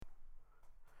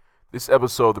This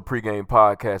episode of the PreGame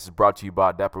podcast is brought to you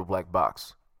by Dapper Black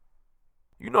Box.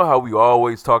 You know how we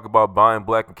always talk about buying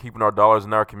black and keeping our dollars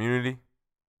in our community?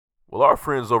 Well, our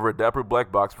friends over at Dapper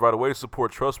Black Box provide a way to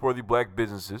support trustworthy black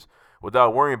businesses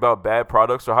without worrying about bad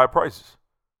products or high prices.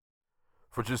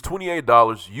 For just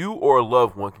 $28, you or a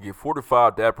loved one can get 4 to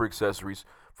 5 Dapper accessories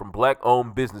from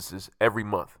black-owned businesses every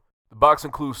month. The box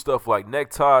includes stuff like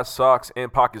neckties, socks,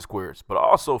 and pocket squares, but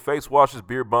also face washes,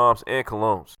 beard bombs, and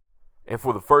colognes. And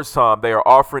for the first time, they are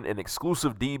offering an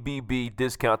exclusive DBB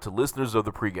discount to listeners of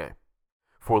the PreGame.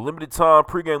 For a limited time,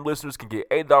 PreGame listeners can get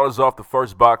 $8 off the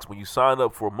first box when you sign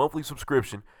up for a monthly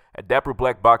subscription at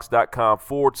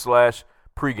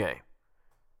dapperblackbox.com/PreGame.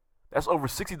 That's over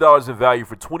 $60 in value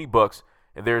for $20,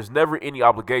 and there is never any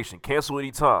obligation. Cancel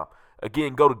anytime.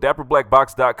 Again, go to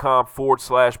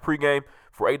dapperblackbox.com/PreGame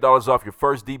for $8 off your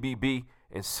first DBB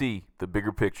and see the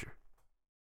bigger picture.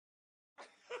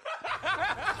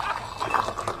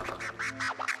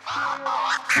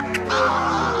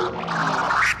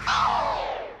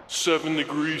 7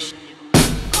 degrees.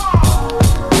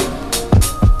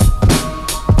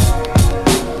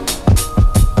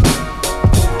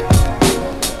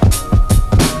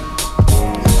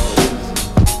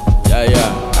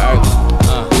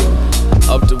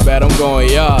 Up to bat, I'm going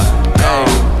yard. Hey,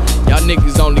 y'all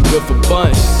niggas only good for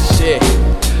bunch. Shit,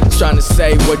 trying to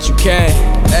say what you can.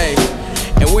 Hey,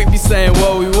 and we be saying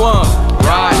what we want.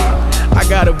 Right? I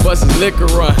gotta bust his liquor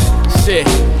run. Shit,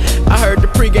 I heard the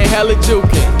PreGame hella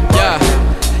jukin'. Yeah,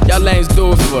 y'all lames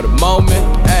do it for the moment.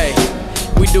 Hey,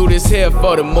 we do this here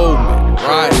for the movement.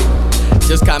 Right?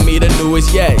 Just got me the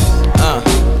newest yes.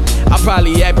 I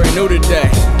probably act brand new today.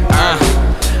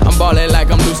 I'm ballin'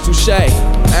 like I'm loose touche.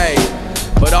 Hey.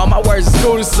 But all my words is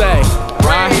cool to say,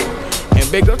 right? And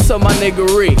big up to my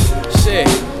niggery, shit.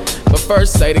 But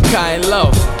first say the kind low,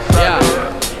 yeah.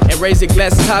 And raise your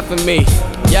glasses high for me,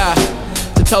 yeah.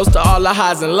 To toast to all the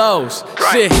highs and lows,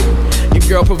 shit. Your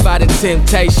girl providing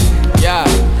temptation, yeah.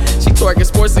 She twerking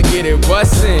sports and get it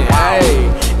bustin', hey.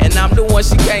 And I'm the one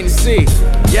she came to see,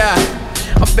 yeah.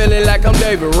 I'm feeling like I'm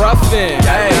David Ruffin,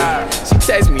 hey. She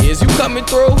text me, is you coming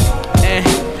through? And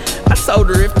I told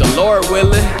her if the Lord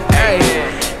willing, hey.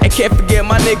 And can't forget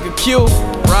my nigga Q,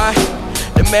 right?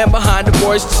 The man behind the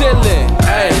boys chillin',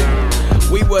 hey.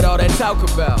 We what all that talk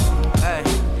about, hey.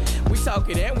 We talk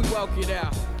it and we walk it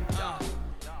out.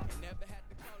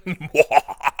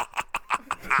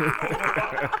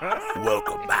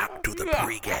 Welcome back to the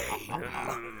PreGame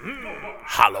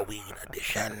Halloween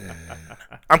edition.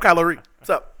 I'm Kylo Reed. What's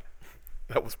up?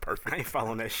 That was perfect. I ain't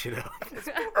following that shit up.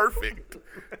 Perfect.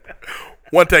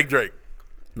 One take, Drake.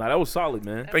 Nah, that was solid,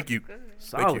 man. Thank you.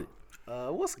 Solid. Thank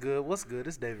you. What's good?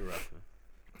 It's David Ruffin.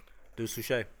 Dude,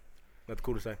 Souche. Nothing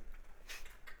cool to say.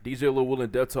 DJ Lil Will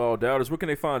and Death to All Doubters. Where can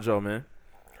they find y'all, man?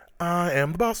 I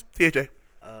am the boss. THA.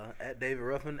 At David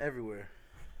Ruffin everywhere.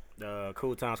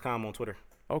 Cool Times Com on Twitter.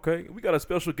 Okay, we got a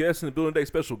special guest in the building today.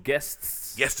 Special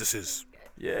guests. Yes, this is.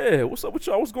 Yeah, what's up with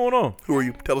y'all? What's going on? Who are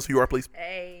you? Tell us who you are, please.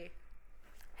 Hey,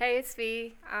 it's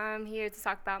Fēi. I'm here to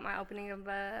talk about my opening of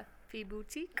Fēi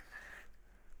Boutique.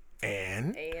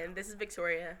 And this is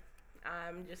Victoria.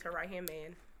 I'm just her right-hand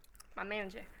man. My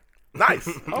manager. nice.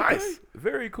 Okay, Nice.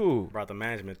 very cool. Brought the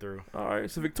management through. All right,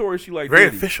 so Victoria, she like Very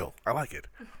Diddy. official. I like it.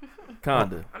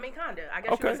 Kinda. I mean, kinda. I guess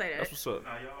you Okay, could say that. that's what's up.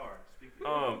 Nah, y'all are.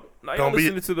 Now Don't y'all be-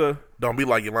 listening to the. Don't be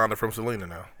like Yolanda from Selena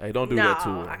now. Hey, don't do No, that to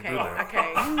her. I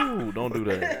can't. Ooh, don't do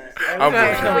that. I'm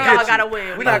good. We all gotta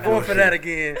win. We're not going for that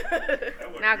again.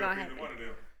 Not gonna happen.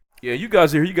 Yeah, you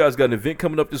guys here. You guys got an event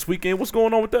coming up this weekend. What's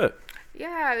going on with that?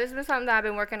 Yeah, it's been something that I've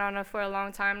been working on for a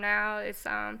long time now. It's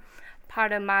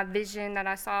part of my vision that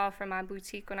I saw for my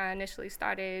boutique when I initially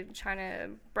started trying to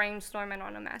brainstorming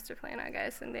on a master plan, I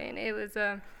guess. And then it was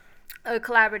a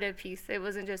collaborative piece. It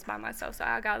wasn't just by myself. So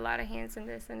I got a lot of hands in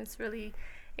this, and it's really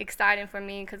exciting for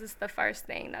me because it's the first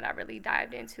thing that I really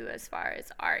dived into as far as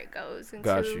art goes.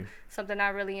 Got Into you. something I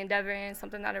really endeavor in,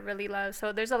 something that I really love.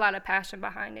 So there's a lot of passion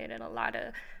behind it and a lot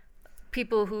of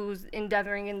people who's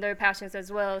endeavoring in their passions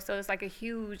as well. So it's like a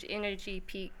huge energy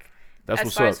peak. That's as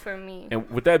what's far up. as for me. And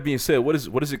with that being said, what is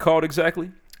it called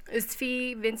exactly? It's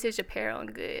Fēi Vintage Apparel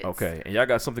and Goods. Okay, and y'all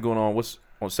got something going on. What's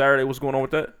on Saturday? What's going on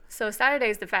with that? So Saturday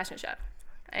is the fashion show.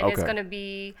 And it's Okay. going to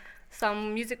be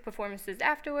some music performances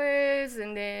afterwards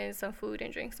and then some food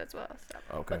and drinks as well. So.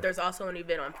 Okay. But there's also an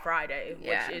event on Friday,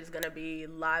 Yeah. which is gonna be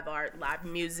live art, live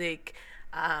music.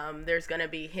 There's gonna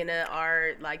be henna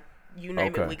art, like you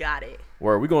name Okay. it, we got it.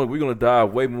 Where we're gonna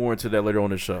dive way more into that later on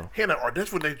in the show. Henna art.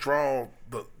 That's when they draw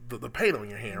the paint on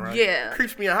your hand, right? Yeah.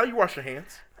 Creeps me out. How do you wash your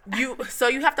hands? You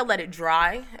have to let it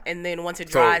dry, and then once it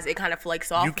So, dries, it kind of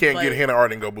flakes off. You can't but get henna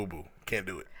art and go boo boo. Can't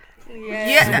do it.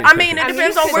 Yeah, I mean, it I'm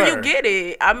depends used on to where it. you get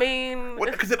it. I mean,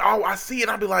 Because I see it,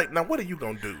 I'll be like, now what are you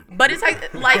gonna do but it's like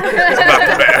about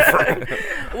the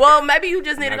bathroom? well, maybe you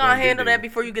just need to go gonna and handle do that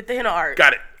before you get the henna art.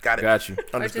 Got it. Got you. Or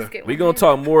just Understand. get We one gonna hand.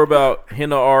 talk more about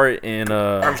henna art and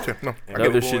I understand. No, I other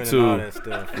get it. shit And all too that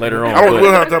stuff. later on. I don't. but- We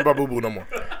don't have to talk about Boo Boo no more.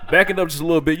 Backing up just a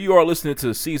little bit, you are listening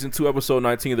to Season 2, Episode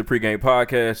 19 of the PreGame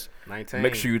Podcast. 19.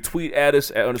 Make sure you tweet at us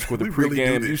at _ the We really do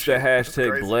PreGame. this Use shit. that That's hashtag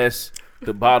crazy. bless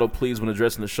the bottle, please, when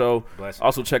addressing the show. Bless it.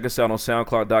 Also, check us out on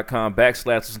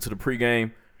SoundCloud.com/listen to the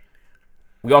PreGame.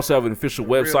 We also have an official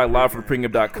website,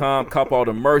 livefromthepregame.com. Cop all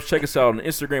the merch. Check us out on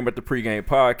Instagram at the PreGame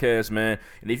Podcast, man.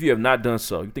 And if you have not done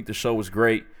so, you think the show was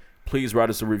great, please write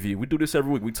us a review. We do this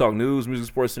every week. We talk news, music,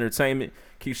 sports, entertainment.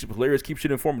 Keep shit hilarious, keep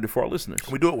shit informative for our listeners.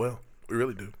 We do it well. We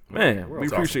really do. Man, we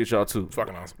It's appreciate y'all too. It's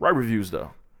fucking awesome. Write reviews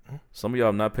though. Some of y'all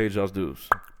have not paid y'all's dues.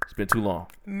 It's been too long.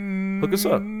 Hook us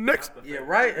up. Next. Yeah,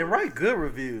 write good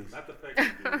reviews.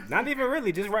 Not even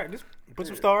really. Just put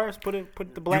some stars. Put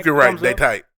the black. You can write. thumbs They up.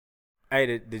 tight.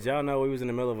 Hey, did y'all know we was in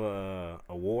the middle of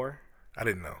a war? I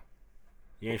didn't know.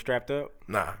 You ain't strapped up.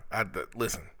 Nah.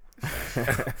 Listen.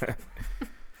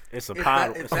 It's a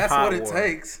pod. If it's a that's pod what it war.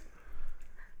 takes.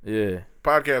 Yeah.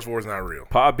 Podcast war is not real.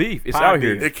 Pod beef. It's Pod out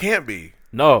beef. here. It can't be.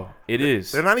 No, it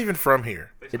is. They're not even from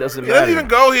here. It doesn't They don't matter. even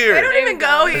go here. They don't even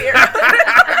go here.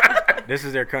 This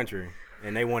is their country,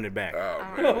 and they want it back.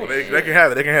 Well, they can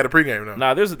have it. They can have the pregame now.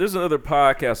 Nah, there's another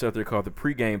podcast out there called the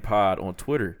PreGame Pod on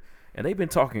Twitter, and they've been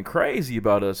talking crazy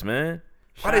about us, man.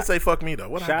 Why they say fuck me though?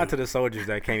 What Shout I out do? to the soldiers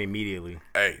that came immediately.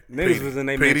 Hey, Niggas Petey, was in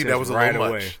they Petey, mentions that was a right little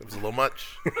away. much. It was a little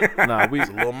much. Nah, we A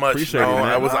little much. appreciate No, it, man.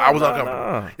 I was uncomfortable.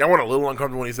 nah. Y'all weren't a little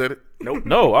uncomfortable when he said it.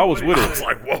 No, I was with I was it.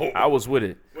 like, whoa, I was with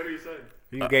it.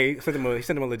 He sent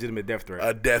him a legitimate death threat.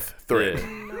 a death threat. Yeah.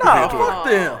 No, fuck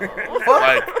them.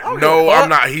 Like, no, I'm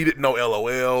not. He didn't. No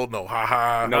LOL. No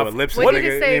haha. no ellipsis. What nigga. did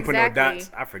it He say ain't put exactly? no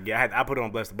dots. I forget. I put it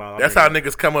on bless the ball. That's how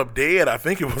niggas come up dead. I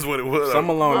think it was what it was. Some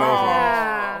along those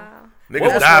lines. Wow. Niggas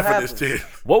That's die what for this shit.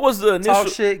 What was the Talk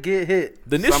initial? shit, get hit.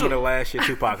 The Some of the initial. last shit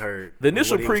Tupac heard. The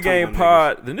initial What he was pregame telling them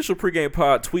pod. The initial pregame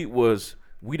pod tweet was,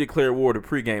 "We declare war to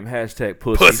pregame #pussies."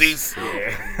 Pussies.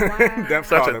 niggas. That's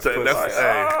Such called a. us pussies. That's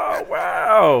hey. Oh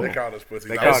wow. They called us pussies.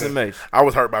 They I called was- us- SMH. I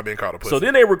was hurt by being called a pussy. So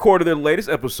then they recorded their latest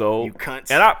episode. You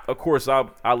cunts. And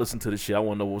I listened to the shit. I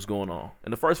want to know what's going on.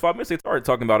 In the first 5 minutes, they started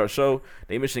talking about our show.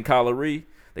 They mentioned Kyler Reed.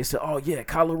 They said, "Oh yeah,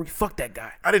 Kyler Reed, fuck that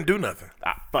guy." I didn't do nothing.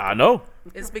 I know.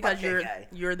 It's because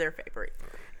you're their favorite.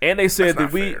 And they said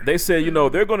That's that not fair. they said, you know,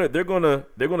 they're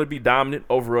gonna be dominant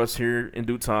over us here in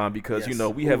due time because you know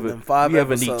we have Them 5 a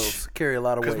episodes niche. carry a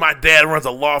lot of Because weight. my dad runs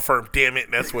a law firm. Damn it.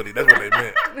 That's what they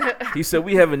meant. He said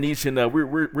we have a niche, and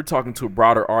we're talking to a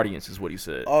broader audience, is what he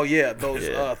said. Oh yeah, those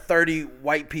Yeah. 30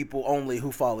 white people only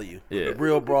who follow you. Yeah.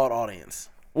 Real broad audience.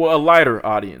 Well, a lighter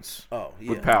audience Oh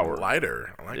yeah. with power.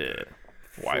 Lighter. I like Yeah, that.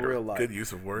 For wider. real life. Good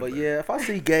use of words. But there. yeah, if I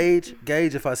see Gage,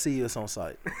 if I see you, it's on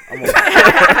site. I'm gonna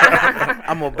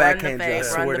Run the backhand you. I fade,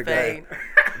 swear run to the God. fade.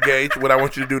 Gage, what I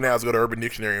want you to do now is go to Urban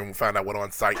Dictionary and find out what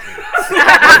on site means.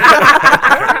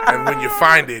 And when you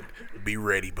find it, be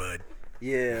ready, bud.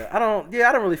 Yeah, I don't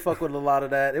really fuck with a lot of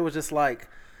that. It was just like,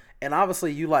 and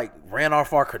obviously you like ran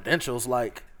off our credentials,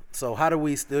 like, so how do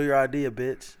we steal your idea,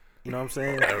 bitch? You know what I'm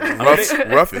saying?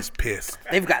 Ruff is pissed.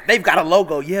 They've got a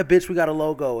logo. Yeah, bitch, we got a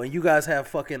logo, and you guys have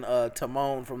fucking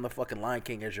Timon from the fucking Lion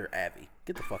King as your Abby.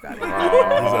 Get the fuck out of here.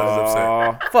 He's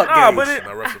upset. Fuck Nah, Gage. but it,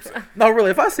 No, Ruff's upset. No, really,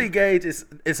 if I see Gage,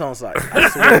 it's on site. I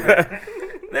swear to God.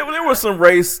 there was some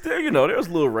race. There was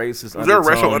a little racist. Was there a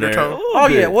racial there. undertone? A little Oh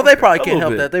yeah, bit. well they probably A can't little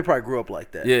help bit. that. They probably grew up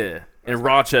like that. Yeah, in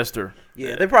Rochester.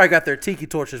 Yeah, they probably got their tiki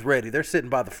torches ready. They're sitting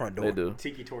by the front door. They do.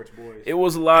 Tiki Torch Boys. It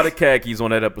was a lot of khakis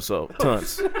on that episode.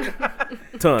 Tons.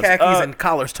 Khakis and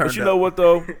collars turned But you up. know what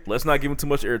though? Let's not give him too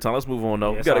much airtime. Let's move on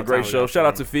though. Yeah, We got a it's great all time show. we got Shout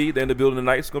out to time. Fēi. They're in the building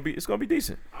tonight. It's gonna be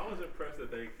decent. I was impressed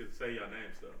that they could say your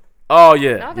names though. Oh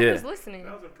yeah, No, they yeah. was listening.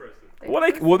 That was impressive.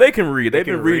 Well, they can read. They've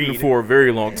can been reading read. for a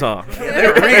very long time.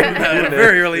 They're reading at a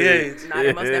very early age. Nah,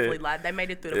 they most Yeah. definitely lied. They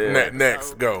made it through the Yeah. full episode.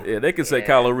 Next, go. Yeah, they can say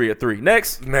Kyler Reed at 3.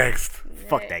 Next. Next.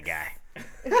 Fuck that guy.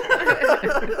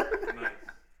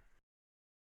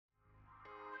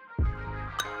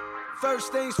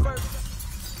 First things first.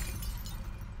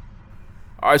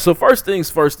 All right, so first things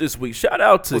first this week. Shout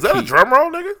out to Was that a Keith. drum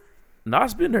roll, nigga? Nah,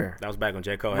 it's been there. That was back on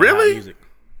J. Cole. had Really? hot music.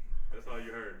 That's all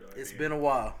you heard, dog. It's been a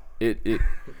while.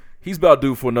 He's about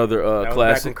due for another That was back when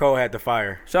classic. Cole had the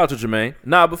fire. Shout out to Jermaine.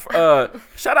 Nah, but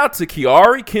shout out to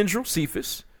Kendrell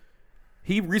Cephas.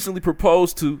 He recently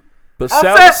proposed to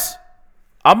Basalis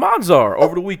Almanzar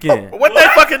over the weekend. What their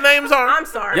fucking names are? I'm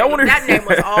sorry. Y'all wanna- That name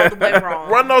was all the way wrong.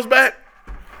 Run those back.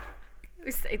 We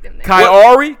say them names.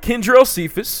 Kendrell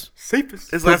Cephas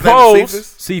His last name is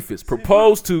proposed Cephas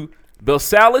proposed to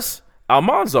Belsalis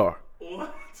Almanzar.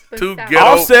 Two What's that? ghetto,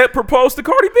 Offset proposed to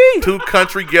Cardi B. two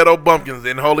country ghetto bumpkins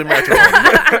in holy matrimony.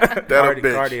 That a Cardi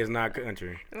bitch. is not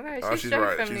country. Right, Oh, she's she's straight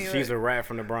right. from New York. She's a rat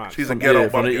from the Bronx. She's a ghetto Yeah,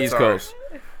 from bumpkin. the East sorry. Coast.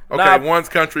 Okay, Nah. one's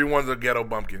country, one's a ghetto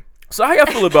bumpkin. So how y'all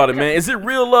feel about it, man? Is it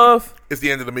real love? It's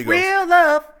the end of the Migos. Real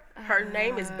love. Her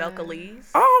name is Belcalis.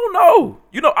 I don't know.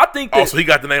 You know, I think that. Oh, so he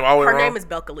got the name all the way Her wrong? name is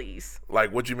Belcalis.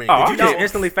 Like, what you mean? Oh, Did You you just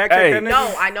instantly fact check Hey. that nigga?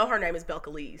 No, I know her name is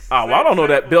Belcalis. Oh, well, I don't know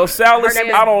that. Belsalis, Her name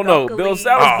is I don't know. Belcalis.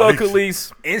 Belsalis, Oh,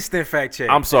 Belcalis. Instant fact check.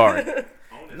 I'm sorry.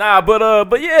 Nah,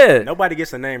 but yeah. Nobody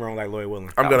gets a name wrong like Lloyd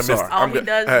Williams. I'm gonna miss. sorry. All I'm he gonna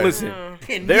does hey, Listen,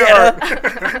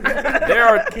 Kenyatta. there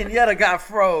are Kenyatta got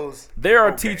froze. there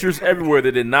are teachers everywhere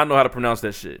that did not know how to pronounce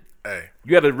that shit. Hey,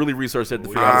 You had to really research that to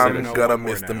figure out how to I'm say that. gonna one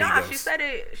more miss the now. Nah,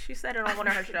 Migos. she said it on one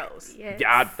of her shows. Yes.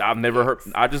 Yeah, I've never heard.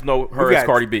 I just know her We as got-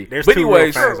 Cardi B. There's But two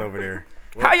anyways, real fans over there.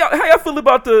 how y'all feel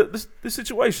about the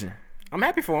situation? I'm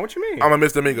happy for him. What you mean? I'm gonna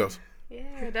miss the Migos.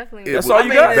 Yeah, definitely. It That's will- all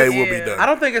you got? They will be Yeah. done. I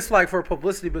don't think it's like for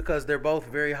publicity because they're both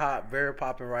very hot, very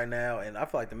popping right now, and I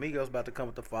feel like the Migos about to come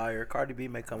with the fire. Cardi B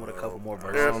may come with a couple more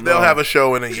verses. They'll have a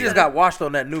show in a She year. just got washed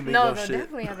on that new Migos No, they'll shit.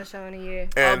 definitely have a show in a year.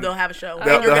 And They'll have a show.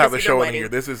 they'll have a show in a year.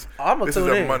 This is I'ma this is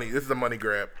tune a in. money. This is a money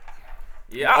grab.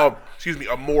 Yeah, Oh, excuse me,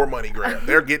 a more money grab.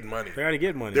 They're getting money. They already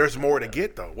get money. There's more to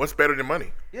get though. What's better than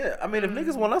money? Yeah, I mean, if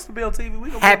niggas want us to be on TV, we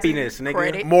gonna happiness, nigga.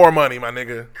 Credit. More money, my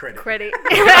nigga. Credit.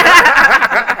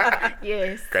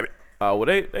 Yes. Credit. well,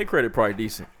 they credit probably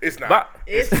decent. It's not. But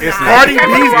It's not. not. Cardi B's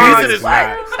It's decent as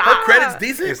not. fuck. Her credit's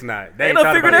decent. It's not. they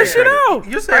done figure that shit out.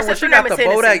 You saying Her when she sister got name the is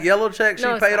Bodak Hennessy. Yellow check, she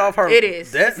No, it's paid not. off her? It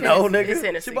is. That It's no, Hennessy. It's nigga.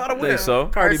 Hennessy. She bought a Think win. so?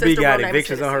 Cardi Her B sister got real name is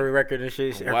evictions on Hennessy. her record and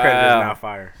shit. Her Wow. credit is not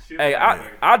fire. Hey,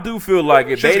 I do feel like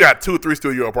if She's they got 2-3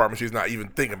 studio apartments. She's not even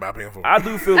thinking about paying for. I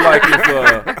do feel like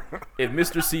if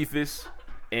Mr. Cephas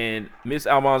and Miss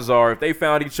Almanzar, if they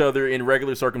found each other in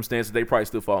regular circumstances, they probably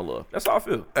still fall in love. That's how I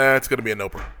feel. It's gonna be a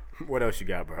no-pro. What else you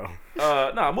got, bro?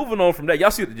 Moving on from that, y'all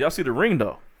see the ring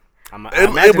though.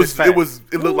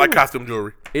 It looked like costume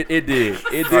jewelry. It did. It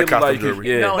did Like look costume like jewelry.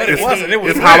 yeah. No, It wasn't. It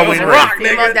was It's real. Halloween It was a ready.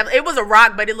 rock, It, nigga. it was a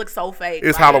rock, but it looked so fake.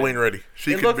 It's Like, Halloween ready.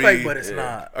 She It could looked be fake, but it's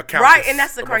not. a countess. Right, and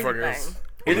that's the A crazy motherfucker thing. is-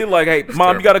 It did like, hey, mom,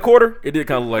 terrible. you got a quarter? It did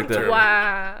kind of look like that.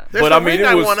 Wow. There's But the I mean, ring it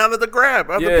I was- won out of the grab,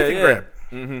 out of the pick and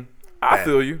grab. I Bad.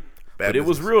 feel you, Bad but it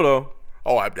was business. real though.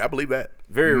 Oh, I believe that.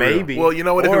 Very Maybe. Well, you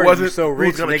know what? If Or it wasn't, you so who's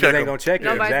rich, gonna niggas check ain't them? gonna check it.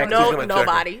 Nobody's Exactly. gonna- Who's No, gonna check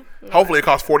nobody. Hopefully, it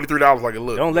costs $43 like it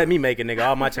looks. Don't let me make it, nigga.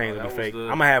 All my chains will be fake. the-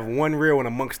 I'm gonna have one real one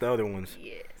amongst the other ones.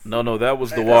 Yes. real. No, that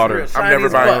was the Hey, that's water. real. I'm never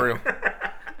Chinese buying butt.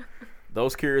 real.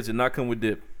 Those carrots did not come with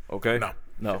dip. Okay.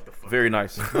 No. Very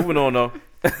nice. Moving on though.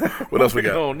 What else we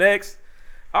Moving got? on next.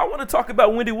 I want to talk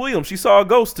about Wendy Williams. She saw a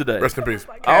ghost today. Rest in peace.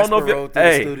 I don't know if Casper rode through the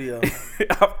hey, studio.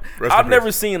 Rest I've in never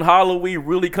peace. seen Halloween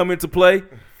really come into play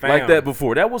like Fam. that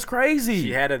before. That was crazy.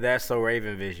 She had a That's So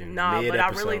Raven vision. Nah, but I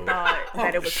really mid-episode. thought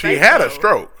that it was She fake, had a though.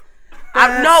 stroke.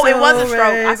 No, it was a so stroke.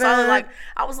 I saw it Raven. like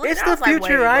I was looking. It's I the was like,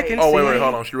 future wait, I wait. can Oh, wait, see.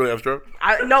 hold on. She really had a stroke?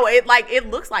 No, it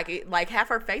looks like it. Like half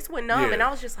her face went numb, Yeah. and I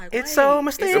was just like, It's wait, so is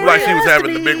mysterious. It was like she was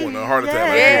having the big one, a heart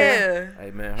attack. Yeah.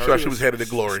 Hey man, So she was headed to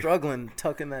glory. Struggling,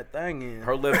 tucking that thing in.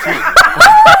 her left cheek.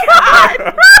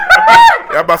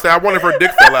 Yeah, I'm about to say, I wonder if her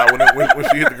dick fell out when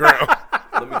she hit the ground.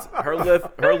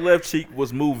 her left cheek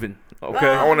was moving. Okay,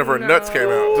 I wonder if her nuts came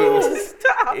out, too.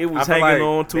 it was I feel hanging like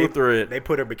on to a thread. They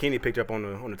put her bikini picture up on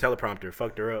the teleprompter.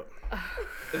 Fucked her up.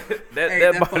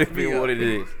 that might fucked be me what up. it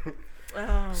is.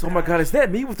 So, oh my God, is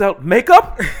that me without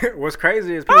makeup? What's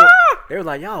crazy is people they were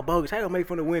like, y'all bogus. How you gonna make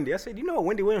fun of Wendy? I said, you know what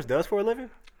Wendy Williams does for a living?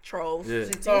 Trolls. Yeah.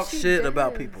 She talks she shit does.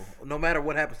 about people, no matter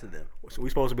what happens to them. So we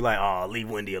supposed to be like, oh, leave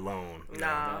Wendy alone.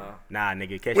 Nah. Nah,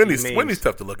 nigga. Catch Wendy's these memes.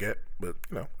 tough to look at, but,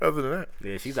 other than that.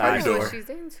 Yeah, she's How you eyes That's doing? what she's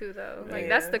into though. Like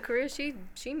that's the career she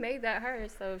made that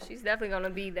hers, so she's definitely gonna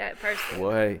be that person.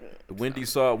 Well, hey, Wendy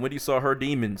saw her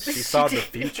demons. She saw the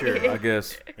future, I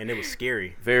guess and it was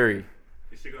scary. very.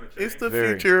 Is she gonna change? It's the Very.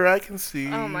 future I can see.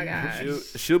 Oh my gosh.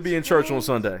 She'll be in church on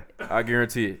Sunday. I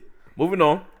guarantee it. Moving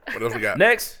on. What else we got?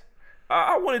 Next,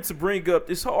 I wanted to bring up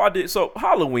this whole idea. So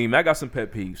Halloween, man, I got some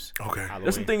pet peeves. Okay.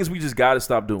 There's some things we just gotta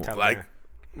stop doing. Like,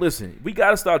 Listen, we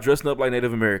gotta stop dressing up like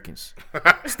Native Americans.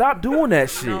 Stop doing that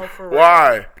shit. No, for real.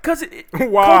 why? Because it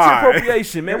Why? culture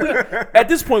appropriation, man. At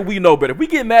this point, we know better. If we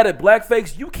get mad at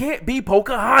blackface, you can't be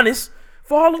Pocahontas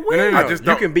for Halloween. No. I just You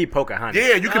don't- can be Pocahontas.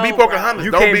 Yeah, you can be No, bro. Pocahontas.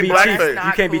 You Don't can't be be Chief. blackface. Not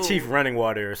You can't be cool. Chief Running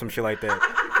Water or some shit like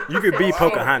that. You could be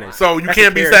Pocahontas. So you That's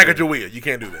can't a be character. Sacagawea. You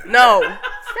can't do that. No.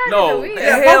 No,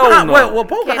 Yeah, hell no. Well,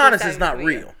 Pocahontas is not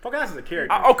real. Pocahontas is a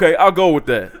character. Okay, I'll go with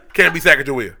that. Can't be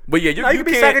Sacagawea. But yeah, No, you you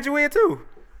can be can't. Sacagawea too.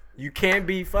 You can't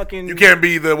be fucking. You can't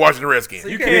be the Washington Redskins.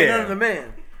 You can- can't be none of the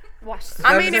men. Watch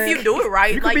I mean, if you do it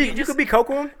right, You could like be. you You just could be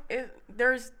Cocoon.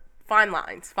 there's Fine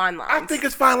lines. I think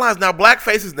it's fine lines. Now,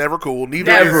 blackface is never cool.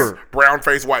 Neither Never. is brown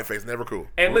face, white face. Never cool.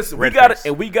 And listen, Red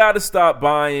face. we gotta stop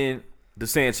buying the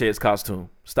Sanchez costume.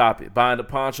 Stop it. Buying the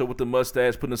poncho with the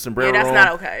mustache, putting the sombrero on. Yeah, that's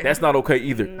not okay. That's not okay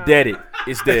either. No. Dead it.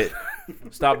 It's dead.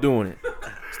 Stop doing it.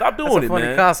 Stop doing That's a it, funny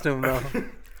man. costume though.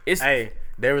 It's Hey,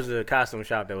 there was a costume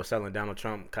shop that was selling Donald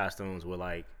Trump costumes with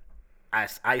like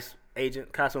ICE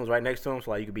agent costumes right next to him.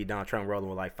 So like you could be Donald Trump rolling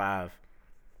with like 5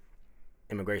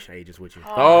 immigration agents with you.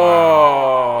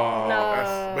 oh.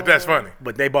 No. But that's funny.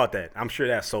 But they bought that. I'm sure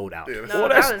that sold out. Yeah, Well,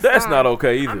 that was that's dumb. not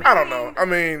okay either. I don't know. I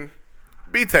mean,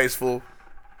 be tasteful.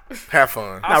 Have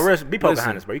fun. Nah, be Listen.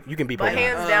 Pocahontas, bro. You can be But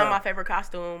Pocahontas. hands down, my favorite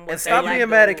costume was And stop that, being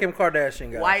mad at Kim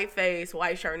Kardashian, guys. White face,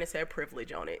 white shirt, and it said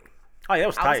privilege on it. Oh, yeah, that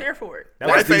was I was tight. here for it. That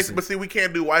was White face, decent. but see, we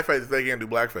can't do white face if they can't do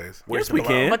blackface. Yes, we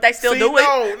can. But they still See, do it.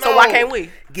 no, So why no. can't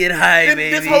we? Get high, Then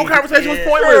baby. this whole conversation was Yeah.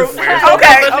 pointless. True. This whole Okay,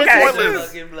 conversation was okay. pointless.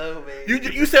 Fucking blow,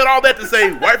 baby. You said all that to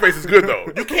say whiteface is good though.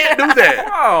 You can't do that.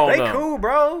 Oh, They no. cool,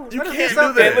 bro. You Let us can't do do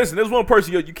something. that. Hey, listen, there's one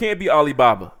person you can't be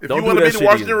Alibaba. If Don't you do want to that be the shit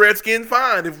Washington either. Redskin,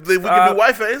 fine. If we can do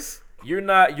whiteface. You're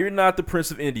not the Prince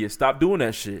of India. Stop doing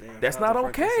that shit. That's not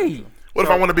okay. What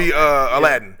if I want to be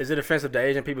Aladdin? Is it offensive to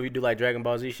Asian people who do like Dragon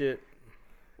Ball Z shit?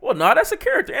 Well, no, that's a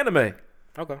character anime.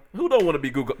 Okay. Who don't want to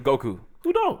be Goku?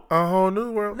 Who don't? A whole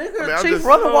new world. Nigga, I'm Chief just-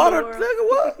 running water. Lord. Nigga,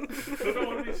 what? Who don't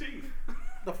want to be chief?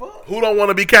 The fuck? Who don't want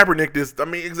to be Kaepernick?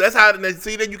 That's how they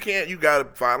see that you can't. You gotta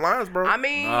find lines, bro. I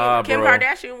mean, Nah, Kim bro.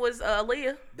 Kardashian was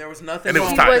Leah. There was nothing and it was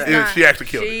wrong She tight. was with that. not. She actually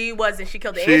killed it. She wasn't. She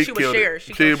killed it. She And she was killed Cher. it.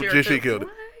 She killed Cher, She too. killed it.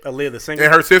 Aaliyah the singer.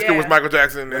 And her sister Yeah. was Michael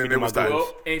Jackson, and me it was get my tight.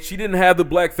 goals. And she didn't have the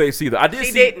blackface either.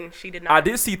 She didn't. She did not. I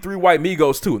did see 3 white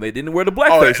Migos too, and they didn't wear the Oh,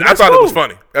 blackface. and I that's thought it was cool.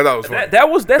 funny. I thought it was funny.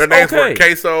 That's Their names okay. were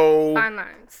Queso. Fine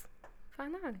lines.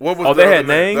 Fine lines. What was Oh, the they other had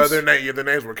name? names? Their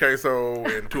names were Queso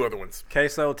and 2 other ones.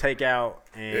 Queso, Takeout,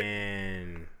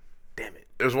 and damn it,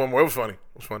 There was one more. It was funny. It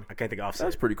was funny. I can't think of Offset.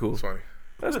 That's pretty cool. It was funny.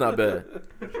 That's not bad.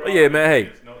 But yeah, man.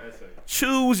 Hey, No essay.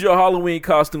 choose your Halloween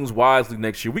costumes wisely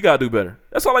next year. We gotta do better.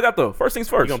 That's all I got though. First things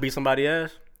You first. gonna beat somebody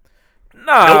ass?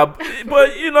 Nah,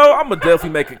 but you know, I'm gonna definitely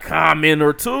make a comment or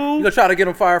You two. gonna try to get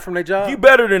them fired from their job? You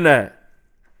better than that.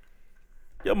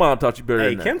 Your mom taught you better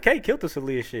Hey, than Kim that. K killed the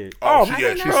Aaliyah shit. Oh, I she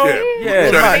didn't yeah, know. Yeah,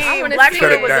 Shut nice. it. I I mean, wanna Black see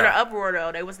Twitter it was in an down. uproar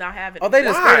though. They was not having it. Oh, they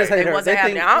just Why? hate They her. wasn't They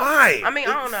having think it. I Why? mean,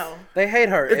 I don't know. they hate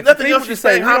her. It's If nothing people else she just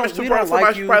say say we homage don't, to we probably don't somebody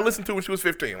like she you. probably listened to when she was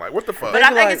 15. Like, what the fuck? But I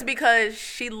be think like- it's because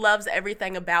she loves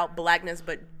everything about blackness,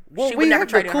 but Well, she would we never had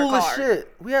the trade in her coolest car.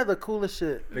 shit. We had the coolest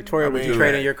shit. Victoria, would you mean,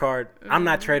 trade man. in your card? I'm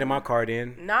not trading my card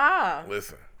in. Nah.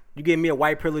 Listen, You give me a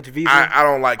white privilege visa. I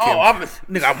don't like Kim.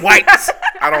 I'm white.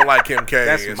 I don't like Kim K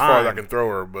That's as far as I mine. can throw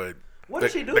her, but What the,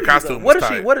 did she do? the to costume you, though? What was is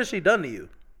she? tight. What has she done to you?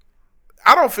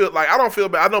 I don't feel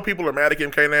bad. I know people are mad at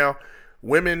Kim K now.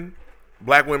 Women,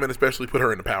 black women especially, put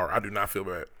her into power. I do not feel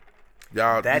bad.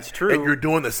 Y'all, That's true. And you're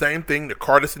doing the same thing to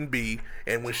Cardison B.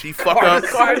 And when she fuck up,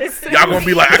 Cardison. y'all gonna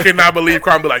be like, I cannot believe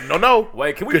Cardi. Be like, no.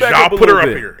 Wait, can we Because back y'all up a put her little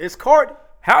up bit? here. It's card.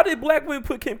 How did black women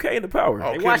put Kim K into power?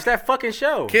 Oh, They Kim- watched that fucking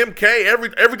show. Kim K.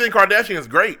 Everything Kardashian is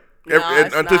great. Nah,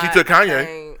 it's Until she not. took Kanye.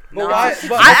 Ain't. But Nah. why-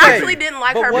 but I okay. actually didn't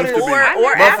like But her what is- before I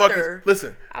or never- after.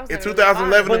 Listen, I was in never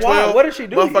 2011 and But why? 12, What did she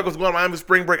do to you? motherfuckers going to Miami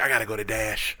spring break. I gotta go to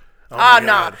Dash. Oh Ah, my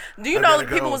nah. God. Do you I know gotta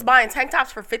that people go. was buying tank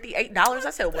tops for $58? I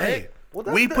said, what? Hey, Well,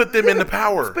 we put them into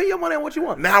power. Spend your money on what you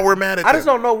want. Now we're mad at I them. just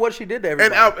don't know what she did to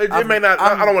everybody. And it may not.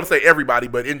 I don't want to say everybody,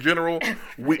 but in general,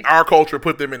 our culture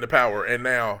put them into power, and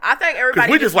now I think everybody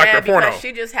we just just like mad their porno. because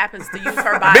she just happens to use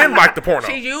her body. Men like the porno.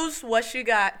 She used what she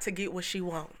got to get what she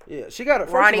want. Yeah, she got it.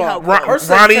 First Ronnie of all, Hope. her sex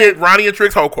Ronnie, tape, Ronnie and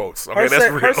Tricks whole quotes. Okay, that's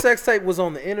real. her sex tape was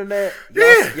on the internet.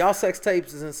 Yeah. Y'all sex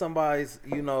tapes is in somebody's,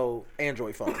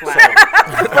 Android phone. So,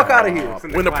 get the fuck out of here.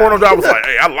 When the porno guy was like,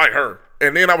 "Hey, I like her,"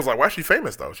 and then I was like, "Why is she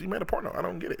famous though? She made a porno. I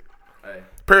don't get it."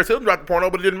 Paris Hilton dropped the porno,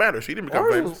 but it didn't matter. She didn't become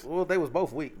Ours famous. was, well, they was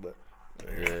both weak, but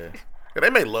Yeah, they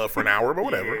made love for an hour, but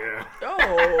whatever.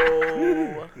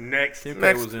 Oh. Next. Kim K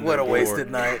Next. was in what a there wasted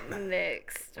bored. night.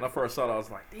 Next. When I first saw it, I was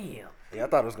like, damn. Yeah, I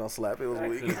thought it was gonna slap. It was Could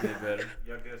weak. have did better.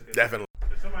 Y'all guys can- Definitely.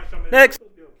 If somebody show me Next.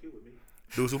 you're cute with me.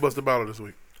 Deuce, who busted bottle this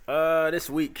week? This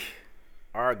week,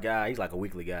 our guy, he's like a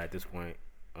weekly guy at this point.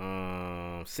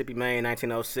 Sippy Main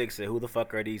 1906 said, "Who the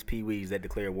fuck are these peewees that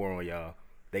declare war on y'all?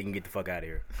 They can get the fuck out of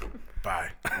here." Bye.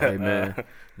 Hey, man.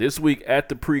 This week at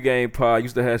the pregame pod,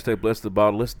 use the hashtag bless the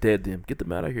bottle. Let's dead them. Get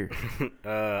them out of here.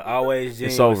 Always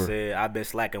It's Genuine over. said, "I've been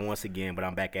slacking once again, but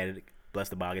I'm back at it. Bless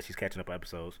the bottle. I guess he's catching up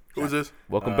episodes." Who is this?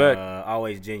 Welcome back.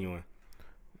 Always Genuine.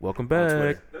 Welcome back.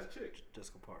 Twitter. That's chick.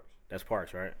 Jessica Parks. That's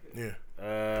Parks, right?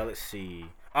 Yeah. Let's see.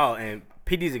 Oh, and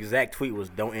PD's exact tweet was,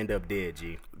 "Don't end up dead,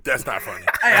 G." That's not funny.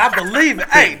 Hey, I believe it.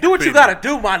 Hey, do what you gotta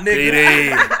do, my nigga.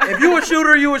 PD. If you a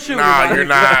shooter, you a shooter. Nah, my you're nigga.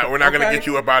 not. We're not gonna Okay? get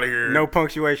you up out of here. No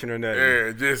punctuation or nothing.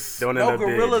 Yeah, just Don't end No up dead,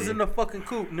 gorillas G. in the fucking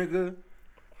coop, nigga.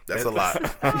 that's a lot.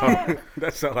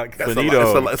 That's all I got. That's a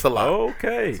Finito. lot. It's a lot.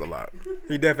 Okay. It's a lot.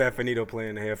 He definitely had Finito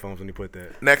playing the headphones when he put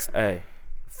that. Next. Hey,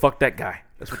 fuck that guy.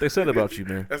 That's what they said about you,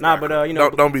 man. That's Nah, not but, cool. you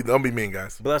know- don't be mean,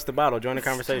 guys. Bless the bottle. Join the be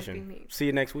conversation. me. See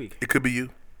you next week. It could be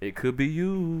you. It could be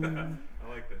you. I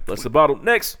like that. Bless the bottle.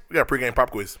 Next. We got pregame pop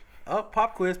quiz. Oh,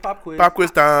 pop quiz. Pop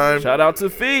quiz time. Shout out to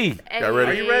Fēi. Y'all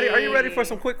ready? Are you ready? Are you ready for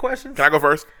some quick questions? Can I go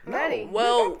first? Ready.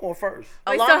 Well, I'm going first.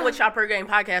 along so- with y'all pregame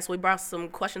podcast, we brought some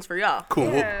questions for y'all.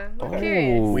 Cool. Yeah, I'm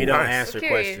curious. Oh. We don't Nice. answer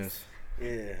Curious. questions.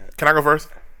 Yeah. Can I go first?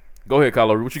 Go ahead,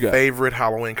 Kylo. What you got? Favorite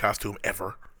Halloween costume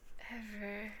ever?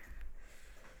 Ever.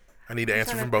 I need to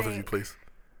answer trying from to both of you, think. please.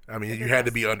 I mean, you had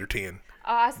to be under 10.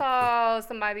 Oh, I saw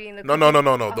somebody in the. No.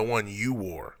 The one you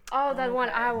wore. Oh, that one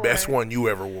I wore. Best one you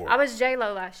ever wore. I was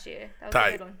J-Lo last year. That was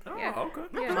Tight. a good one. Yeah. okay.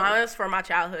 Yeah. Mine's for my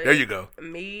childhood. There you go.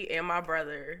 Me and my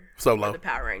brother. Solo. were the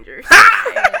Power Rangers.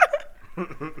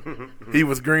 He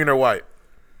was green or white?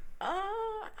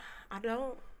 I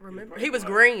don't remember. He was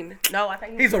green. No, I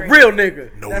think he He's was a green. real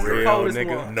nigga. No That's the real coldest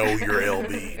nigga. one. Know your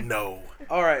LB. No.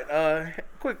 All right.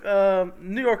 Quick.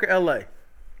 New York or L.A.?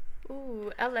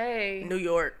 Ooh, L.A. New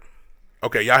York.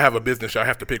 Okay, y'all have a business. Y'all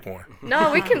have to pick one.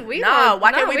 No, we can. We Nah, don't-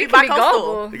 why can't we be can bi-coastal?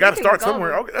 global. You got to We can start be somewhere.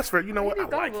 global. Okay, that's fair. You know what? We I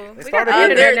can like global. it. We got the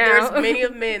started- internet now. There's many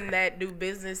of men that do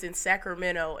business in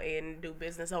Sacramento and do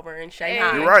business over in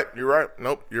Shanghai. You're right. You're right.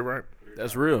 Nope, you're right.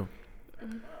 That's real.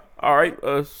 All right.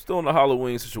 Still in the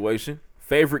Halloween situation.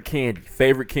 Favorite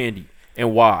candy,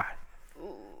 and why?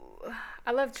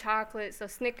 I love chocolate, so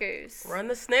Snickers. Run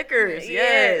the Snickers.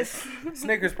 Yes.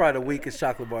 Snickers probably the weakest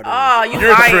chocolate bar. there is. Oh, you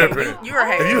You're lying. tripping. You are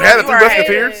hating. If you had it You through are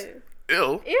Musketeers, hating.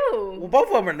 ew. Ew. Well, both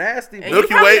of them are nasty. And But you Milky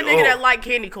probably Way, a nigga oh. that like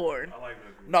candy corn.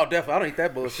 no, definitely. I don't eat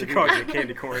that bullshit. Called you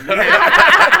candy corn.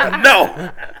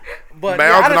 No. But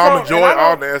Mounds I and just Almond don't- Joy, and I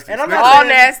all don't- nasty. And I'm Snickers. not All saying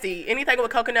nasty. Anything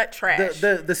with coconut, trash.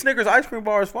 the Snickers ice cream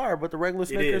bar is fire, but the regular It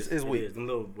Snickers is It weak. is. Them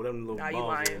little, whatever them little Nah, you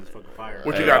balls lying. is fucking fire.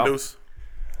 What you Hey, got, I'll- Deuce?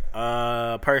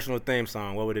 Personal theme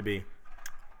song. What would it be?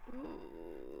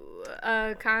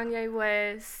 Kanye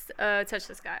West, Touch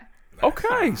the Sky.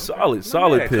 Okay, solid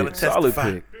pick, gonna solid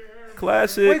testify. pick.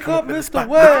 Classic. Wake up, Mr. I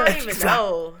West. don't even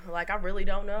know. Like, I really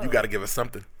don't know. You got to give us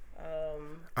something.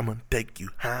 I'm gonna take you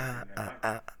high.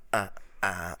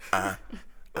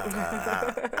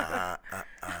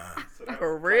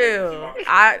 For real.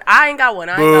 I ain't got one.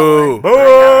 I ain't Boo.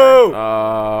 got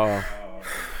one.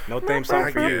 Boo. No theme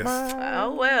song for you. Yes.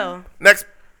 Oh, well. Next.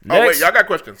 Oh wait, Next. y'all got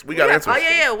questions. We got answers. Oh,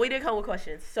 yeah. We did come with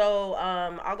questions. So,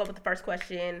 I'll go with the first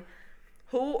question.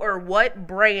 Who or what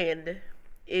brand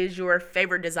is your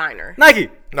favorite designer? Nike.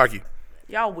 Nike.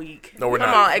 Y'all weak. No, we're Come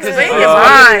not. on, expand your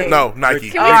mind. No, Nike.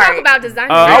 Can we All talk right. about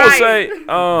design? I would Right. say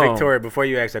Victoria, before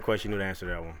you ask that question, you knew the answer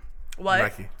to that one. What?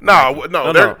 Nike. No.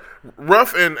 No, They're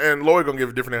Ruff and Lloyd gonna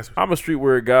give different answers. I'm a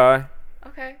streetwear guy.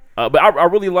 Okay. But I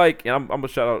really like, and I'm gonna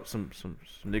shout out some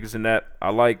niggas in that. I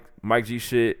like Mike G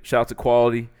shit. Shout out to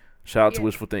Quality. Shout out to Yeah.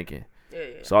 Wishful Thinking. Yeah.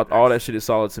 So all that shit is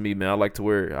solid to me, man. I like to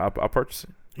wear it. I purchase it.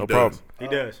 No does. problem. He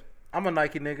does. I'm a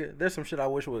Nike nigga. There's some shit I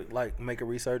wish would like make a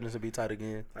resurgence and be tight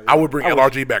again. I would bring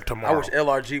LRG back I tomorrow. wish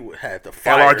LRG would have the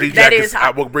fire. LRG That jackets. is hot.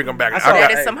 I will bring them back. I saw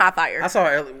That Hey, is some hot fire. I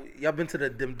saw y'all been to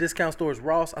them discount stores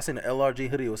Ross. I seen the LRG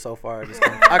hoodie. It was so fire.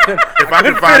 I couldn't. If I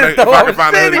can find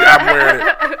a hoodie, I'm wearing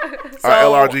it. So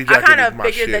LRG jacket I kind is of my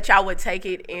figured shit. that y'all would take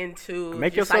it into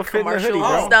Make just yourself like fit in the commercial hoodie,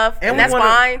 bro. stuff, And and we that's wanna-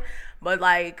 fine. But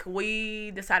like we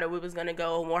decided we was gonna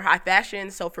go more high fashion,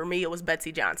 so for me it was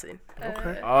Betsy Johnson.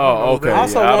 Oh, okay. I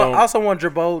also Yeah, want. I also want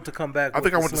Jabot to come back. I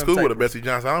think I went to Slim school with a Tapers. Betsy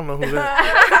Johnson. I don't know who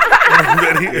that. Who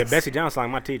that Yeah, is. Bessie Johnson,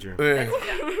 like my teacher. Yeah.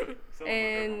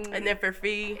 And And then for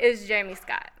Fee, it's Jeremy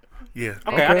Scott. Yeah.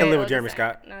 Okay, I can Very live old with Jeremy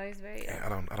designer. Scott. No, he's very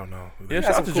old. I don't know. Who that Yeah, is.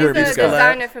 shout out to some Jeremy cool The Scott.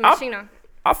 designer from Machina.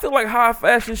 I feel like high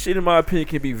fashion shit, in my opinion,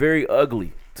 can be very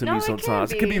ugly to No, me it can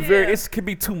sometimes. It can be be. very. Yeah. It can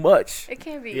be too much. It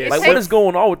can be. Yeah, It Like, takes- what is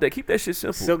going on with that? Keep that shit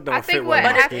simple. Silk don't I fit think well what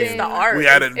on my but it's skin. the art. We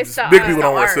had it. It's the Big art. people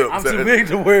don't wear It's the silk. I'm too big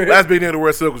to wear. Last big nigga to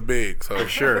wear silk was big. So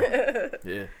Sure.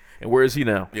 Yeah. And where is he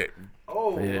now? yeah.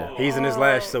 Yeah. He's in his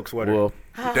last silk sweater. Well,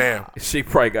 Damn. she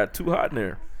probably got too hot in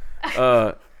there.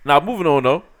 Now moving on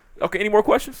though. Okay, any more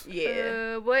questions?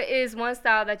 Yeah. What is one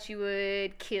style that you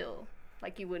would kill?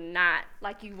 Like you would not,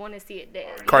 like you want to see it dead.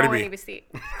 You Cardi don't B. even see it.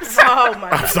 Oh my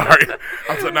I'm god. sorry.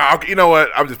 No, you know what?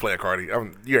 I'm just playing Cardi.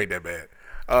 You ain't that bad.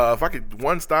 If I could,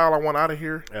 one style I want out of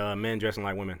here. Men dressing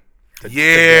like women.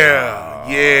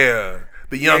 Yeah.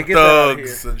 The young get that outta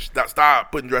thugs. And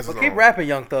stop putting dresses Keep on. rapping,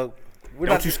 Young Thug. We're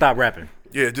Don't not- you stop rapping.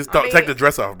 Yeah, just take the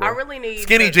dress off, bro. I really need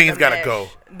skinny jeans. Gotta mesh. go.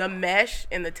 The mesh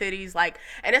and the titties, like,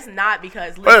 and it's not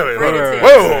because Whoa.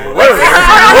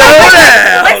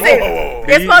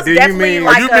 It's most definitely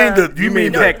like You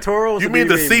mean pectorals? You mean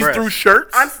the see-through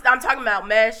shirts? I'm talking about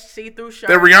mesh, see-through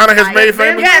shirts that Rihanna has made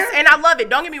famous? Yes, and I love it.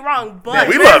 Don't get me wrong, but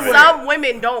we love it. some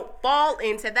women don't fall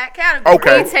into that category.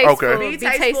 Okay, Be tasteful. Be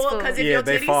tasteful, because if your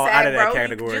they titties fall sag, out of that bro,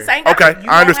 category. you just ain't Okay, got it. You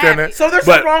I don't understand have that. it. So there's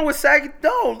But- something wrong with saggy.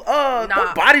 Don't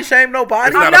body shame nobody.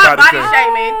 It's I'm not a not body body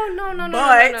shame. shaming. No.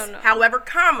 But, however,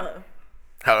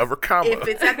 However, if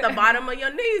it's at the bottom of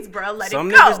your knees, bro, let Some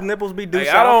it go. niggas' nipples be douche Hey,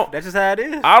 I off. don't- That's just how it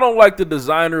is. I don't like the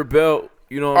designer belt.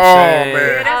 You know what I'm saying?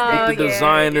 man. With the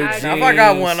designer jeans. If I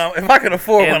got one, if I could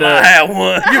afford And one, I have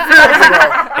one. You feel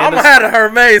me? I'm gonna have a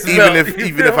Hermes belt.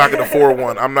 Even if I can afford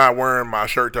one, I'm not wearing my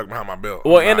shirt tucked behind my belt.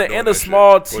 Well, I'm not and doing a that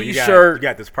small Well, you T-shirt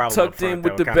got this problem tucked up in front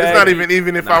with that the would bag. shit. It's not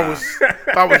even if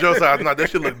I was your size. No, that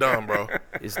shit look dumb, bro.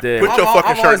 It's dead. Put your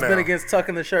fucking I've shirt always down. been against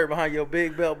tucking the shirt behind your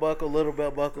big belt buckle, little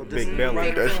belt buckle. Just Big belly.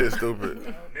 right That there. shit's stupid.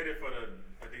 Knitted for the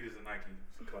Adidas and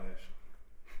Nike clash.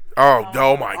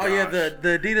 Oh my god. Oh yeah,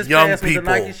 the Adidas Young pants with the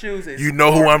people, Nike shoes. Is you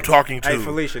know who I'm talking to. Hey,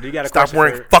 Felicia, do you got a Stop question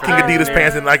wearing for fucking for Adidas Aaron?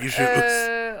 pants and Nike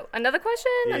shoes. Another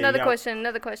question? Yeah, another y'all- question.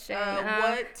 Another question.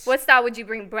 What- What style would you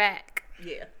bring back?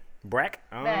 Yeah. Brack?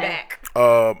 Back.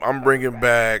 I'm bringing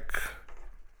back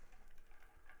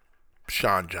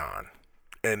Sean John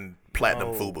and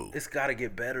Platinum Fubu. It's got to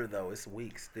get better though. It's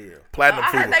weak still. Platinum I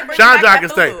heard they Fubu. bring Sean back John that can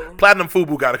stay. Fubu. Platinum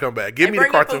Fubu got to come back. Give They me the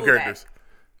bring the cartoon Fubu characters.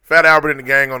 Fat Albert and the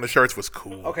gang on the shirts was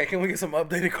cool. Okay, can we get some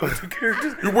updated cartoon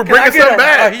characters? We're Can I bringing get some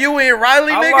back. A Huey and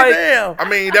Riley I nigga? like- Damn. I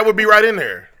mean, that would be right in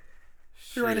there.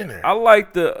 Be right in there. I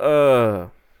like the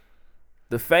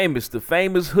famous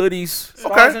hoodies.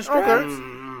 Stars and stripes?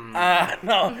 Okay.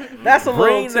 No, that's a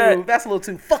Bring little that- too. That's a little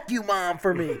too. Fuck you, mom,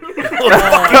 for me.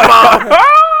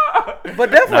 But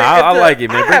definitely, Nah, I like it,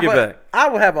 man. Bring it back. I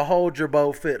would have a whole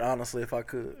Jerbo fit, honestly, if I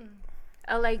could.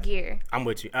 LA Gear. I'm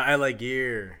with you. I like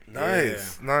Gear.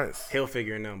 Nice. Hill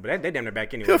figuring them, but they damn near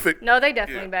back anyway. He'll fit. No, they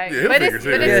definitely back. Yeah, but Hilfiger's it's,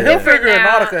 here. but it's Yeah, different Hilfiger and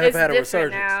now. Nautica have It's had a different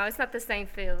resurgence. now. It's not the same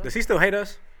feel. Does he still hate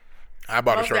us? I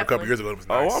bought a Most shirt a couple definitely. years ago. It was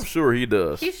Oh, nice. I'm sure he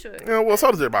does. He should. Yeah, well,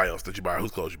 so does everybody else that you buy.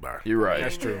 Whose clothes you buy? You're right.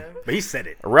 That's true. But he said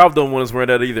it. Ralph don't want us wearing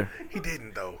that either. He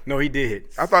didn't though. No, he did.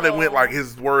 I thought it went like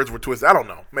his words were twisted. I don't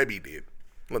know. Maybe he did.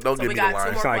 Look, don't So give we me the got two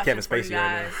line. more Sound like Kevin questions for you Spacey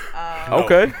right guys. No.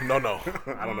 Okay. No.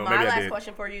 I don't know. My Maybe I last did.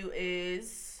 question for you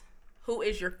is, who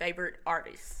is your favorite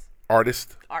artist?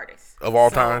 Artist Of all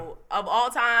time,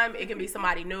 it can be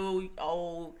somebody new,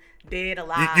 old, dead,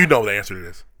 alive. You know the answer to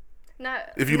this. Not,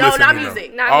 If you No, listen, not you know.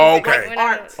 music. not Oh, music. okay. We're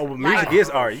not- Art. Oh, but music Like- is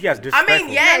art. You guys I disrespectful.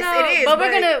 mean, yes, No, it is. but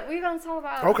we're gonna talk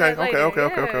about Okay, that later.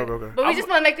 okay. But we just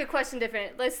want to make the question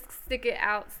different. Let's stick it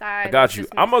outside. I got of you.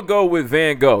 just I'm gonna music. go with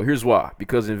Van Gogh. Here's why.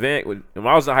 Because when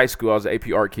I was in high school, I was an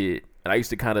AP art kid, and I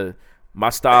used to kind of my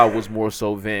style was more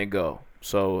so Van Gogh.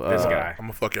 So This guy. I'm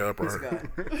gonna fuck you up. Or No,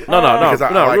 Because I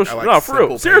like no, for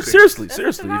real. simple paintings. Seriously.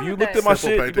 That's If wrong you with looked that. at my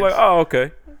Simple shit, you'd be like, paintings. oh,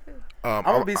 okay. I'm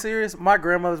gonna be serious. My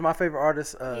grandmother's my favorite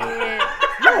artist. Yeah.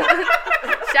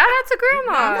 Shout out to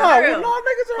Grandma. No, real. no,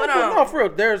 niggas Hold are cool. on. No, for real.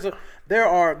 There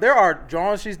are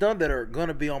drawings she's done that are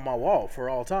gonna be on my wall for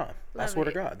all time. I Love swear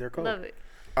it. to God, they're cool. Love it.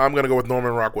 I'm gonna go with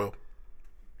Norman Rockwell.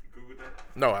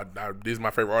 No, he's my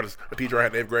favorite artist. A teacher I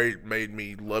had in 8th grade made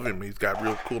me love him. He's got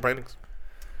real cool paintings.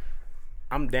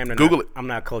 I'm damn near Google not, it. I'm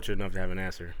not cultured enough to have an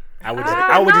answer. I would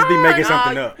just be making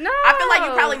something up. No. I feel like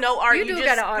you probably know art. You do just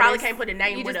got an probably artist. can't put a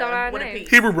name You with just don't know a her with a name. piece.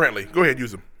 Hebrew Brantley. Go ahead,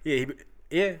 use him.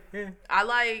 Yeah. I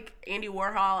like Andy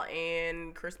Warhol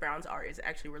and Chris Brown's art is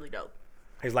actually really dope.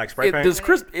 He's like spray paint.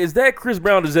 Is that Chris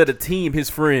Brown? Or is that a team? His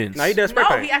friends? No, he does spray No,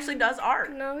 paint. he actually does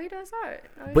art. No, he does art.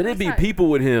 No, he But does it'd be art. people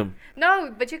with him.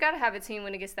 No, but you gotta have a team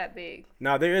when it gets that big.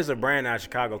 No, there is a brand out of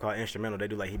Chicago called Instrumental. They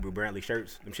do like Hebrew Brantley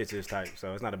shirts. Them shits is tight,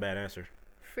 so it's not a bad answer.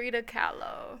 Frida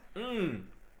Kahlo.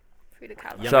 Frida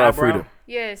Kahlo. Young Shout out eyebrow. Frida.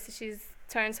 Yes, she's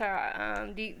turns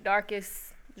her deep,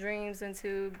 darkest dreams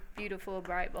into beautiful,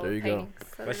 bright, bold There you go. paintings. So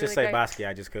Let's they're just really say great.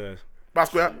 Basquiat just cause.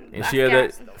 Basquiat. And she had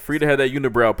that. Frida had that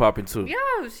unibrow popping too.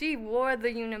 Yo, she wore the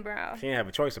unibrow. She didn't have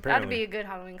a choice That'd apparently. be a good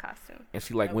Halloween costume. And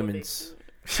she like women's.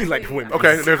 She like women.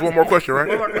 Okay, there's one more question, One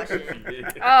right? more question.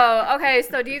 Oh, okay.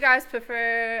 So, do you guys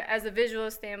prefer, as a visual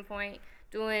standpoint,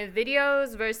 doing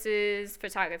videos versus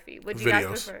photography? What do you guys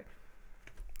Videos. prefer?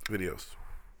 Videos.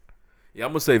 Yeah,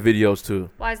 I'm gonna say videos too.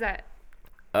 Why is that?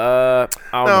 I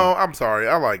don't know. No, I'm sorry.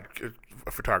 I like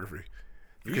photography.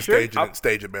 You can sure?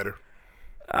 stage it better.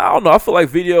 I don't know. I feel like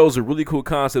videos are really cool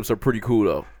concepts are pretty cool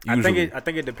though. Usually. I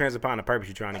think it depends upon the purpose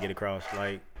you're trying to get across.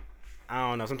 Like, I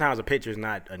don't know. Sometimes a picture's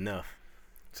not enough.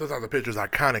 Sometimes the picture's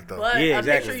iconic though. But Yeah, a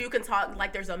exactly. picture you can talk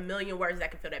like there's a million words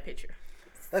that can fill that picture.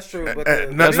 That's true. But Uh, the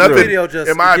no- music nothing- video just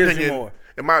in my gives opinion, you more.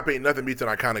 in my opinion, nothing beats an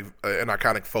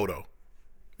iconic photo.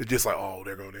 It's just like, oh,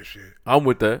 there go this shit. I'm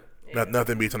with that.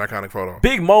 Nothing beats an iconic photo.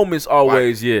 Big moments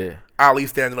always, yeah. Ali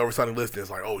standing over Sonny Liston.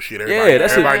 It's like, oh shit, Yeah,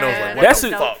 that's everybody a- knows like what that's the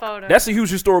a- fuck. photo. That's a huge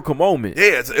historical moment.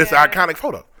 Yeah, it's an iconic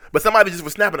photo. But somebody just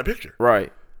was snapping a picture.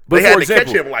 Right. They But had for to catch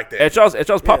example, him like that. At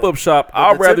y'all's pop-up shop, But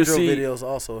I'd the rather Tip Drill see. video is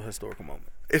also a historical moment.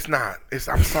 It's not.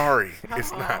 I'm sorry.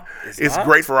 It's not. It's not?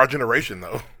 great for our generation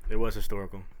though. It was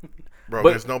historical. Bro, But-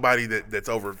 there's nobody that's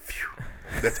over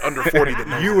that's under 40 that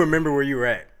knows. You remember where you were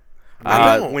at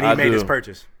when he I made do. his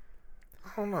purchase. I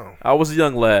don't know. I was a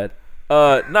young lad.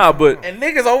 Nah, but And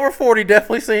niggas over 40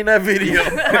 definitely seen that video.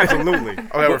 Absolutely.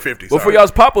 Oh, we're 50. but for sorry.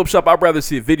 y'all's pop-up shop, I'd rather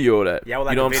see a video of that. Yeah, I would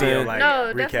like you know a what I'm video, saying? like-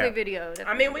 No, recap. definitely video. I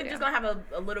definitely mean, we're video. just gonna have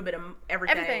a little bit of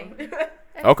everything.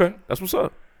 Okay, that's what's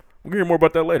up. We're gonna hear more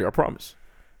about that later. I promise.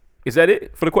 Is that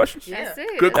it for the questions? That's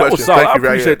it. Good That question. was solid. Thank I you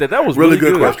very appreciate much. that. That was really really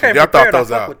good good. question. Okay, Y'all thought prepared. I those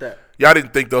fuck out. with that. Y'all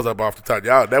didn't think those up off the top.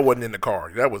 Y'all that wasn't in the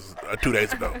car. That was 2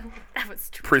 days ago. That was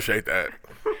true. Appreciate that.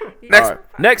 Next,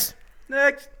 next.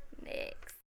 Next. Next.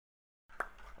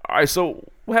 All right. So,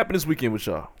 what happened this weekend with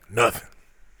y'all? Nothing.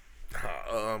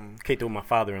 Came through with my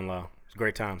father-in-law. It's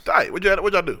great times. Tight. What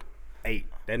y'all do? Ate.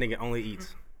 That nigga only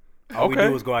eats. All we Okay.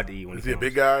 do is go out to eat when Is he he a comes.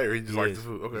 big guy or he just He likes is. the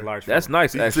food? He's Okay. large That's food.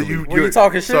 nice, So actually. Were you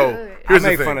talking shit? So here's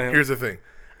I the make fun of thing. him. Here's the thing.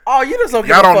 Oh, you just don't give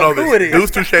Y'all a don't fuck know who it this. is.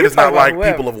 Deuce Touche You does not talking about like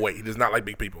whoever. people of weight. He does not like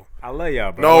big people. I love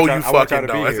y'all, bro. No, I want you y'all- I want y'all fucking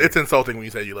to be don't. here. It's insulting when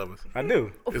you say you love us. I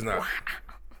do. It's not.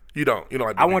 You don't. You don't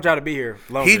like. I big want y'all to be here.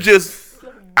 people. Longer. He just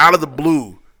out of the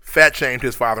blue fat shamed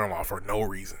his father-in-law for no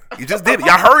reason. He just did it.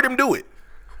 Y'all heard him do it.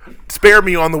 Spare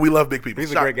me on the we love big people. He's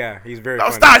a Stop. great guy. He's very No,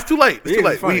 funny. stop. It's too late. It's He too is.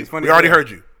 late. He's funny. He's funny We already as hell. heard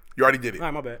you. You already did it. All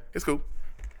right, my bad. It's cool.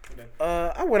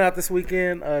 I went out this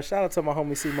weekend. Shout out to my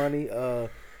homie C Money.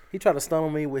 He tried to stun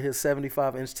on me with his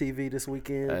 75-inch TV this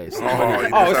weekend. Hey, so-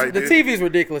 The TV's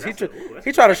ridiculous.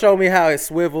 He tried to show me how it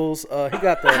swivels. He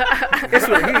got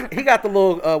the he got the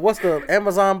little what's the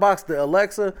Amazon box, the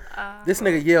Alexa. This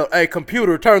nigga yelled, "Hey,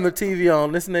 computer, turn the TV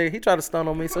on." This nigga, he tried to stun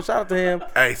on me. So shout out to him.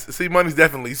 Hey, see, money's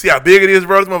definitely. You see how big it is,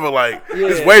 bro? This motherfucker, like,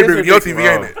 it's Yeah, way it's bigger than your TV,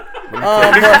 ridiculous. ain't it?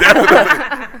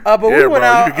 But Yeah, we went bro.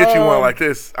 out. You can get you one like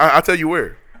this. I'll tell you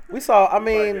where. We saw. I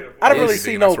mean, I didn't really Yes,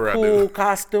 see I no swear I cool do.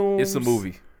 costumes. It's a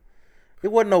movie.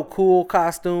 It wasn't no cool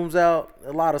costumes out.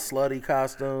 A lot of slutty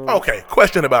costumes. Okay,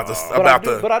 question about this. But About I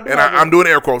do- the. but I do And have I'm a- doing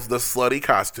air quotes. The slutty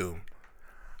costume.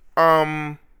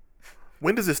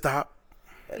 When does it stop?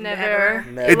 Never.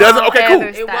 It doesn't. Okay, cool. Ever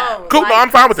It stop. won't. Cool, no, I'm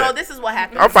fine with so that. this is what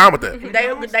happened. I'm fine with that.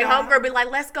 They homegirl be like,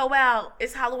 let's go out.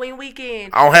 It's Halloween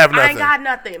weekend. I don't have I nothing. ain't got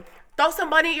nothing. Throw some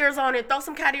bunny ears on it. Throw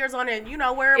some cat ears on it. You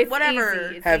know, wear It's whatever.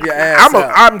 easy. It's Have easy. your ass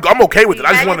out. I'm okay with it. I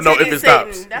just Bag want to your know if titties it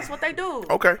stops. sitting. That's what they do.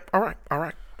 Okay. All right. All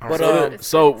right. But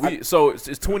So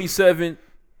it's 27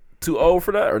 too old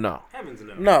for that or no?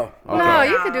 no. No,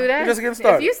 you can do that. We're just getting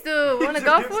started. If you still want to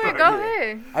go for it, go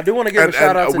ahead. I do want to give And- a shout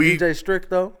and, out to we- DJ Strick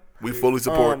though. we fully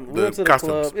support We the went to the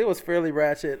costumes. club. It was fairly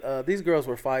ratchet. These girls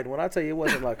were fighting. When I tell you, it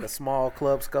wasn't like a small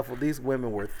club scuffle. These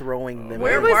women were throwing them.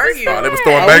 Where in. were you? They was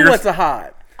throwing We bangers. went to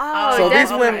Hyde. Oh, So these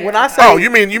that's women, okay. when I say, Oh, you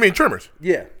mean trimmers?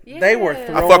 yeah, they were Yeah.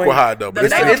 throwing. I fuck with Hyde though, but The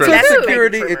it's baby still It trimmers. took trimmers.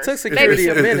 security. Baby It took trimmers. security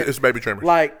a minute. It's baby trimmers.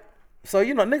 Like, so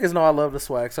you know, niggas know I love the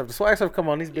swag stuff. The swag stuff come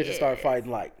on, these bitches start fighting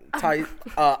like tight.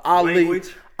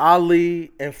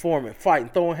 Ali and Foreman fighting,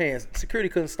 throwing hands. Security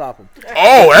couldn't stop them.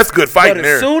 Oh, that's good But fighting as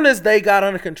there. soon as they got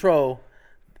under control,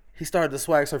 he started the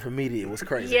swag surf immediately. It was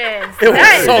crazy. Yes. It was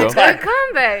That so is a tight. good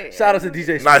comeback. Shout out to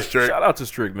DJ. Nice Strick. trick. Shout out to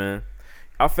Strick, man.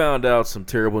 I found out some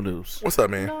terrible news. What's up,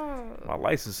 man? My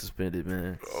license suspended,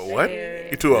 man. What?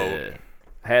 You too old. Yeah.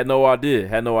 Had no idea.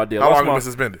 How How long long have you been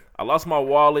suspended? I lost my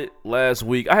wallet last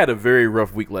week. I had a very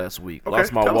rough week last week. Okay,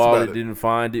 Lost my tell us wallet, about it. didn't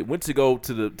find it. Went to go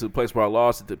to the place where I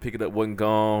lost it to pick it up, wasn't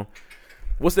gone.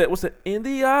 What's that? In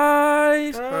the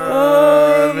eyes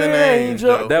of an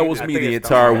angel? That was I me think the it's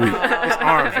entire the- week. It's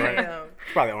arms, right? Damn.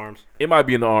 It's probably arms. It might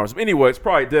be in the arms. But anyway, it's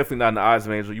probably definitely not in the eyes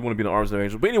of an angel. You want to be in the arms of an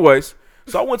angel. But anyways,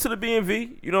 so I went to the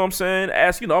BMV. You know what I'm saying?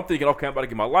 Asked, I'm thinking, okay, I'm about to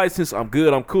get my license. I'm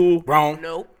good. I'm cool. Wrong.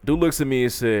 Nope. Dude looks at me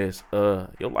and says,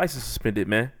 your license suspended,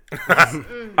 man.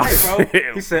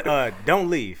 He said, don't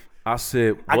leave. I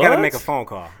said, what? I got to make a phone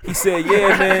call. He said,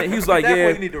 yeah, man. He was like, That yeah.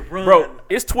 way you need to run. Bro,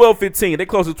 it's 12:15. They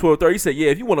close at 12:30. He said, yeah,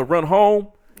 if you want to run home,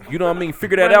 you know what I mean,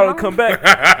 figure that out and come back.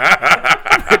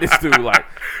 This dude like,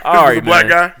 all This right, is a black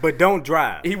man. guy. But don't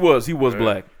drive. He was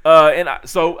black.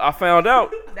 So I found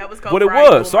out That was what it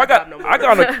was. So I got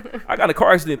in a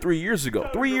car accident 3 years ago.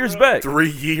 3 years back. 3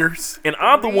 years. And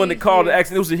I'm the one that called the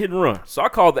accident. It was a hit and run. So I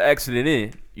called the accident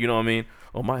in. You know what I mean?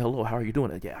 Oh, my, hello, how are you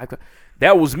doing? Yeah,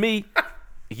 that was me.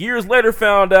 Years later,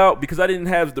 found out because I didn't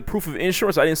have the proof of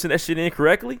insurance. I didn't send that shit in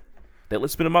correctly. they let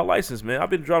spin my license, man. I've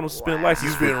been driving with suspended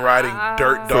license. You've been riding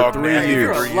dirt dog 3 nasty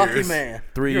years. for You're 3 a lucky years. man.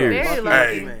 3 You're a years.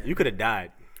 lucky Hey. man. You could have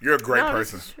died. You're a great No,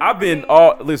 person. this is I've been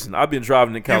true. listen, I've been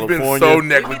driving in You've California. been so You be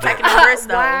negligent. taking the risk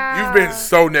though. Wow. You've been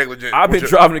so negligent. I've been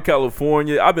with your- driving in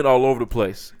California. I've been all over the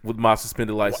place with my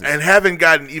suspended license. and haven't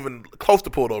gotten even close to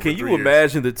pulled over. Can in you 3 years.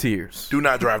 imagine the tears? Do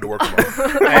not drive to work tomorrow.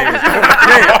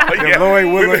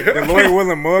 The Lloyd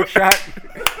Willing mug shot.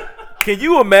 Can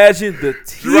you imagine the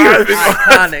tears? Driving,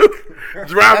 Iconic.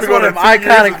 driving That's one on of a them 2 years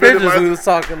iconic suspended pictures we license. was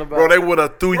talking about. Bro, they would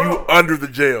have threw you under the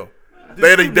jail.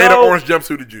 They'd you have know- orange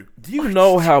jumpsuited you. Do you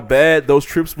know how bad those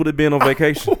trips would have been on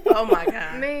vacation? Oh my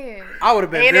god. Man, I would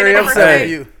have been And very in a different upset state. at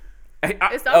you. Hey,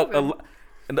 It's over.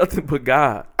 nothing but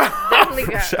God.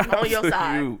 definitely got. Shout On out your to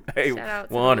side. you. Hey, Shout out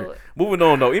to 100. the Lord. Moving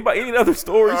on though. Any other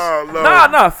stories? Oh, Lord.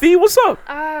 Nah. Fee, what's up?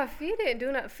 Fee didn't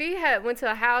do nothing. Fee went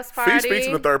to a house party. Fee speaks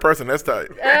in the third person. That's tight.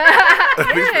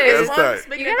 Yes. That's tight.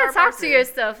 Speaking You in gotta third talk person. to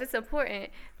yourself. It's important.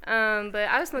 But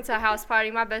I just went to a house party.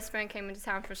 My best friend came into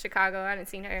town from Chicago. I hadn't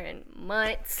seen her in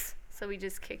months, so we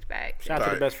just kicked back. Shout out to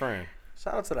Right. the best friend.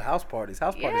 Shout out to the house parties.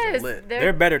 House parties Yes, are lit.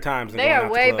 They're better times than they going are out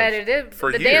to way clubs. better.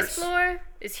 For The years. dance floor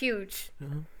is huge.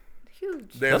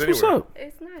 Huge. Dance That's what's anywhere. up.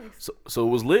 It's nice. So it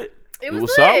was lit. It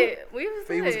was solid? lit. We was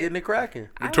Fee lit. was getting it cracking.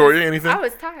 Victoria, anything? I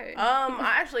was tired.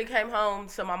 I actually came home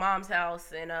to my mom's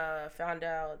house and found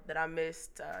out that I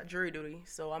missed jury duty,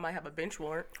 so I might have a bench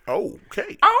warrant.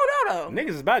 Okay. I don't know though. Niggas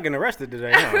is about getting arrested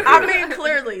today. Huh? I mean,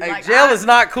 clearly, Hey, like, jail I- is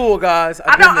not cool, guys.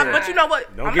 I I've been don't, there. but you know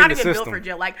what? Don't I'm get not in the even built system. for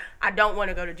jail. Like, I don't want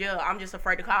to go to jail. I'm just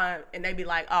afraid to call and they be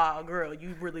like, "Oh, girl,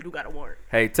 you really do got a warrant."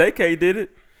 Hey, TK did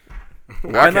it.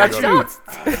 Why can't not go you?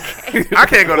 to- I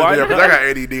can't go to Why jail because not? I got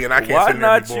ADD and I can't Why sit there and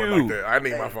not be bored you? like that. I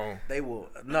need my phone. They will.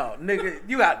 No, nigga,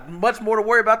 you got much more to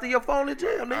worry about than your phone in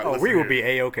jail, nigga. Oh, we will be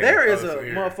A-okay. There is a listen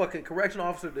here. motherfucking correctional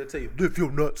officer that tell you, lift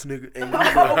your nuts, nigga. And you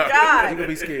Oh God. gonna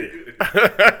be scared.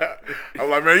 I'm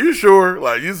like, man, you sure?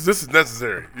 Like, this is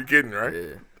necessary. You kidding, right? Yeah.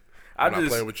 I'm I not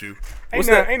just playing with you. Ain't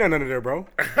none under there, bro.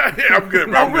 Yeah, I'm good,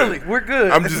 bro. Oh, I'm good. really? We're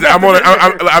good. I'm just, I'm on it.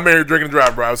 I'm here drinking and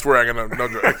drive, bro. I swear I got no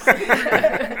drugs.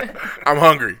 I'm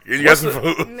hungry. You got some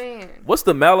food? Man. what's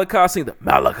the Malachi scene? The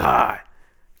Malachi.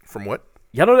 From what?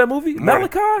 Y'all know that movie?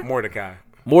 Malachi? Mordecai.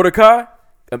 Mordecai?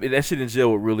 I mean, that shit in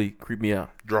jail would really creep me out.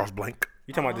 Draws blank.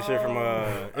 You talking about the shit from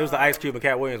it was the Ice Cube and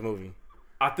Cat Williams movie.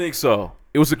 I think so.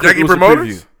 It was a Jackie it was a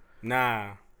Promoters? preview. Nah.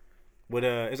 With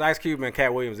it's Ice Cube and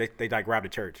Cat Williams, they like robbed a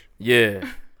church. Yeah.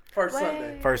 First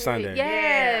Sunday. First Sunday.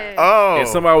 Yeah. Oh. And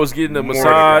somebody was getting a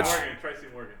Mordecai. massage. Morgan, Tracy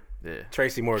Morgan. Yeah.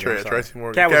 Tracy Morgan. I'm sorry. Tracy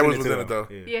Morgan. Cat Cat was was in in it it, though.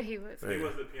 Yeah. Yeah, he was. He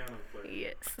was the piano player.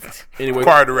 Yes. Anyway.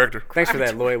 Choir director. Thanks for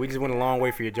that, Lloyd. We just went a long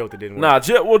way for your joke that didn't work.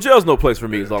 Nah, jail's no place for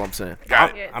me is all I'm saying. Got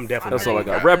it. Yes. I'm definitely. That's all I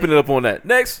got. Wrapping it up on that.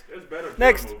 Next. There's better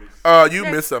Next. film movies. You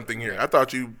missed something here. I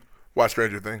thought you watched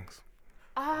Stranger Things.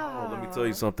 Oh. Let me tell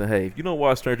you something. Hey, if you don't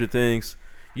watch Stranger Things,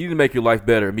 you need to make your life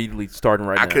better immediately starting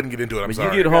right now. I couldn't get into it. I'm When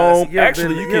sorry. you get home, You ever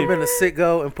actually, been, you you ever can. been to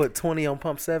Sitgo and put 20 on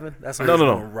pump 7? That's what No, it's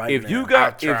no, doing no. right If now. you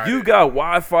got tried it.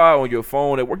 Wi-Fi on your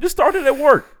phone at work, just start it at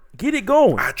work. Get it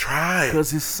going I tried.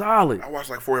 because it's solid. I watched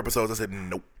like 4 episodes. I said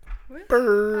nope. We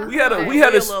had a We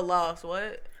a this little lost.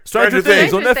 What? Stranger Stranger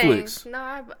Things on Stranger Netflix. Things.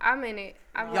 No, I'm in it.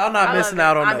 Y'all not I missing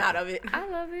love out it. on I'm nothing. out of it. I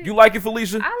love it. You like it,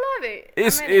 Felicia? I love it.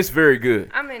 It's I'm in it's very good.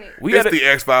 it. I'm in it. We It's had the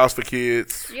X-Files for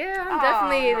kids. Yeah, I'm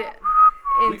definitely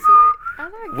into it. I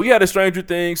like we had a Stranger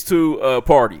Things 2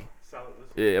 party. Solid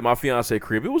list. Yeah, at my fiance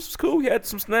crib. It was cool. We had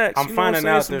some snacks. I'm you know what finding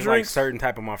saying? out Some there's drinks. like certain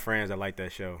type of my friends that like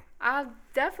that show. I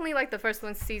definitely like the first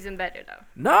one season better though.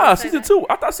 Nah, say season that. 2.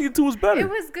 I thought season 2 was better. It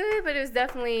was good, but it was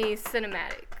definitely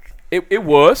cinematic. It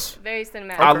was. Very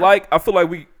cinematic. I feel like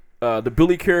we the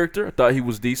Billy character. I thought he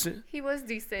was decent. He was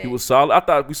decent. He was solid. I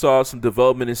thought we saw some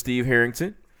development in Steve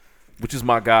Harrington, which is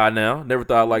my guy now. Never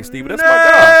thought I liked Steve, but that's my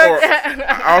guy. Or,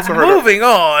 I also heard. Moving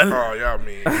on. Oh, y'all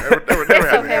mean. Never It's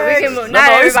had me. okay. We can move. No,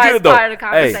 Not no, it's everybody's good, though. part of the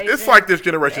Hey. conversation. It's like this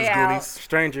generation's Yeah. Goonies.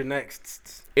 Stranger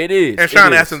Next. It is. And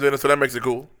Sean It is. Astin's in it, so that makes it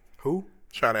cool. Who?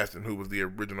 Sean Astin, who was the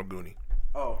original Goonie.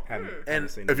 Oh. Haven't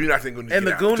seen If it. you're not seen Goonies, And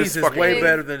the get out. Goonies Just is fucking- way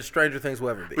better than Stranger Things will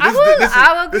ever be. But this, I will- is, this,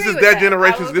 I will is, this agree is with that that.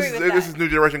 generation's. I will This agree is with this that. is new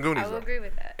generation Goonies. I will though. agree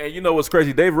with that. And you know what's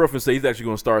crazy? Dave Ruffin said he's actually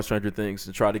going to start Stranger Things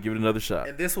and try to give it another shot.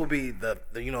 And this will be the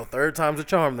third time's a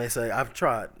charm. They say I've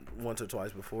tried once or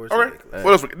twice before. It's All right. ridiculous.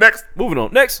 What else? Next. Moving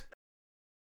on. Next.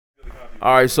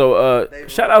 All right. So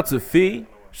shout out to Fēi.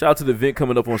 Shout out to the event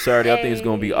coming up on Saturday. I think it's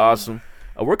going to be awesome.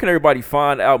 Where can everybody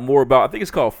find out more about? I think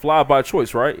it's called Fly by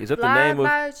Choice, right? Is that the Fly name of?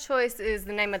 by Choice is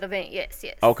the name of the event. Yes,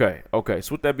 yes. Okay.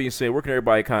 So with that being said, where can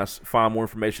everybody kind of find more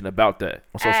information about that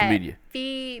on social media?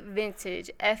 Fēi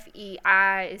Vintage.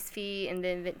 FEI is Fee and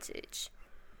then Vintage.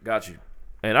 Got you.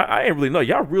 And I didn't really know.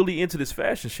 Y'all really into this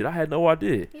fashion shit. I had no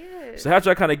idea. Yeah. So how'd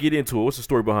y'all kind of get into it? What's the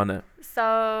story behind that?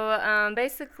 So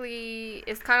basically,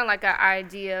 it's kind of like an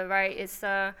idea, right? It's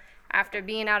after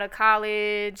being out of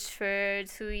college for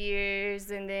 2 years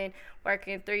and then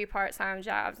working 3 part-time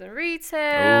jobs in retail,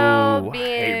 Ooh, I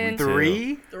hate being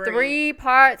retail. three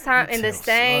part-time in the Retail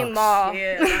same sucks. mall.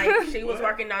 Yeah, like she was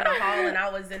working down the hall and I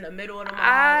was in the middle of the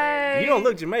mall. You don't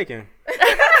look Jamaican.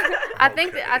 I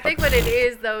think what it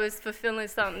is though is fulfilling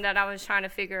something that I was trying to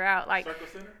figure out, like Circle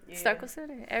Center? Circle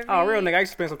Center. Oh, real nigga. I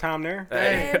used to spend some time there.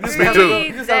 Me too.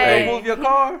 You just have to move your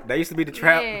car. That used to be the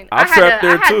trap. I trapped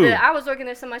there too. I was working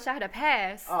there so much I had a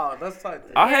pass. Oh, that's tight.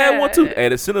 I had one too. Yeah. Hey,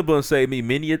 the Cinnabon saved me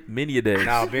many a day.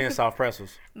 Nah, being soft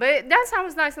pretzels. But that time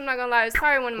was nice. I'm not gonna lie. It's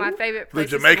probably one of my favorite The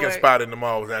places. Jamaican to work. spot in the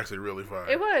mall was actually really fun.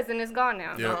 It was, and it's gone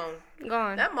now. Yeah.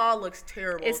 Gone. That mall looks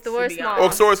terrible. It's the to worst be mall. Oh,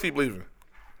 honest. stores keep leaving.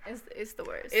 It's the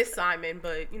worst. It's Simon,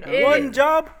 but you know. It One is.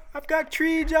 job. I've got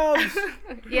 3 jobs.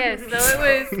 Yes, so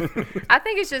it was. I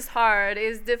think it's just hard.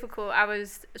 It's difficult. I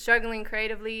was struggling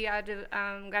creatively. I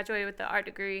graduated with the art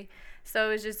degree, so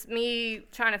it was just me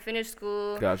trying to finish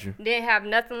school. Got you. Didn't have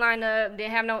nothing lined up.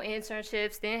 Didn't have no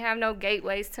internships. Didn't have no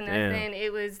gateways to nothing. Damn.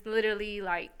 It was literally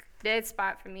like dead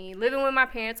spot for me. Living with my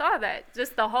parents, all that,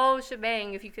 just the whole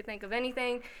shebang. If you could think of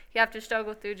anything, you have to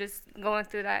struggle through just going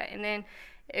through that, and then.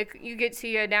 You get to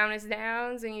your downest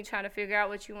downs and you try to figure out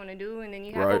what you want to do, and then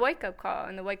you have a Right. wake-up call,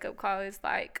 and the wake-up call is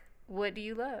like, what do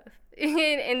you love?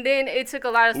 And then it took a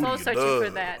lot of Who do soul you searching for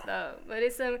love? that, though. But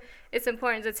it's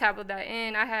important to tap that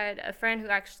in. I had a friend who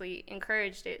actually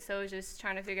encouraged it, so it was just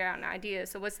trying to figure out an idea.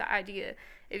 So what's the idea?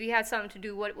 If you had something to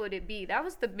do, what would it be? That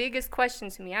was the biggest question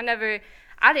to me. I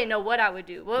didn't know what I would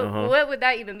do. What would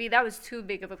that even be? That was too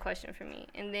big of a question for me.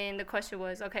 And then the question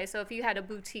was, okay, so if you had a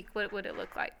boutique, what would it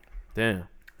look like? Damn.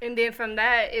 And then from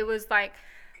that, it was like,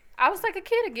 I was like a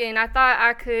kid again. I thought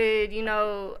I could,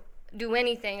 do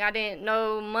anything. I didn't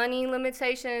know money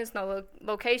limitations. No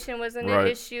location wasn't an Right.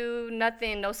 issue.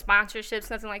 Nothing, no sponsorships,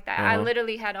 nothing like that. I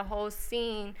literally had a whole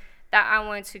scene that I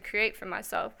wanted to create for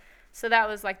myself. So that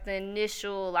was like the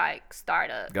initial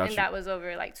startup. Gotcha. And that was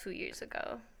over 2 years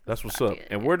ago. That's what's I up. did,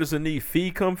 And yeah. where does the need fee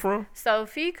come from? So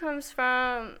Fēi comes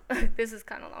from, this is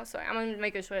kind of long story. I'm going to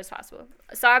make it short as possible.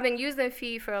 So I've been using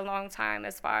Fēi for a long time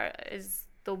as far as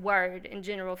the word in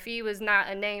general. Fēi was not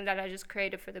a name that I just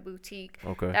created for the boutique.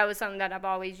 Okay. That was something that I've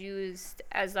always used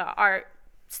as an art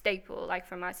staple,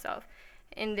 for myself.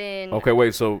 And then. Okay,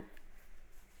 wait. So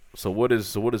what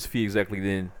does fee exactly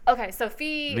then Okay, so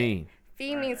Fēi. mean?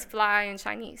 Fēi means fly in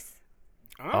Chinese.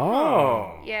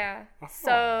 Oh. Yeah.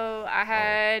 So I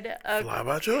had a Fly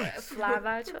by choice. fly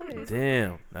by choice.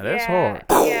 Damn. Now that's yeah,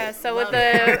 hard. Yeah, so with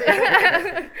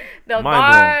the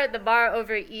Mind the bar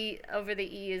over the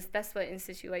E that's what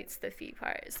institutes the Fēi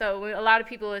part. So when a lot of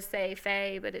people would say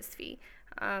Fēi, but it's Fēi.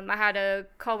 I had a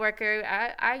coworker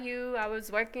at IU. I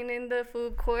was working in the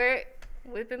food court,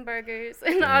 whipping burgers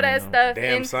and all that stuff.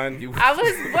 Damn, and son. I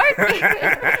was working.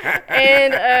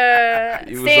 And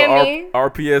You was Sammy. a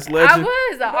RPS I legend.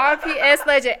 was an RPS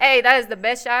legend. Hey, that is the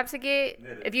best job to get.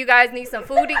 If you guys need some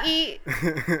food to eat,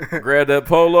 Grab that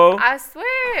polo. I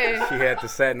swear. She had the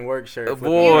satin work shirt. Oh,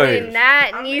 flipping boy. You did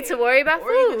not need to worry about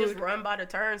Or you could food. just run by the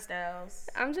turnstiles.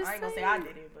 I'm just I ain't gonna say saying. I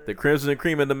did it, but The crimson and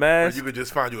cream and the Or mask. you could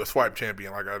just find you a swipe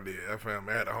champion like I did. I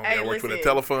had a homie Hey, that worked for the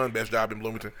listen. Telefund, best job in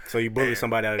Bloomington. So you bully Man.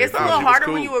 somebody out of it's this. a Nah, little she was harder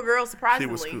cool. when you a girl, She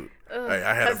surprisingly. was cool. Hey,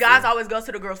 I had a Because guys friend. always go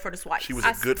to the girls for the swipes. She was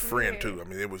I a good swear. friend too. I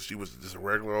mean, she was just a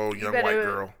regular old young better white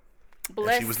girl. And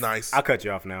Bless. she was nice. I'll cut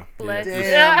you off now. Bless.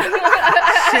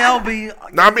 Shelby.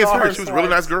 No, I'm being saw her serious. She was a really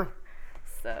nice swipes. girl.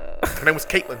 So Her name was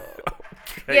Caitlin.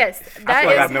 yes, that feel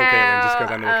like I is know Caitlyn just 'cause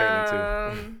I how.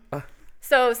 know Caitlyn,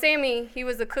 So Sammy, he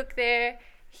was a cook there.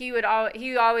 He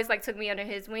always took me under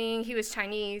his wing. He was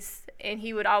Chinese, and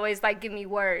he would always give me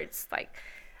words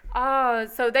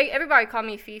so everybody called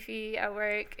me Fēi Fēi at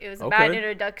work. It was a bad Okay.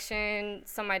 introduction.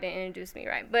 Somebody didn't introduce me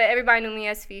right, but everybody knew me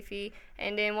as Fēi Fēi.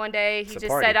 And then one day he It's a just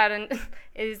party. said out of it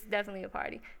is definitely a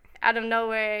party. Out of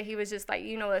nowhere, he was just like,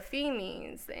 you know what Fēi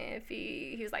means, and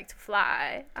Fēi, he was like to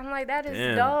fly. I'm like, that is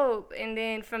Damn. dope. And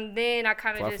then from then I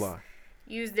kind Fly, of just fly.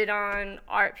 used it on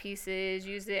art pieces,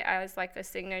 used it as a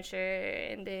signature,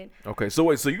 and then Okay, so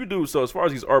wait, so as far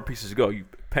as these art pieces go, you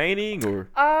painting or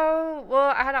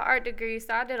I had an art degree,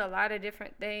 so I did a lot of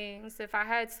different things. If I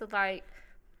had to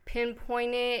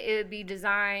pinpoint it would be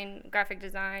design, graphic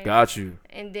design. got you.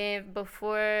 And then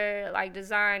before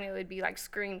design, it would be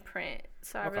screen print.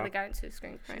 So I really got into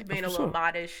screen print. Being a little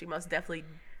modest, she most definitely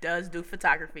does do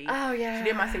photography. Oh yeah. She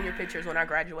did my senior pictures when I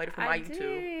graduated from IU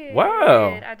too.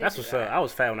 Wow. That's what's up. I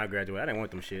was fat when I graduated. I didn't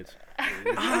want them shits.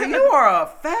 Oh, you are a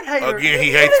fat hater. Again,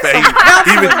 he hates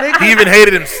fat. He even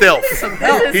hated himself. This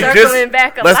is circling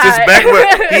back a let's lot. just back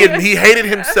up. He hated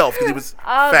himself because he was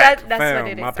fat. That's Fam,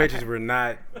 what it is. my pictures were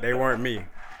not. They weren't me.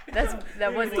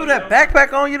 That wasn't. Threw that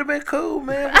backpack on, you'd have been cool,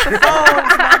 man. With the phones,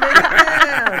 my nigga.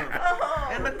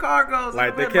 Damn. And the cargos.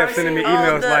 Like they kept sending me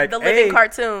emails like, the living "Hey,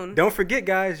 cartoon. don't forget,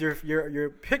 guys, your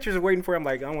pictures are waiting for." I'm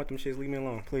like, I don't want them shits. Leave me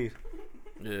alone, please.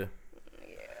 Yeah.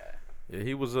 Yeah,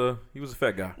 he was a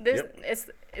fat guy.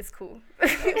 It's cool.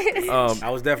 I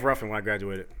was deaf roughing when I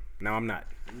graduated. Now I'm not.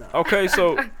 Okay,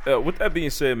 so with that being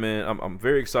said, man, I'm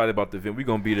very excited about the event. We're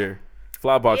gonna be there.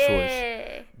 Fly by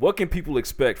choice. What can people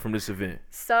expect from this event?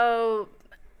 So,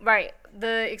 right,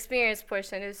 the experience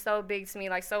portion is so big to me.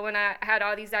 Like, so when I had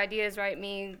all these ideas, right,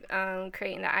 me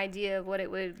creating the idea of what it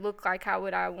would look like, how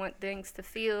would I want things to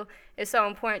feel, it's so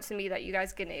important to me that you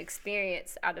guys get an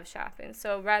experience out of shopping.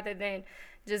 So rather than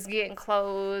just getting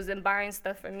clothes and buying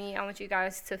stuff for me, I want you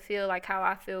guys to feel like how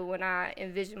I feel when I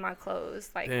envision my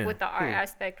clothes, like with the art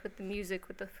aspect, with the music,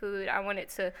 with the food. I want it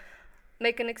to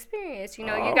make an experience. You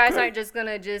know, you guys aren't just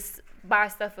gonna just buy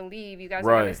stuff and leave. You guys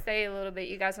are gonna stay a little bit.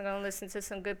 You guys are gonna listen to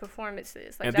some good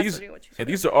performances. Like, that's what you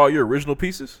these are all your original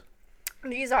pieces?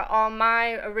 These are all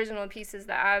my original pieces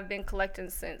that I've been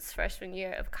collecting since freshman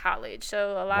year of college.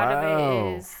 So a lot of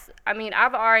it is, I mean,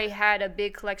 I've already had a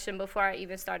big collection before I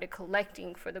even started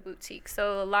collecting for the boutique.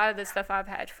 So a lot of the stuff I've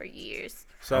had for years.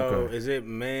 So is it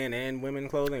men and women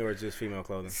clothing or just female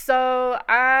clothing? So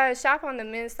I shop on the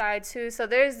men's side too. So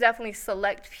there's definitely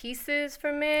select pieces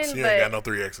for men. So you but ain't got no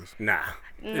 3X's. Nah.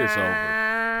 It's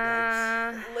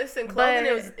over. Listen,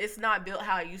 clothing it's not built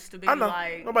how it used to be. I know.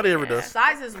 Like, Nobody ever does.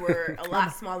 Sizes were a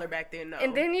lot smaller back then, though.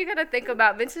 And then you gotta think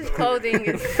about vintage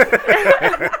clothing.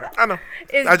 I know.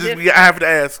 I have to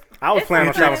ask. I was planning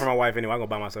on shopping for my wife anyway. I'm gonna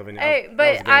buy myself anyway. Hey,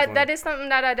 but that is something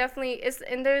that I definitely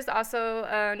and there's also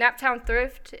Naptown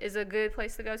Thrift is a good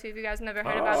place to go to if you guys never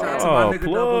heard about that. Oh,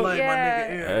 plug. My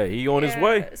nigga, Hey, he on his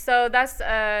way. So that's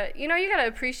you gotta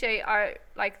appreciate art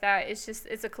like that.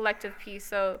 It's a collective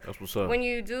piece. So that's what's up. When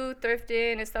you do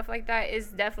thrifting and stuff like that, it's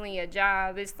definitely a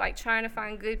job. It's like trying to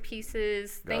find good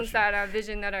pieces, things that I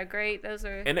vision that are great. Those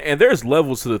are and there's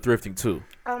levels to the thrifting too.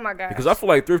 Oh my god! Because I feel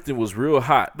like thrifting was real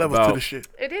hot. Levels to the shit.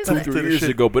 It is 2-3 years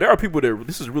ago, but there are people that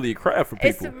this is really a craft for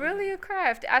people. It's really a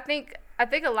craft. I think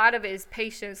a lot of it is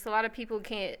patience. A lot of people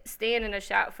can't stand in a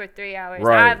shop for 3 hours.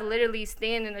 Right. I've literally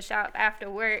stand in a shop after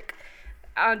work,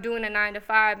 doing a 9 to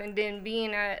 5, and then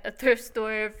being at a thrift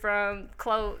store from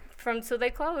till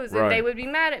they close, and they would be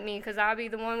mad at me because I'll be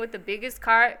the one with the biggest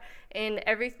cart, and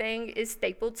everything is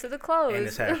stapled to the clothes. And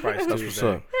it's half price. That's what's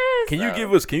up. Can you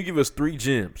give us 3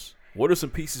 gems? What are some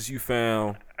pieces you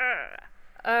found?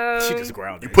 She just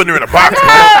growled. You putting her in a box,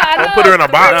 bro. Don't put her in a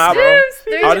box. Nah, bro.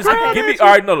 Give me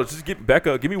just get back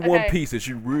up. Give me one piece that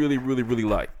you really, really, really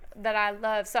like. That I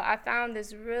love. So I found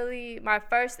this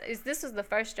this was the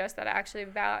first dress that I actually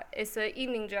bought. It's an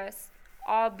evening dress,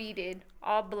 all beaded,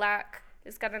 all black.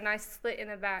 It's got a nice slit in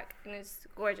the back, and it's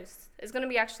gorgeous. It's gonna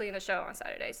be actually in the show on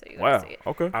Saturday, so you're gonna see it.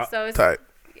 Okay. So it's tight.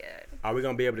 Yeah. Are we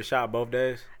gonna be able to shop both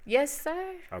days? Yes,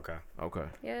 sir. Okay.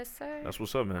 Yes, sir. That's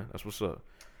what's up, man. That's what's up.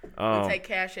 We take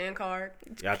cash and card.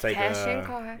 Y'all take Cash and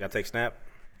card. Y'all take Snap.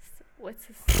 What's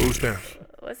a Food stamps.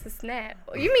 What's a snap?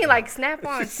 You mean like snap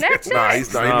on Snapchat? Nah, he meant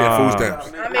food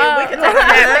stamps. I mean, we can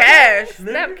take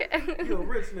Snap cash. Snapchat. You a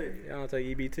rich nigga. Y'all don't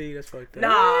take EBT? That's fucked up.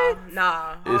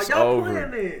 Nah. It's y'all over.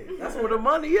 playing it. That's where the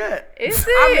money at. Is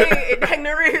I it? mean,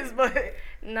 there is, but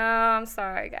No, I'm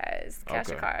sorry, guys. Cash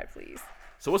Okay. a card, please.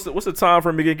 So what's the time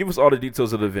frame again? Give us all the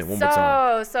details of the event one more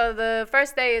time. So the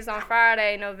first day is on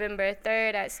Friday, November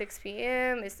 3rd at 6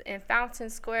 p.m. It's in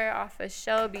Fountain Square off of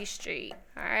Shelby Street.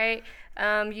 All right.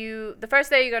 The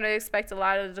first day you're gonna expect a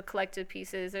lot of the collective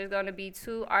pieces. There's gonna be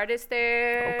 2 artists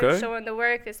there showing the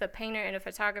work. It's a painter and a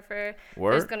photographer.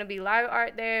 There's gonna be live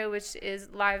art there, which is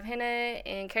live henna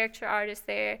and character artists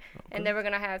there. And then we're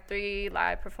gonna have 3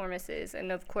 live performances,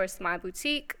 and of course my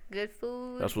boutique, good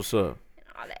food. That's what's up.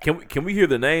 Can we hear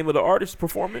the name of the artist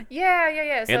performing? Yeah.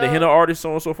 And the henna artist, so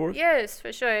on and so forth? Yes,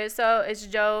 for sure. So it's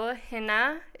Joe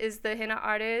Henna is the henna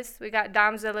artist. We got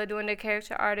Domzilla doing the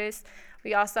character artist.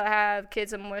 We also have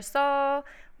Kids of More Soul.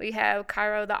 We have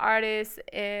Cairo the artist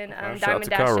and shout out Diamond to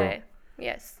Cairo. Dashe.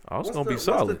 Yes. Oh, it's going to be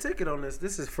solid. What's the ticket on this?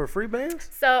 This is for free bands?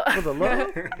 So For the love?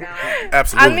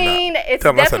 Absolutely I mean, not. it's Tell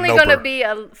 'em that's a definitely going to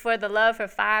noper. be for the love for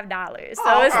 $5. So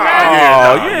Oh, it's Oh, not.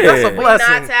 yeah. That's a we're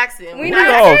blessing. not taxing. We We're not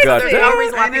not taxing. got There's that. no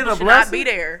reason why Ain't it people a should not blessing? be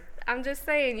there. I'm just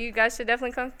saying, you guys should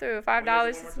definitely come through.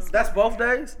 $5. That's both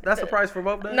days. That's the price for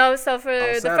both days. No, so for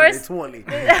Oh, the Saturday, first 20.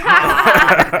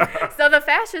 So the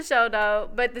fashion show though,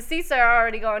 but the seats are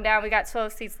already going down. We got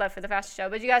 12 seats left for the fashion show,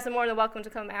 but you guys are more than welcome to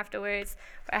come afterwards.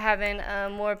 We're having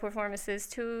more performances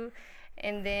too,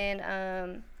 and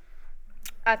then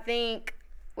I think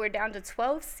we're down to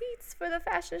 12 seats for the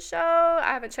fashion show. I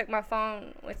haven't checked my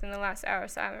phone within the last hour,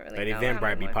 so I haven't really. That known how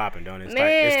Eventbrite be much. popping, don't it? It's Man,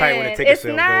 tight. It's tight when the ticket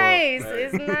sales nice. go up.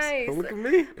 It's nice. Look at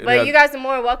me. But you guys are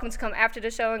more welcome to come after the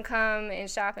show and come and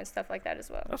shop and stuff like that as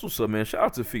well. That's what's up, man. Shout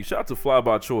out to Fēi. Shout out to Fly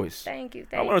by Choice. Thank you.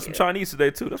 I Thank learned you. some Chinese today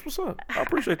too. That's what's up. I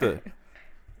appreciate that.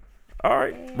 All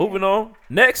right, moving on.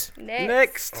 Next.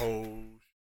 Next. Oh,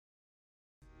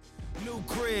 New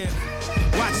crib,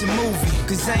 watch a movie,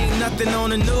 cause ain't nothing on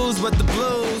the news but the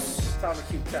blues. Time to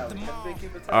keep tally. Everybody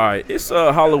keep it tally. All right, it's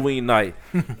Halloween night.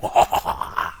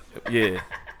 Yeah,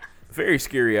 very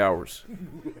scary hours.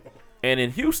 And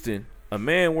in Houston, a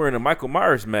man wearing a Michael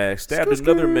Myers mask stabbed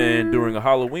another man during a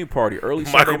Halloween party early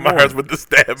Sunday Michael morning. Myers with the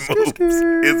stab moves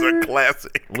is a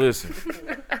classic. Listen,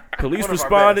 police One of our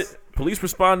responded. best. Police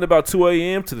responded about 2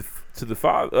 a.m. to the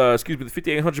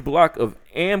 5800 block of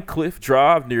Amcliffe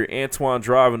Drive near Antoine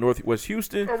Drive in Northwest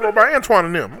Houston. Oh, by Antoine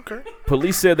and them. Okay.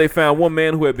 Police said they found one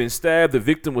man who had been stabbed. The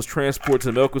victim was transported to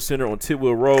the medical center on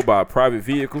Tidwell Road by a private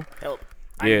vehicle. Help.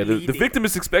 Yeah, the victim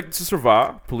is expected to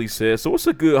survive, police said. So it's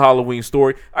a good Halloween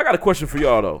story. I got a question for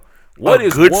y'all though. What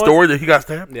is good one- story that he got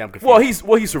stabbed? Yeah, I'm confused.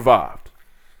 Well, he survived.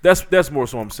 That's more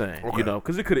so I'm saying. Okay. You know,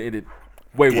 because it could have ended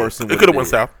way worse than it what could have did. went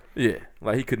south. Yeah,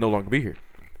 like he could no longer be here.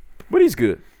 But he's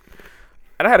good.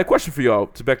 And I had a question for y'all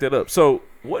to back that up. So,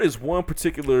 what is one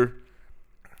particular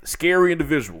scary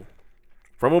individual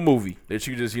from a movie that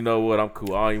you just, you know what, I'm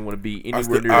cool. I don't even want to be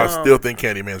anywhere near I that. still think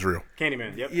Candyman's real.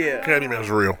 Candyman, yep. Yeah. Candyman's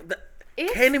real.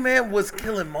 Candyman was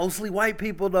killing mostly white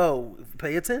people though.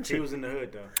 Pay attention. He was in the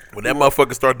hood, though. When that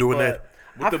motherfucker start doing that,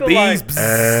 I the feel bees, like, bzz.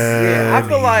 yeah, I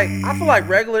feel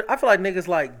like niggas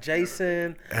like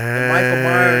Jason and Michael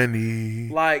Myers. Annie.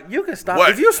 Like you can stop What?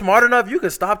 if you're smart enough, you can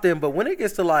stop them. But when it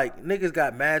gets to like niggas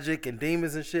got magic and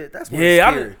demons and shit, that's when it's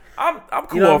Yeah, scary. I'm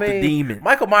cool You know off what I mean? the demon.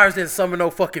 Michael Myers didn't summon no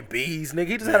fucking bees, nigga.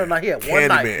 He just had a night. He had one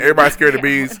night. Candyman. Everybody's scared of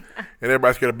bees, and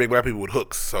everybody's scared of big black people with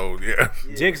hooks. So yeah,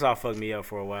 Jigsaw fucked me up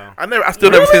for a while. I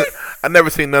never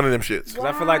seen none of them shits. Cause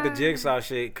I feel like the Jigsaw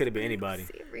shit could have been anybody.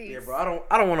 Yeah, bro.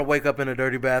 I don't want to wake up in a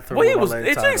dirty bathroom. Well, with my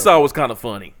legs tied Jigsaw up. was kind of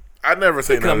funny. I never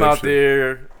seen none Come of them out shit.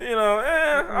 there, you know, all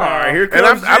right, here And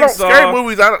comes I don't Jigsaw. scary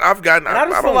movies. I've gotten. And I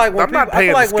just feel like when I'm not people, I paying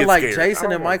feel like to when get like scared. I Jason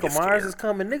don't and wanna Michael get Myers scared. is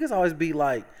coming, niggas always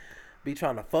be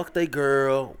trying to fuck they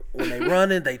girl when they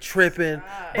running, they tripping.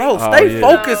 Bro, stay yeah.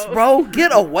 focused, bro.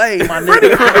 Get away, my Freddy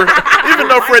nigga. Krueger, even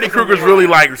though Freddy Krueger's really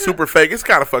like super fake, it's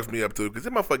kind of fucks me up too because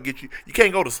that motherfucker get you. You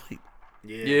can't go to sleep.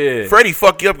 Yeah. Freddy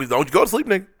fuck you up because don't you go to sleep,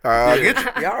 nigga. I get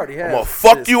you. You already have. I'm gonna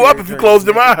fuck you up if you close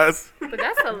them eyes. But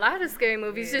that's a lot of scary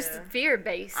movies, just fear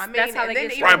based. I mean, that's how and they then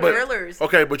get even started. but thrillers.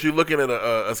 okay, but you're looking at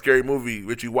a scary movie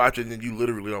which you watch it and you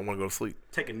literally don't want to go to sleep.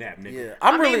 Take a nap, nigga. Yeah,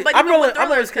 But even with I'm really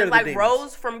thrillers, scared of like the demons.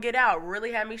 Rose from Get Out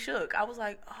really had me shook. I was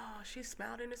like, oh, she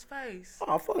smiled in his face.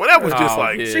 Oh, fuck Well, that was her. just Oh,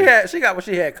 like yeah. She got what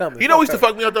she had coming. you know, what used to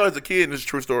Fuck fuck me up though as a kid, and this is a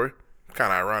true story.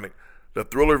 Kind of ironic. The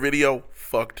Thriller video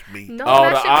fucked me. No, Oh,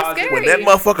 that the shit was odds- scary. When that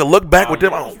motherfucker looked back with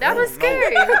them, that was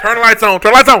scary. turn the lights on.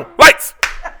 Turn the lights on. Lights.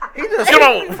 He just, Come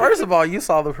on. First of all, you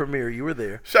saw the premiere. You were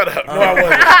there. Shut up. No, I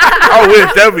wasn't. I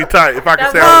wish that would be tight if I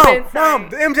could That sound. was Mom,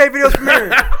 the MJ video's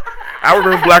premiering I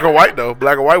remember Black and White though.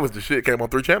 Black and White was the shit. Came on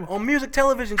 3 channels. on Music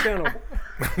Television Channel.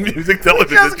 Music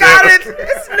television. Just got channel. it.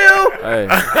 It's new.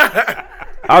 Hey.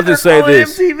 I'll just say On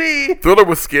this. MTV. Thriller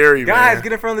was scary, Guys, man.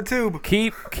 get in front of the tube.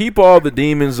 Keep all the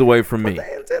demons away from me.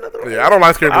 Yeah, I don't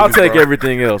like scary I'll movies. take bro.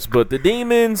 everything else, but the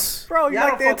demons. Bro, you Y'all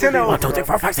like the don't fuck with antenna. me, 1, bro. 2, 3,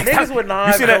 4, 5, 6, Niggas with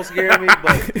knives see don't that? scare me,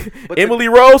 but Emily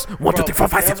Rose. 1, 2, 3, 4,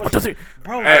 5, 6. 1, 2, 3.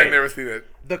 bro, I ain't never seen that.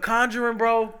 The Conjuring,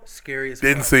 bro, scary as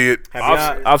Didn't fuck. see it.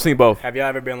 I've seen both. Have y'all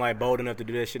ever been like bold enough to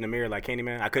do that shit in the mirror like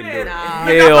Candyman? I couldn't do it.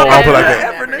 Hell, Don't play like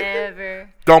Never, that. never.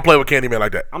 Don't play with Candyman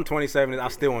like that. I'm 27 and I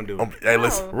still want to do it. Hey,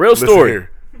 listen. Real Listen story.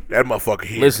 here. That motherfucker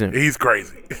here. Listen. He's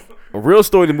crazy. A real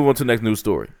story to move on to the next news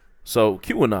story. So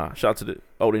Q and I, shout out to the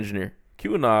old engineer.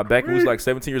 Q and I, back when we was like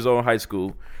 17 years old in high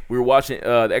school, we were watching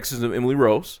The Exorcism of Emily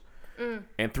Rose,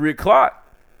 and 3 o'clock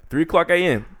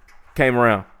a.m. came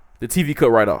around. The TV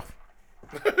cut right off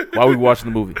while we were watching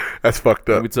the movie. That's fucked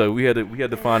Let up. me tell you, we had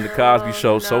to find the Cosby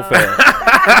Show so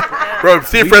fast. Bro,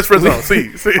 see a Fresh Prince on.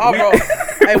 See. Oh, bro.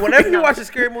 Hey, whenever you watch a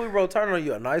scary movie, bro, turn on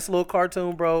you a nice little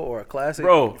cartoon, bro, or a classic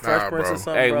Bro. Fresh Nah, Prince bro. or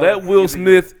something, Hey, bro. let Will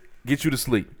Smith get you to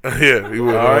sleep. Yeah, he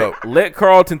will. All right, let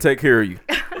Carlton take care of you.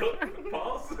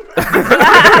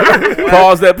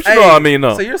 Pause that, but you know what I mean,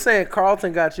 though. So you're saying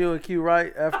Carlton got you and Q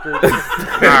right after?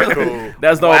 Not cool.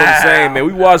 That's not what I'm saying, man.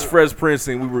 We watched Fresh Prince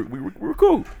and we were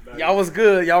cool. Y'all was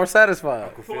good. Y'all were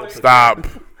satisfied. Stop.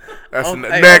 That's Hey,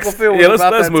 next. Uncle Phil was Yeah,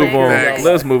 about let's that move tape. on. Next.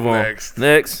 Let's move on. Next.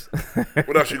 Next.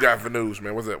 What else you got for news,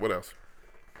 man? What's that? What else?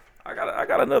 I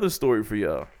got another story for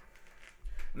y'all.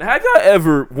 Now, have y'all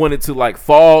ever wanted to like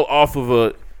fall off of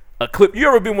a cliff? You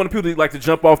ever been one of the people that like to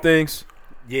jump off things?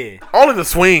 Yeah. Only the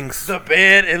swings. The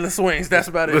bed and the swings. That's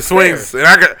about it. The swings. And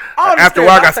after a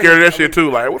while, I got scared of that shit too.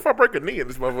 Like, what if I break a knee in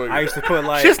this motherfucker? I used to put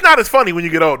like Shit's not as funny when you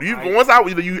get older. You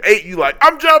 8, you like,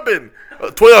 I'm jumping.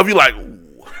 12, you like, ooh.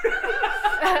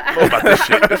 I don't know about this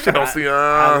shit. This shit don't see.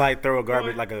 I like throw a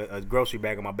garbage like a grocery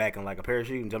bag on my back and like a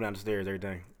parachute and jump down the stairs.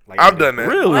 Everything. Like I've done that.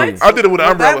 Really? I did it with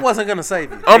an umbrella. That wasn't gonna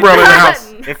save you. Umbrella in the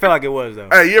house. It felt like it was though.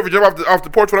 Hey, you ever jump off the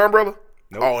porch with an umbrella?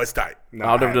 Nope. Oh, it's tight. No,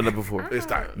 I've never done that before. It's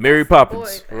tight. Mary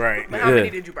Poppins. Right. But how Yeah. many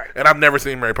did you break? And I've never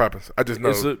seen Mary Poppins. I just know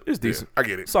It's decent. Yeah, I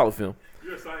get it. Solid film.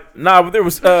 You're a scientist. Nah, but there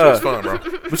was It's fun, bro.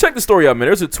 but check the story out, man.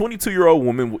 There's a 22-year-old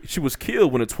woman. She was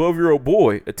killed when a 12-year-old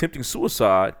boy attempting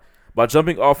suicide by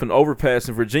jumping off an overpass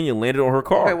in Virginia landed on her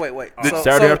car. Wait.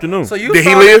 Saturday afternoon. So you Did he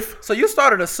started- live? So you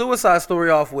started a suicide story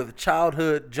off with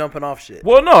childhood jumping off shit.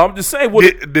 Well, no, I'm just saying.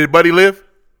 What Did Buddy live?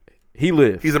 he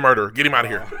lived. He's a murderer. Get him out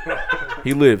of here.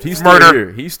 He lived. He's still Murder.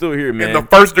 here. He's still here, In man. the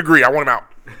first degree. I want him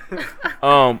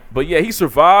out. But yeah, he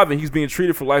survived and he's being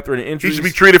treated for life-threatening He injuries. should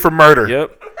be treated for murder.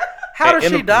 Yep. How did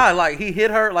And she the- die? Like he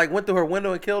hit her, like went through her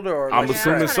window and killed her, or I'm like,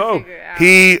 assuming trying to so. figure it out.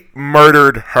 He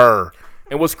murdered her.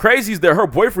 And what's crazy is that her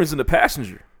boyfriend's in the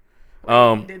passenger.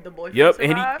 Did the boyfriend Yep,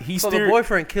 survive? and he So steered. the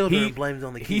boyfriend killed her he- and blames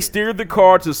on the kid. He steered the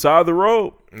car to the side of the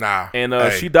road, Nah. and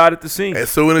Hey, she died at the scene. as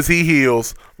soon as he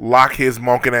heals, lock his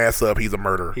monking ass up. He's a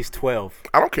murderer. He's 12.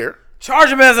 I don't care. Charge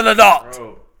him as an adult.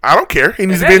 I don't care. He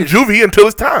needs to that be in is- juvie until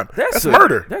it's time. That's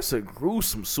murder. That's a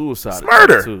gruesome suicide.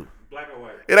 murder. Too. Black or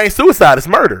white? It ain't suicide. It's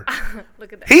murder.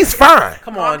 Look at that. He's fine.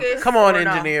 Come on, Caucus come on, or no?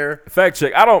 engineer. Fact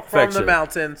check. I don't From fact the check.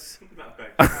 mountains. Not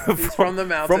back. He's from the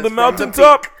mountains. From the peak.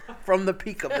 mountaintop. From the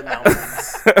peak of the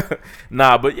mountains.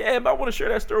 Nah, but yeah, I want to share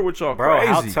that story with y'all. Bro,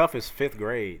 Crazy. how tough is 5th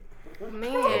grade?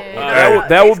 Man.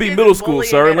 That would be Kids middle is school, bullying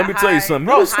sir. at Let a me tell you high- something.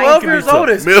 Bro, Middle school 12 can be years tough. old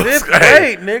is Middle fifth school-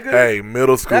 grade, nigga. Hey,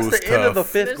 middle school That's is the end of the tough.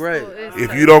 fifth grade.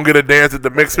 If you don't get a dance at the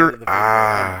mixer,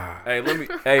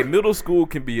 Hey, middle school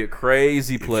can be a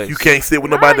crazy place. you can't sit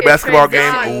with nobody at the basketball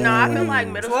game. No, I feel like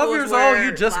middle 12 school years is old, where,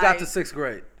 you just got to like, 6th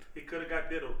grade. He could have got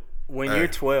diddled. When you're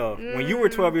 12, when you were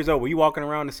 12 years old, were you walking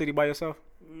around the city by yourself?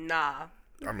 Nah.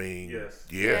 I mean, Yes.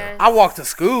 yeah. I walked to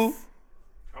school.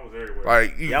 I was everywhere.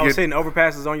 Like you Y'all was get, sitting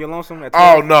overpasses on your lonesome at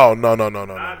oh 12? no,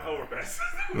 Not overpass.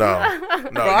 no.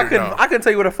 Bro, I couldn't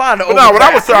tell you where to find the But no, when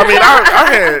I was, I mean,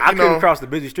 I had, I you couldn't know, cross the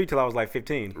busy street till I was like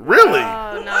 15. really.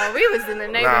 Oh no, we was in the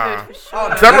neighborhood for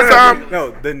sure. Summertime,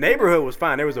 No, the neighborhood was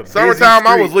fine. There was a busy summertime,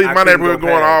 I street was leaving my couldn't neighborhood go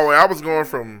going past. all the way. I was going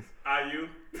from IU.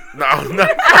 no.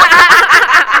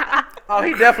 Oh,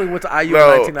 he definitely went to IU in No,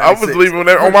 I 1996. was leaving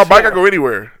on my bike. I go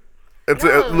anywhere.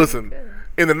 Yo, Listen,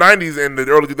 in the '90s and the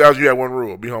early 2000s, you had one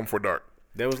rule: be home before dark.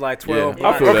 There was like 12. Yeah,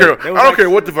 I I feel don't that. care. I don't care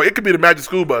what the fuck. It could be the magic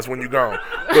school bus when you're gone,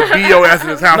 but be your ass in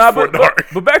his house Nah, before but, dark.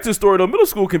 but back to the story though. Middle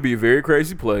school can be a very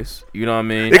crazy place. You know what I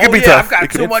mean? It can be tough. I've got It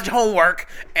can too be- much homework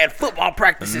and football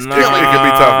practices. Nah, killing me. it can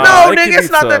be tough. No, it nigga, can it's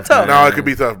be not that tough. No, it could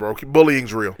be tough, bro.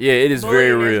 Bullying's real. Yeah, it is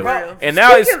very Bullying is real. real. And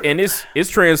now it's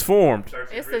transformed.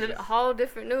 It's a whole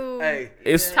different new Hey,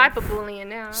 It's type of bullying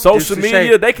now. social This is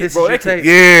media. shade. They can, This bro. is They your can, tape.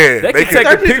 Yeah, they can take a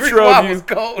 33 picture Squad of was you.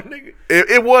 cold, nigga.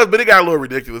 It was, but it got a little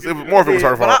ridiculous. It was more if it was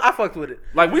her But fault. I fucked with it.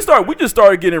 Like we just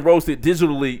started getting roasted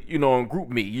digitally, you know, on Group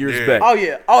Me years Yeah. back. Oh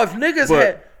yeah. Oh,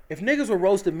 But- if niggas were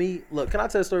roasting me, look, can I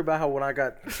tell a story about how when I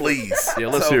got Please, Yeah,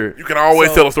 let's So- hear it. you can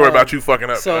always tell a story about you fucking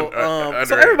up. So, underage.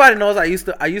 so everybody knows I used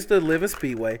to live in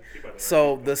Speedway.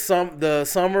 So the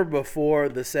summer before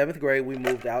the 7th grade, we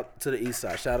moved out to the east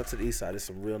side. Shout out to the east side. There's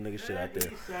some real nigga shit out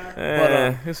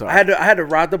there. It's all I right. had to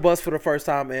ride the bus for the first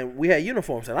time, and we had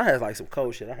uniforms, and I had like some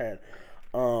cold shit. I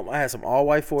had some all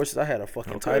white forces. I had a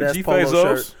fucking tight ass polo G-Fazos.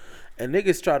 shirt. And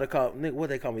niggas try to call what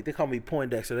they call me. They call me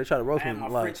Poindexter. They try to roast me.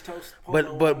 Like,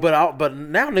 but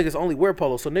now niggas only wear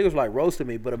polo, so niggas like roasting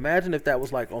me. But imagine if that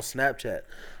was like on Snapchat.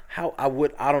 How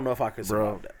I don't know if I could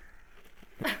survive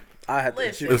that. I had to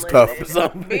Listen, shoot. It's tough.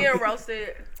 listen. Being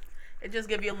roasted, it just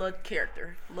give you a little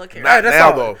character. Not Hey, that's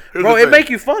now all. though. Here's Bro, the it thing. make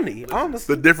you funny.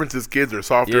 Honestly. The difference is kids are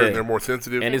softer Yeah. and they're more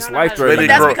sensitive. And it's don't know how life to- they threatening. didn't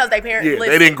That's grow, because they parents yeah, listen.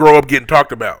 they didn't grow up getting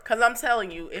talked about. Because I'm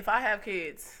telling you, if I have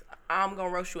kids, I'm going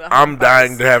to roast you. I'm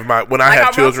dying to have my when I Like, have I'm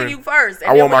roasting children. you first. and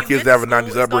I then want when my you kids get to have a school, 90s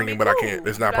it's gonna upbringing, be but I cool. can't.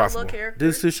 It's You not got a little possible. character.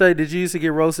 Deuce Touche, did you used to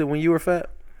get roasted when you were fat?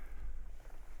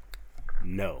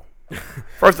 No.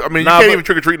 First, I mean, Nah, you can't but- even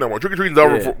trick or treat no more. Trick or treating's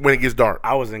over Yeah. when it gets dark.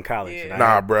 I was in college. Yeah. And Nah,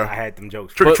 I had, bruh. I had them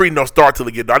jokes. Trick or treating don't start till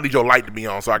it get dark. I need your light to be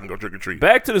on so I can go trick or treat.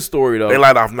 Back to the story though. They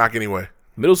light off knock anyway.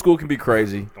 Middle school can be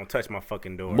crazy. Don't touch my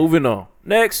fucking door. Moving on.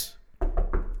 Next,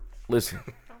 listen,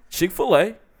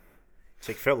 Chick-fil-A.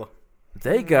 Chick-fil-A.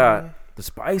 They got the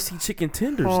spicy chicken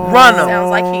tenders. now. Run them. Sounds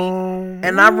like heat.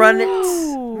 And I run it.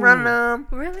 Run them.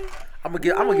 Really? I'm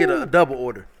gonna get a double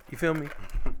order. You feel me?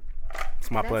 It's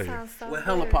my That pleasure. sounds so With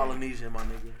hella good. Polynesian, my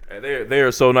nigga. Hey, they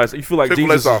are so nice. You feel like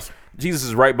Chick-fil-A sauce. Jesus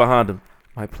is right behind them.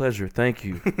 My pleasure. Thank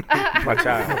you. My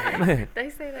child. Man, They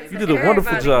say that. you did a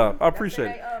wonderful job. I appreciate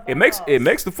it. It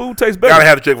makes the food taste Gotta better.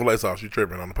 have the Chick-fil-A sauce. You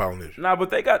tripping on the Polynesian. Nah, but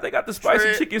they got the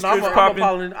spicy chicken No, I'm strips a popping.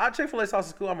 Polynesian. Chick-fil-A sauce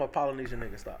is cool. I'm a Polynesian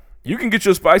nigga. Stop. You can get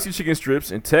your spicy chicken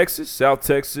strips in Texas, South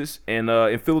Texas, and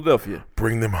in Philadelphia.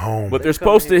 Bring them home. But they're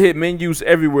supposed to hit menus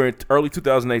everywhere in early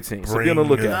 2018. So be on the Bring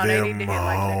lookout. they them need to hit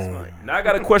like next home. month. Now I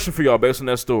got a question for y'all based on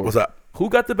that story. What's up? Who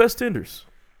got the best tenders?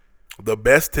 The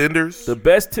best tenders? The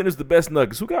best tenders, the best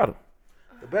nuggets. Who got them?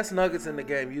 The best nuggets in the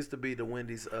game used to be the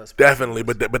Wendy's. Definitely,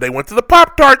 but they went to the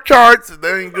Pop-Tart charts.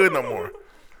 They ain't good no more.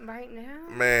 Right now?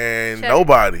 Man, Check.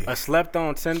 nobody. A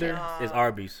slept-on tender is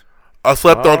Arby's. A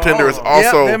slept-on tender is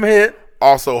also them hit.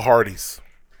 also Hardee's.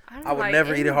 don't I would like never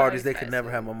eat at anybody's Hardee's. They could fast never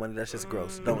food. have my money. That's just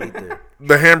gross. Don't eat there.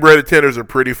 The hand-breaded tenders are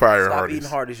pretty fire. Stop Hardee's. eating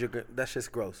Hardee's. You're good. That's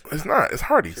just gross. It's not. It's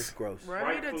Hardee's. It's gross.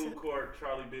 Right food court,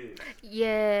 Charlie Biggs.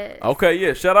 Yeah. Okay,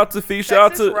 yeah. Shout out to Fee. Shout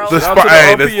out to, Texas shout roll. out to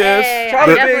Hey, the the- OPS. Hey, I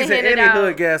Charlie definitely Biggs at hit it any out.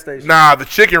 hood gas station. Nah, the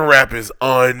chicken wrap is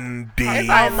I love the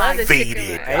chicken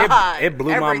undefeated. wrap. Hey, God, it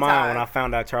blew my every mind time. when I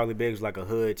found out Charlie Biggs was like a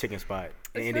hood chicken spot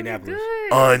in It's Indianapolis. really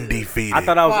good. Undefeated. I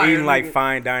thought I was Fire, eating like nigga.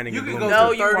 fine dining You in can go Bloomington.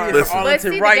 No, to you 30th weren't. or Listen. But see,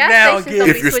 Arlington the right gas now and stations get don't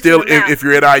it. be if you're switching still them out. if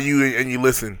you're at IU and you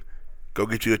listen, go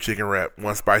get you a chicken wrap,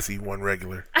 one spicy, one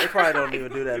regular. They probably don't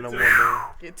even do that no more, man.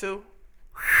 Get two.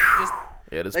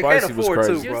 Yeah, the They can't spicy was afford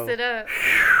crazy. to, bro. Juiced it up.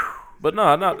 But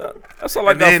nah, that's all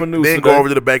I And got for then, news then today. go over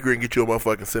to the bakery and get you a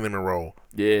motherfucking cinnamon roll.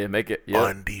 Yeah, make it. Yeah.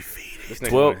 Undefeated. This nigga,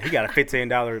 12. he got a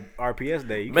 $15 RPS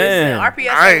day. You Man, RPS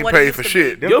I ain't ain't what it paid used for to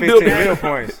shit. Them Your 15 bill- meal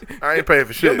points. I ain't paying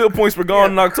for your shit. bill points were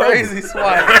gone in October. Crazy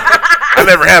swag. I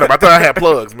never had them. I thought I had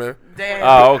plugs, man. be. Damn.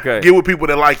 Oh, okay. Get with people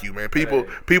that like you, man.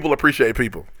 People appreciate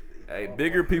people. Hey,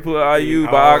 bigger people at IU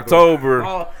by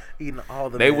October, Eating all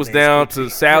the they was mayonnaise. down to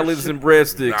salads and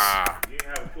breadsticks Nah.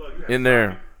 in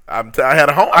there. I had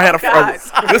a home. I had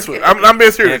a. This was. I'm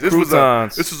being serious. And This was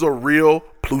croutons. this was a real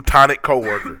plutonic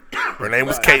coworker. Her name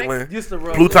was Caitlin. Used to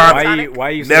rub Plutonic. Why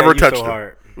you say Never that you touched so her.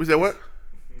 hard? We said what?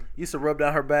 Used to rub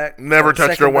down her back. Never her touched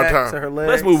her second one back time. to her legs.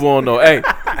 Let's move on though. Hey,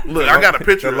 Look, I got a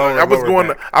picture. the lower- I was lower going.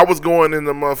 back. I was going in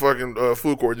the motherfucking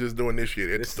food court just doing this shit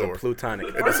at This the is a store.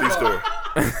 plutonic. At the C store.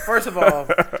 First of all,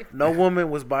 no woman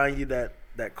was buying you that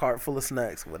cart full of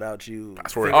snacks without you. I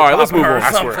swear. all right, let's move her or on. I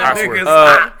swear. I something, swear.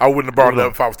 niggas. I wouldn't have brought it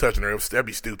up if I was touching her. That'd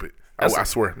be stupid. I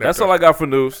swear. Never That's all touched I got for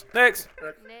news. Next.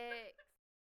 Next.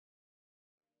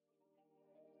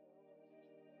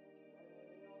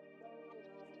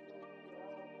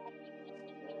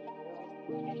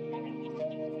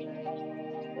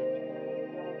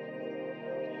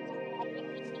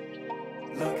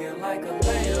 Looking like a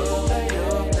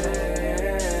layup,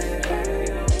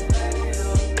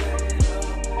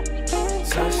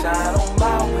 sunshine on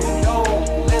my window,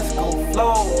 let's go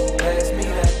flow. Pass me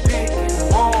that pick and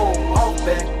roll, off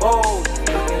back bowl.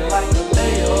 Looking like a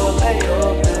layup,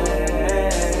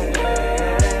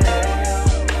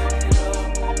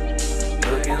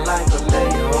 looking like a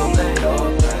layup,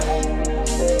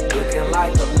 looking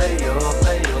like a layup,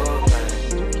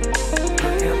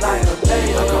 looking like a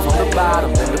layup. I come from the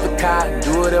bottom, then with the cotton,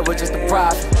 do whatever, just the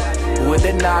profit. Who is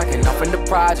they knocking? Off in the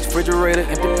projects, refrigerator,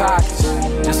 empty pockets.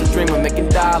 Just a dream of making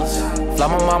dollars. Fly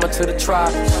my mama to the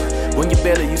tropics. When you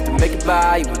barely used to make it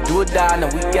by, you would do or die, now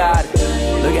we got it.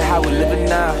 Look at how we living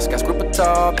now. Skyscraper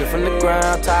tall, built from the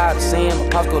ground. Tired of seeing my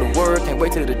pops go to work. Can't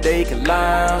wait till the day can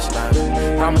lounge.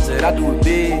 Promise that I do it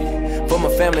big for my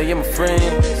family and my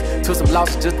friends. Took some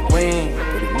losses just to win.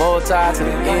 Put it more tied to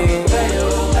the end. That's a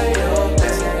layup,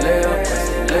 that's a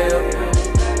layup.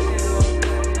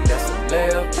 That's a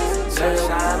layup.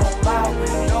 Sunshine on my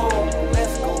window,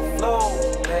 let's go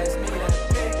flow. Pass me that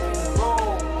pick and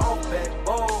roll, off back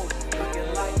bowl. Looking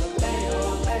like a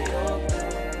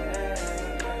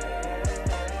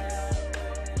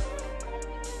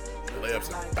Layup's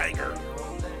a banger.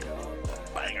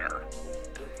 Banger.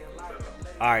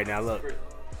 All right, now look.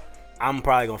 I'm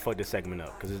probably going to fuck this segment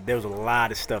up because there was a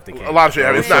lot of stuff that came A lot of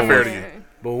shit. It's not fair to you.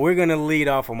 But we're going to lead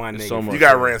off on my nigga. so much. You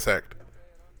got ransacked.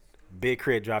 Big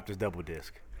Crit dropped his double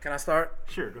disc. Can I start?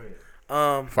 Sure, go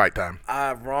ahead. Fight time.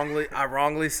 I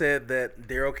wrongly said that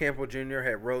Daryl Campbell Jr.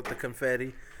 had wrote the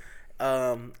confetti.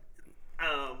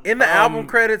 In the album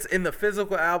credits, in the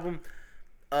physical album,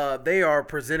 they are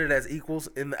presented as equals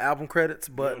in the album credits.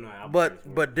 But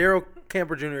Daryl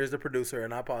Camper Jr. is the producer,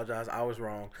 and I apologize, I was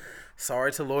wrong.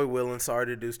 Sorry to Lloyd Willen. Sorry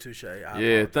to Deuce Touche.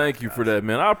 Yeah, thank you for that,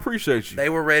 man. I appreciate you. They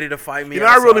were ready to fight me. You know,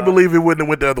 I really believe it wouldn't have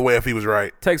went the other way if he was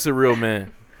right. Takes a real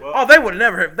man. Well, they would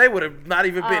have not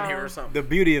even been here or something. The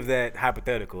beauty of that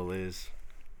hypothetical is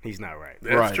he's not right.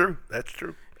 That's true. That's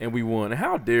true. And we won.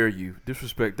 How dare you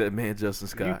disrespect that man, Justin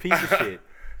Scott? You piece of shit.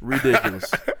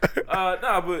 Ridiculous. But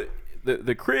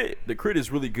the crit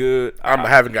is really good. I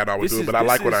haven't gotten all the way through it, but I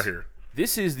like what I hear.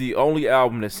 This is the only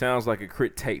album that sounds like a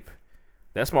Crit tape.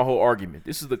 That's my whole argument.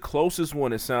 This is the closest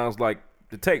one that sounds like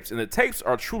the tapes, and the tapes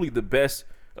are truly the best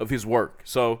of his work.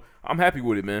 So I'm happy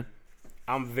with it, man.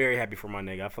 I'm very happy for my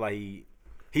nigga. I feel like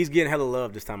he's getting hella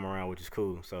love this time around, which is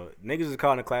cool. So niggas is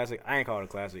calling it a classic. I ain't calling it a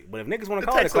classic, but if niggas want to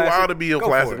call it a classic, it takes a while to be a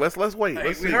classic. Let's wait. Hey,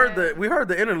 Let's see. we heard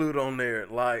the interlude on there,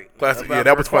 like classic. about Yeah,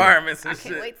 that was funny. requirements and I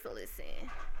can't shit. wait to listen.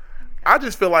 I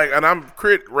just feel like, and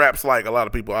Crit raps like a lot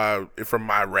of people from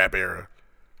my rap era.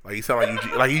 Like he sound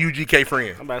like UGK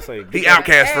friend. I'm about to say He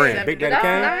Outkast friend. Big Daddy That's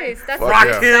Kane. nice. That's Fuck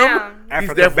a good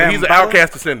yeah. sound. He's an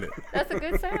Outkast descendant. That's a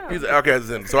good sound. He's an Outkast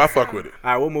descendant, so I fuck with it.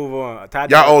 All right, we'll move on.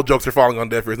 Y'all old jokes are falling on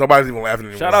deaf ears. Nobody's even laughing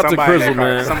anymore. Shout out to Crizzle,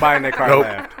 man. Somebody in their car Nope.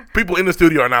 laughed. People in the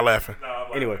studio are not laughing.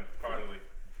 Anyway,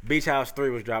 Beach House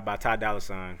 3 was dropped by Ty Dolla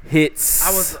 $ign. Hits.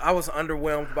 I was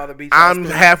underwhelmed by the beach. I'm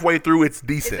halfway through. It's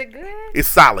decent. Is it good? It's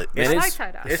solid. And I it's- like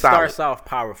Ty Dolla. It solid. starts off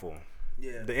powerful.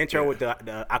 Yeah. The intro with the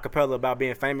acapella about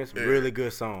being famous, really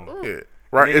good song. Yeah.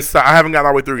 Right. I haven't got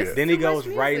all the way through yet. Then he Too much goes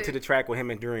right music. into the track with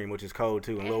him and Dream, which is cold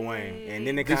too, and Lil Wayne. And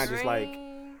then it kind of just like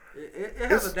It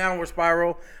has a downward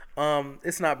spiral.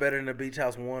 It's not better than the Beach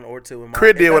House 1 or 2.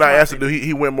 Crit did what I asked him to do.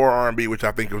 He went more R&B, which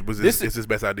I think was his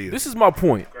best idea. This is my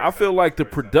point. I feel like the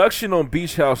production on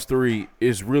Beach House 3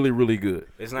 is really, really good.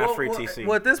 it's not free TC.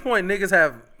 Well, at this point, niggas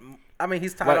have. I mean,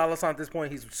 he's Ty Like- Dolla $ign at this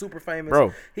point. He's super famous.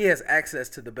 Bro. He has access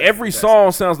to the best. Every of the best.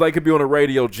 song sounds like it could be on the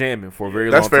radio jamming for a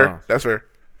very That's long fair. time. That's fair.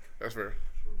 That's fair.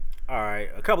 All right,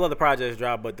 a couple other projects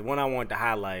dropped, but the one I wanted to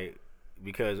highlight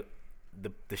because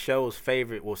the show's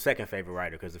second favorite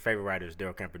writer, because the favorite writer is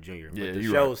Daryl Camper Jr. Yeah, But the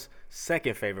you show's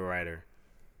second favorite writer,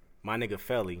 my nigga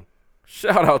Fēi.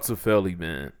 Shout out to Fēi,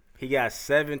 man. He got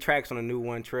 7 tracks on a new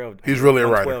 112. He's really a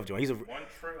writer. 112 joint. He's a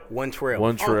 112.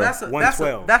 One Oh, trail. that's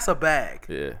 112. that's a bag.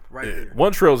 Yeah. Right there.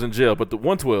 One trail's in jail, but the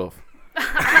 112.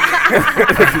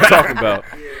 That's what you're talking about.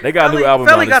 They got a new album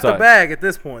out Fēi this got the time. bag at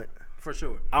this point, for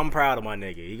sure. I'm proud of my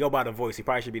nigga. He go by the voice. He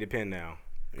probably should be the pen now.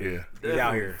 Yeah. He's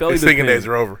out here. Fēi His the singing pen. days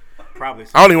are over. Probably.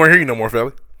 I don't even want to hear you no more,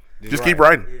 Fēi. Just keep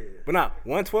writing. But nah,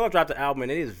 112 dropped the album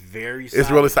and it is very solid.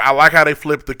 It's really. I like how they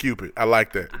flipped the Cupid. I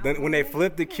like that. Then when they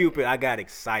flipped the Cupid, I got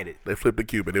excited. They flipped the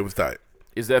Cupid. It was tight.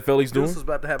 Is that Fēi's doing? Deuce was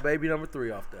about to have baby number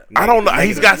 3 off that. I don't know.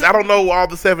 I don't know all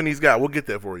the 7 he's got. We'll get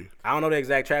that for you. I don't know the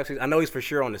exact tracks. I know he's for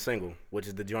sure on the single, which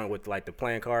is the joint with like the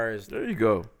playing cards, There you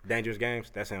go. dangerous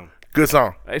games. That's him. Good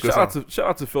song. Hey, Good shout song.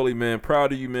 out to Fēi, man.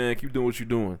 Proud of you, man. Keep doing what you're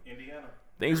doing. Indiana.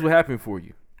 Things will happen for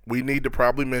you. We need to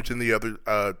probably mention the other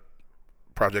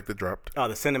project that dropped. Oh,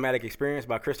 the cinematic experience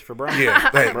by Christopher Brown. Yeah.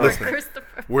 Hey, listen. Christopher.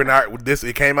 We're not.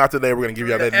 It came out today. We're gonna give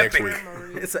y'all that next week.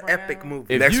 It's an epic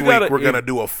movie. If Next you week gotta- we're if- gonna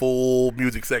do a full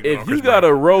music segment. on If you Chris got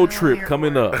Brown. a road trip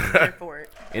coming up Here for it.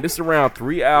 and it's around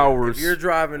 3 hours, If you're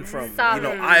driving from Solid.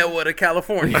 Iowa to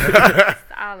California,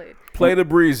 Solid. play the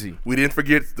breezy. we didn't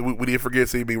forget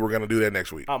CB. We're gonna do that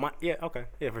next week. Oh my, yeah, okay,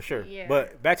 yeah, for sure. Yeah.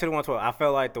 But back to the 112. I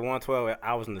felt like the 112.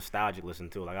 I was nostalgic listening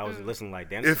to it. Like I was listening like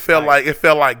damn. It felt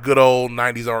like good old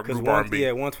 '90s group R&B.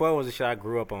 Yeah, 112 was the shit I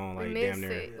grew up on. We Like miss damn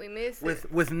near. it. We miss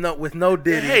it. with no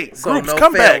Diddy, Hey, so groups, no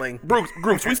come failing. back.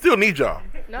 Groups, we still need y'all.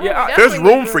 No, Yeah, There's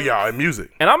definitely room for groups. y'all in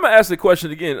music. And I'm gonna ask the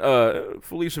question again.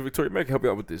 Felicia, Victoria, may I help you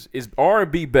out with this? Is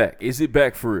R&B back? Is it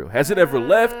back for real? Has it ever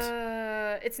left?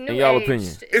 It's new In y'all age.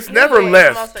 opinion? It's new never age.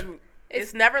 left.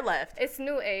 It's never left. It's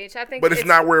new age. I think. But it's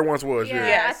not where it once was. Yeah, Yeah.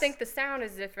 Yes. I think the sound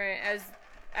is different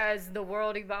as the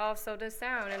world evolves. So does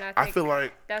sound, and I I think feel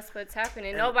like that's what's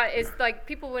happening. Nobody. It's like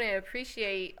people wouldn't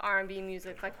appreciate R&B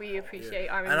music like we appreciate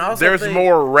R&B. And also there's think-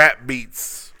 more rap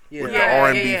beats Yeah. with Yeah, the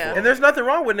R&B. yeah, yeah. And there's nothing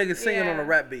wrong with niggas singing Yeah. on a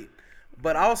rap beat.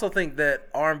 But I also think that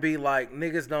R&B, like,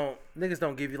 niggas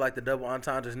don't give you like the double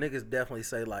entendres. Niggas definitely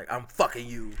say like, I'm fucking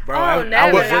you. Bro, Oh, I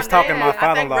never. was just talking to my I think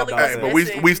father-in-law really about Hey, that. but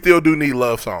Listen. we still do need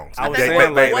love songs. I was They, saying, they,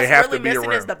 like, they What's have really to be missing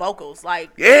around. is the vocals.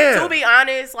 Like, Yeah. to be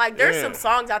honest, like there's Yeah. some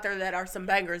songs out there that are some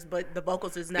bangers, but the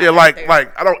vocals is not. Yeah, out there.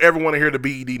 like I don't ever want to hear the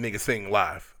BED nigga sing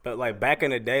live. But like back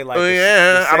in the day, like Oh, the,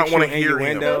 yeah, the I don't wanna sexual hear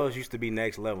him. innuendos used to be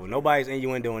next level. Nobody's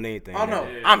innuendoing anything. Oh no,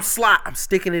 I'm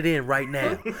sticking it in right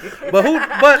now.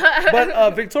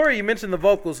 But Victoria, you mentioned the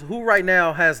vocals. Who right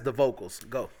now has the vocals?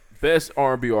 Go. Best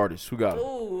R&B artist. Who got it?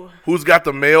 Ooh. Who's got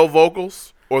the male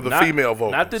vocals or the female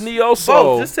vocals? Not the neo soul.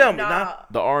 Both. Just tell me. Nah.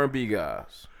 The R&B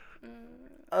guys.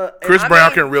 Chris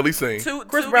Brown can really sing. To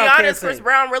Chris be Brown can't honest, Chris sing.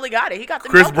 Brown really got it. He got the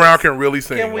Chris vocals. Brown can really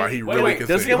sing. Can we- Like he wait, really wait, can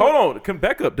Does sing. he? Hold on. Come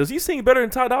back up. Does he sing better than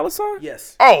Ty Dolla $ign?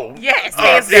 Yes. Oh, Yes,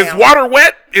 hands is down. water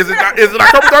wet? Is it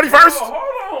October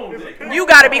 31st? You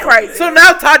gotta be crazy. So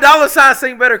now Ty Dolla $ign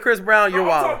sing better than Chris Brown. You're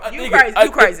wild. You crazy.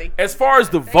 You crazy. As far as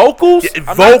the vocals, Yeah, I'm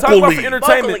not talking about vocally. for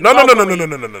entertainment.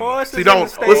 No. See, don't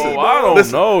Stage. listen. Oh, I don't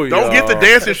listen, know, Don't get the y'all.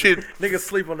 dancing shit. Niggas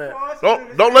sleep on that.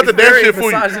 Don't let the It's dance very shit fool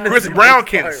you. misogynistic. Chris Brown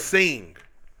can sing,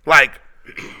 like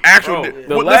actual. Bro,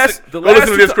 Go listen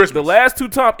to this Christmas. the last two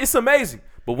times, it's amazing.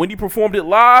 But when he performed it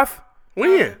live,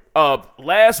 When?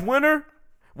 last winter,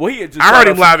 well, he had just I heard shot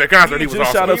him up live some- at concert. He He was just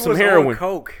awesome. shot up He some was on heroin.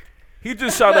 coke. He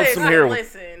just shot up some heroin.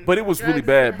 Listen. But it was really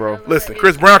bad, bro. Listen,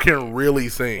 Chris Brown can really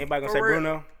sing. Anybody gonna say For real.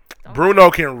 Bruno?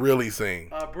 Bruno can really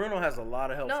sing. Bruno has a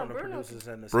lot of help No, from the Bruno- producers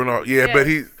and the Bruno, yeah, Yes. but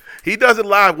he does it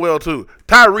live well too.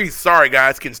 Tyrese, sorry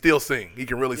guys, can still sing. He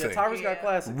can really Yeah, sing. Tyrese got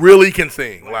classic. Really can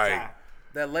sing. Like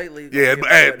That lately.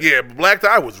 yeah, Black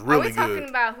Tie was Are really we talking good.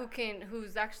 about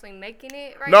who's actually making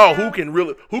it right No, now? who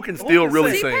can still can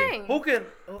really sing? sing? Who can?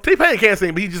 T-Pain can't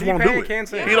sing, but he just won't do T-Pain it. can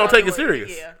sing. He don't take it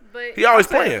serious. Yeah. But He always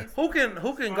playing. Who can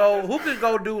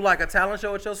go do like a talent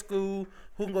show at your school?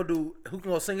 Who can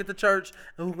go sing at the church?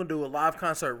 And who can do a live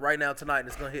concert right now tonight? And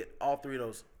it's gonna hit all three of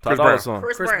those. Ty Brown. Dolla $ign.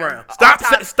 Chris Chris Brown. Brown.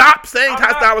 Stop saying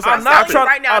Ty Dolla $ign. I'm not Stop it. trying-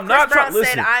 Right now, I'm Chris not Brown trying-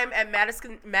 said, listen. "I'm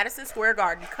at Madison Square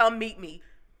Garden. Come meet me."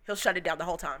 He'll shut it down the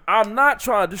whole time. I'm not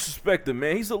trying to disrespect him,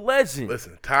 man. He's a legend.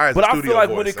 Listen, Ty is but a I studio feel like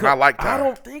voice, when it and I like Ty. I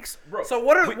don't think so, bro. So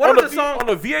what are on the songs on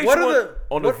the VH1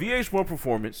 what are the VH1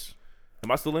 performance?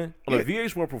 Am I still in? On the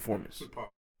VH1 performance.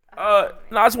 No,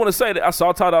 I just want to say that I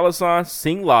saw Ty Dolla $ign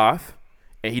sing live,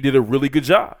 and he did a really good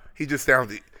job. He just sounds.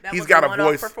 That He's was got a a one-off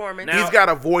voice. performance. He's got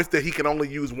a voice that he can only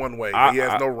use one way. He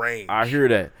has no range. I hear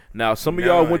that. Now, some of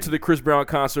y'all went to the Chris Brown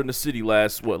concert in the city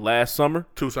last summer?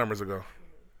 2 summers ago.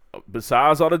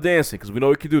 Besides all the dancing, because we know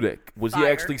he can do that. Was he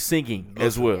Fire. actually singing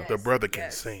as well? The brother can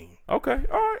sing. Okay,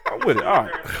 all right, I'm with it. All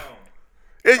right,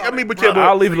 I mean, but yeah, I'll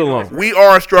but leave it alone. we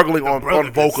are struggling on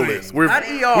can vocalists. sing. We Not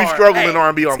ER. struggling in Hey,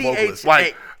 R&B on TH. vocalists.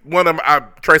 Like one of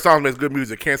Trey Songz makes good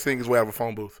music. Can't sing his way out of a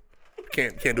phone booth.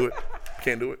 Can't do it.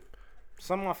 Can't do it.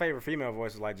 Some of my favorite female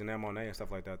voices like Janelle Monáe and stuff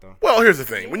like that though. Well, here's the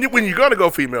thing. When you're gonna go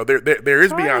female, there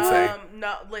is Beyonce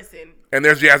No, listen. and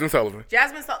there's Jasmine Sullivan.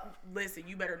 Listen,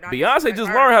 you better not. Beyonce disrespect just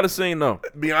her. learned how to sing, though.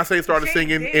 Beyonce started She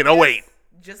singing did in 08.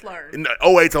 Just learn. In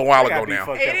 08's a while ago Gotta be now.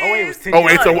 fucked It up. Oh, wait, it was is. 10 Oh,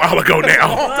 years. it's a while ago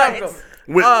now.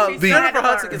 But When Jennifer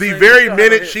Hudson can the sing. very She's got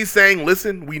minute a she sang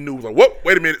 "Listen," we knew like, whoop,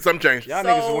 wait a minute, something changed. Y'all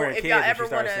niggas was so wearing if kids y'all when she ever want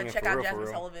started to singing check for out real, for Jasmine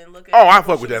real. Sullivan, look at Oh, I when fuck she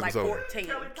with was Jasmine like Sullivan.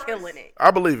 14, killing it.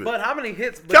 I believe it. But how many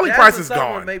hits? But Kelly Jasmine Price is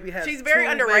Sullivan gone. Maybe has She's very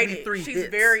 2, underrated. maybe 3 She's hits.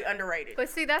 very underrated. But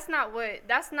see, that's not,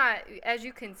 as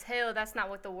you can tell, that's not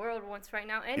what the world wants right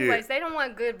now. Anyways, they don't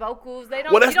want good vocals. They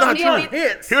don't. Well, that's you don't not need true. any-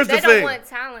 Hits. Here's they the don't thing. want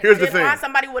talent. Here's the Just thing. find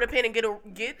somebody with a pen and get.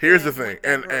 Here's the them thing, with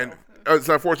that and girl. it's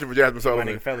unfortunate for Jasmine My Sullivan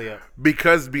nigga Fēi up.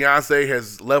 because Beyonce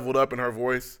has leveled up in her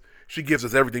voice. She gives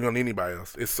us everything on anybody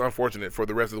else. It's unfortunate for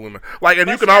the rest of the women. Like, and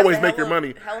But you can she has always a make your hella-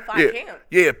 money. hella fine Yeah, camp.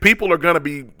 yeah. People are gonna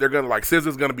be. They're gonna like.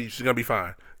 SZA's gonna be. She's gonna be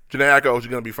fine. Janae Aiko, she's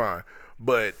gonna be fine.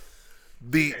 But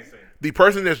the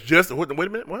person that's just wait a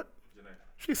minute. What?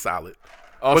 She's solid.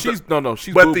 Oh, But she's the-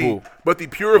 boo boo. But the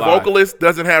pure Live. vocalist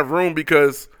doesn't have room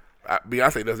because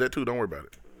Beyonce does that too. Don't worry about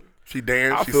it. She I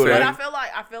dances. She feel that. But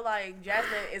sings. I feel like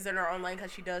Jasmine is in her own lane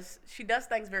because she does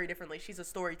things very differently. She's a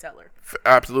storyteller.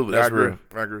 Absolutely, That's I agree. real.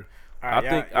 I agree. All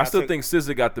right, I still think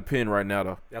SZA got the pin right now,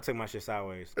 though. y'all took my shit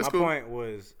sideways. That's My cool. point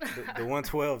was the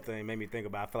 112 thing made me think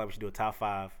about. I feel like we should do a top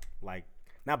 5, like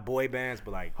not boy bands,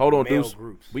 but like Hold on, male Deuce.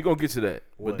 groups. We gonna get to that.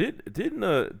 What? But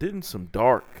didn't some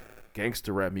dark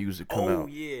gangster rap music come Oh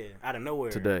out yeah, out of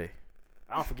nowhere today?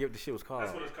 I don't forget what the shit was called.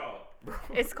 That's what it's called.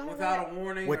 It's called Without a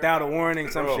warning. Without a warning,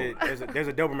 some Bro. shit. There's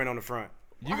a Doberman on the front.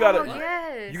 You gotta Oh,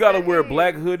 yes, you gotta that wear a is.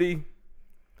 black hoodie.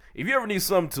 If you ever need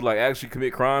something to like actually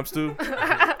commit crimes to,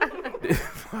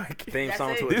 like Theme That's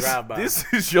song it. to a this drive-by. this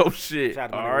is your shit. Shout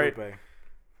out to All my right. nigga Lupe.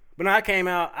 But no, I came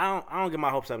out. I don't get my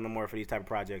hopes up no more for these type of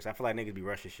projects. I feel like niggas be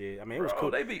rushing shit. I mean, it was Bro,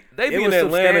 cool. they be It in was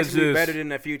Atlanta substantially just better than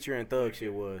the Future and Thug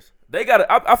shit was. they got.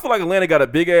 I feel like Atlanta got a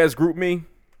big ass group me.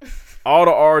 All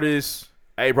the artists.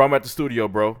 Hey, bro, I'm at the studio,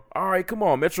 bro. All right, come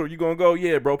on, Metro, you gonna go?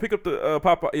 Yeah, bro. Pick up the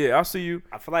pop. Yeah, I'll see you.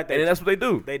 I feel like And then that's what they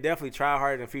do. They definitely tried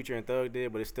harder than Future and Thug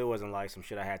did, but it still wasn't like some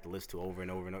shit I had to listen to over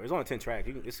and over and over. It's only 10 tracks.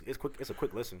 It's quick. It's a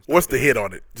quick listen. What's the hit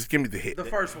on it? Just give me the hit. The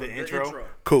first one. the intro.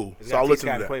 Cool. It's So I'll got listen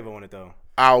to T-Scott that. Quavo on it though.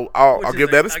 I'll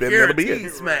give that a spin. That'll be guaranteed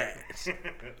it. smash.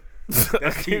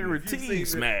 That's Guaranteed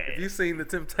smash. If you've seen the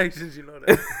Temptations, you know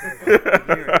that.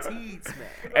 Guaranteed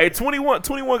smash. Hey, 21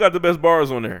 got the best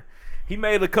bars on there. He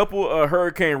made a couple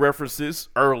hurricane references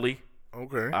early.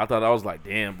 Okay. I thought I was like,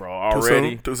 damn, bro,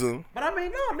 already. Too soon. But I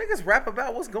mean, no, niggas rap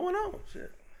about what's going on.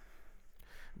 Shit.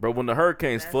 Bro, when the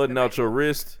hurricane's flooding out your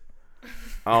wrist,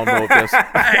 I don't know if that's.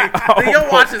 Hey, your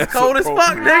watch is cold as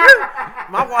fuck, nigga.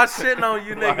 My watch shitting on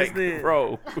you niggas Like, then.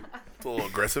 bro. It's a little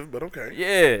aggressive, but okay.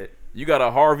 Yeah. You got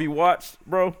a Harvey watch,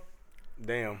 bro?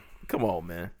 Damn. Come on,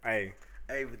 man. Hey.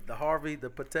 Hey, the Harvey, the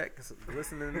Patek,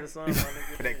 listening to this song, my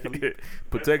nigga.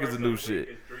 Patek is the new shit.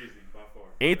 It's Dreezy by far.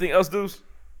 Anything else, Deuce?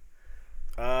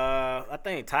 I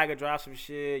think Tiger dropped some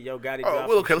shit. Yo Gotti dropped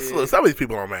Well, okay, some shit. some of these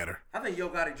people don't matter. I think Yo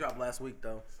Gotti dropped last week,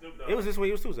 though. It was this week.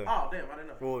 It was Tuesday. Oh, damn, I didn't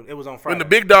know. Well, it was on Friday. When the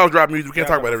big dogs drop music, we can't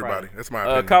Yeah, talk about on everybody. Friday. That's my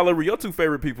opinion. Kyler, your two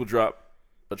favorite people dropped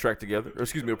a track together, or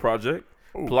excuse me, a project.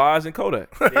 Plies and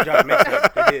Kodak. They dropped a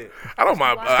mixtape. They did. I don't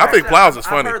mind. I think Plows is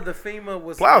funny. I heard the FEMA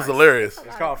was Plows nice. hilarious.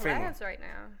 It's called Collabs FEMA. right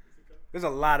now. There's a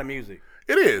lot of music.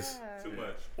 It is. Too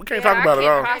much. We can't talk about it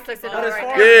all. Process it all But as right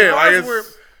far, now. Yeah, like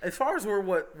it's. as far as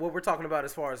what we're talking about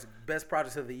as far as best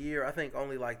projects of the year, I think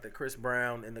only like the Chris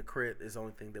Brown and the Crit is the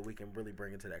only thing that we can really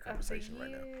bring into that Of the conversation right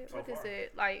now. year, what is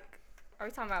it like? Are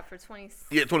we talking about for 20?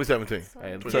 Yeah, 2017.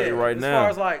 Hey, I'm telling you right as now. far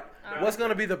as like what's going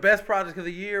to be the best project of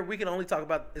the year, we can only talk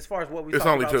about as far as what we It's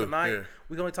talk only about two, tonight. yeah.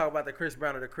 We can only talk about the Chris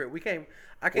Brown and the Crit. I can't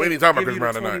We ain't talking about give Chris you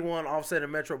Brown the tonight. 21 Offset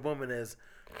and Metro Boomin as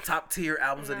top tier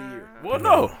albums of the year. Well,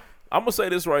 no. I'm going to say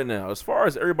this right now. As far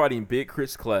as everybody in Big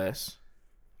Crit's class,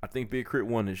 I think Big Crit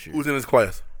won this year. Who's in his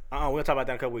class? We'll talk about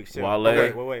that in a couple weeks. Chill. Wale.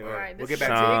 Wait. All right, We'll this get is back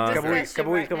a to big it. Couple weeks. discussion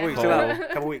Couple weeks. right Couple weeks. now. Chill out.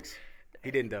 Couple weeks.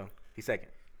 He didn't though. He's second.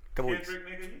 Couple weeks.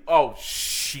 Kendrick, nigga. Oh,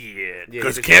 shit. Yeah,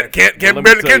 Because he can't just- be Let me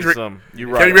better than tell you Kendrick. something.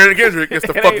 You're Can't be right. better than Kendrick. Yes, the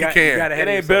It fuck ain't- you You can. got It ahead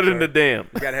ain't of better yourself, than the damn.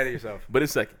 You got ahead of yourself. But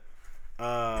it's second.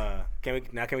 Can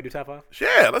we do top five?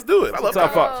 Yeah, let's do it. I love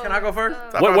Top top five. Can I go first?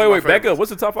 Top five's my Wait, back favorites. up.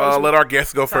 What's the top five? Let our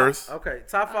guests go first. Okay,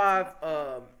 top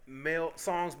 5 male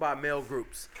songs by male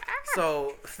groups.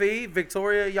 So Fēi,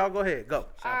 Victoria, y'all go ahead. Go.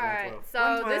 All right,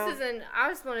 so this is I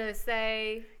just want to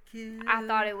say I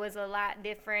thought it was a lot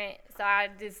different. So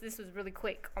this was really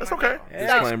quick. On That's my okay.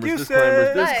 phone.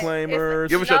 Disclaimers.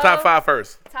 Give us your top 5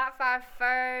 first. Top 5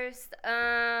 first.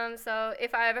 So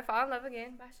If I Ever Fall in Love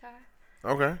Again by Shy.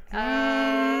 Okay.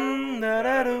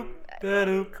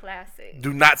 Classic.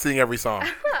 Do not sing every song.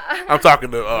 I'm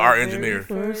talking to our engineer.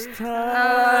 First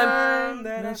time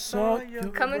that I saw you.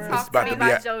 Come and This is Talk about to to Me be by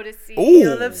a- Jodeci.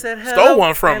 Ooh, stole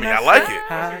one from me. I like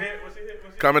it. What's he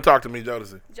hit? Come and talk to me,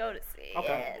 Jodeci. Jodeci.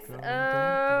 Okay.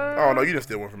 Yes. Oh no, you didn't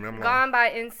steal one from me. I'm lying. Gone by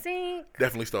NSYNC.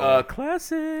 Definitely stole one.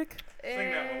 Classic. Sing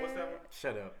that one. What's that one?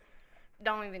 Shut up.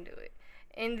 Don't even do it.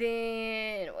 And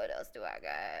then what else do I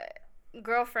got?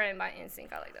 Girlfriend by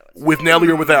NSYNC. I like that one too. With Nelly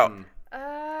or without?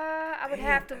 I would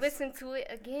have to listen to it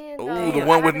again. Ooh, though. the I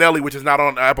one with haven't- Nelly, which is not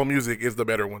on Apple Music, is the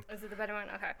better one. Is it the better one?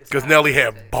 Okay. Because Nelly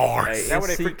had bars. Is that where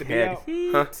they freaked the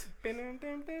beat out?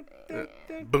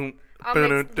 Huh? Boom. I'll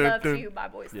make Love to You by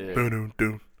Boys II Men.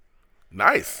 Boom.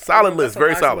 Nice. Solid list. a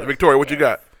Very nice solid. list. Victoria, what you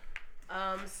got?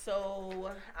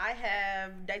 So I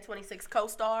have Day 26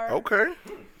 co-star. Okay.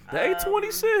 Day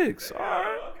 26. All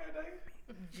right.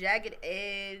 Jagged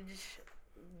Edge.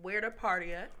 Where to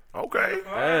Party At. Okay.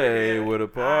 Hey, with a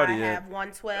party I at. have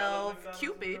 112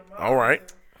 Cupid. All right.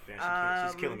 Damn,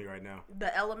 she's killing me right now.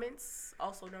 The Elements,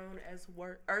 also known as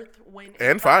Earth, Wind,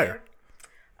 And Fire.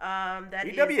 That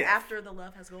is BWF. After the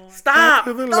Love Has Gone. Stop.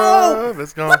 To the No. love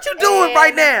is gone. What you doing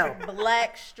right now?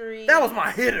 Black Street. That was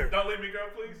my hitter. Don't leave me, girl,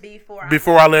 please.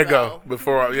 Before I let go.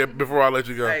 Before I let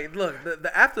you go. Hey, look,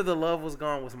 the After the Love Was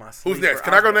Gone was my sleeper. Who's next?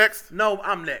 Can I go next? No,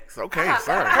 I'm next. Okay,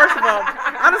 sorry. First of all,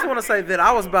 I just want to say that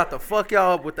I was about to fuck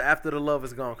y'all up with the After the Love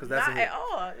Is Gone because that's a Not hit. at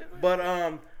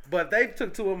all. But they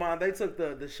took 2 of mine. They took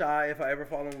the Shy, If I Ever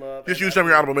Fall in Love. Just and use some of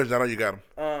your honorable mentions. I know you got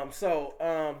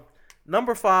them.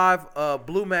 Number 5,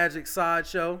 Blue Magic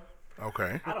Sideshow.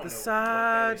 Okay. The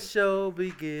sideshow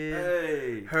begin.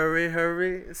 Hey. Hurry,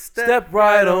 hurry, Step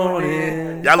right on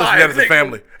in. Y'all listen to that as a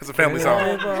family. It's a family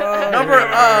song.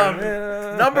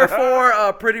 Number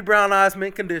 4, Pretty Brown Eyes,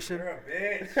 Mint Condition.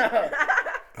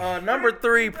 Number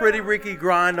 3, Pretty Ricky,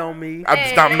 Grind on Me.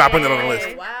 I'm not putting it on the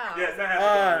list. Wow. Yes, that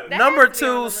has to be Number has to be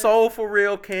on the 2, list. Soul for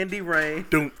Real, Candy Rain.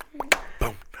 Boom,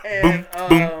 boom, And,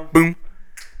 boom, boom.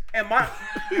 And my So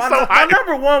my high.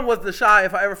 number 1 was The Shy,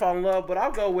 If I Ever Fall in Love, but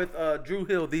I'll go with Drew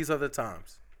Hill, These Other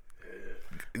Times.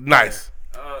 Nice.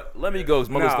 Let me go. 'Cause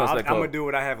my No, list I'm not that gonna cold. do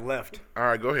what I have left. All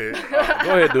right, go ahead.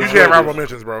 Go ahead, dude. You should have honorable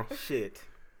mentions, bro. Shit.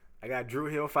 I got Drew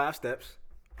Hill, 5 Steps.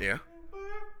 Yeah,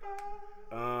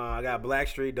 I got Black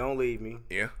Street, Don't Leave Me.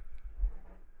 yeah.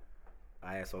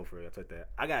 I asked for it. I took that.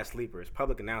 I got a sleeper. It's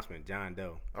public announcement. John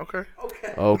Doe. Okay.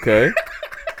 Okay.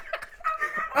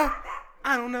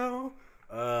 I don't know.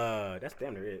 That's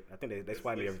damn near it. I think they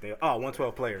swiped me everything. Oh,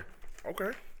 112 player.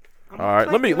 Okay. All right.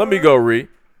 Let me go, Reed.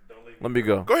 Let me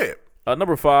go. Go ahead.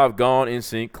 Number 5, Gone in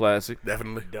Sync classic.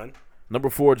 Definitely. Done. Number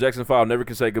 4, Jackson 5, Never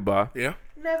Can Say Goodbye. Yeah.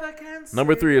 Never can.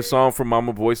 Number 3, a song from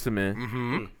Mama, Boys to Men.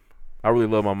 Mm-hmm. I really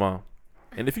love my mom.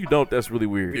 And if you don't, that's really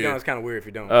weird. If you don't, it's kind of weird if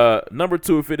you don't. Number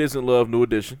 2, If It Isn't Love, New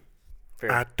Edition.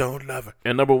 Fair. I don't love it.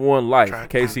 And number 1, Life, Try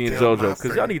Casey to and tell my JoJo. Because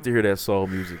y'all friend. need to hear that soul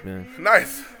music, man.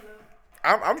 Nice.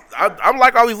 I'm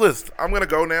like all these lists. I'm gonna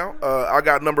go now. I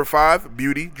got number 5,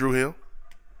 Beauty, Drew Hill.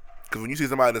 Because when you see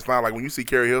somebody that's fine, like when you see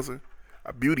Carrie Hilson,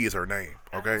 Beauty is her name.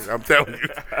 Okay, I'm telling you,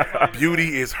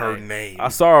 Beauty is her name. I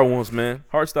saw her once, man.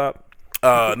 Heart stop.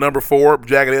 Number 4,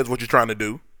 Jagged Edge, What You Trying to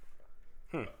Do.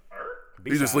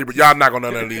 These are sleepers. Y'all not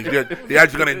gonna know none of these. You're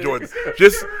actually gonna enjoy them.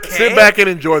 Just sit back and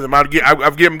enjoy them. I've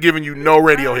given you no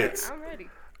radio hits. I'm ready.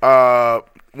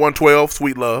 112,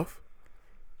 Sweet Love.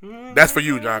 That's for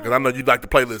you, John, because I know you'd like the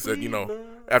playlist that,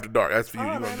 after dark. That's for you.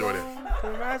 You're going to enjoy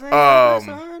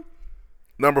that.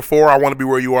 Number 4, I Want to Be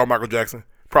Where You Are, Michael Jackson.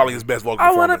 Probably his best vocal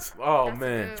performance. Oh,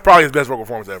 man. It's probably his best vocal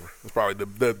performance ever. It's probably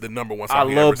the number one song I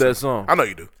he love ever that sing. song. I know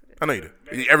you do.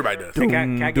 Everybody does.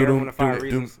 Can I get one of 5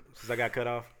 reasons since I got cut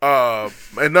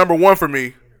off? And number one for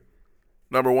me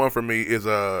is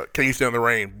Can You Stand in the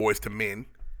Rain, Boys to Men.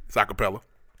 It's a cappella.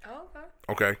 Oh,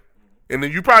 okay. Okay. And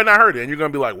then you probably not heard it, and you're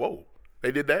going to be like, whoa,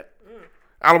 they did that?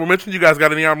 Honorable mentions? You guys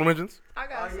got any honorable mentions? I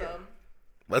got some.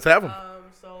 Let's have them.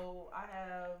 So I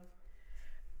have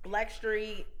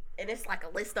Blackstreet, and it's like a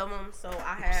list of them. So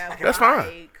I have That's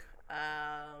fine.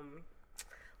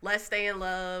 Let's Stay in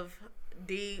Love,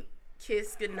 Deep,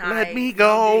 Kiss Goodnight. Let me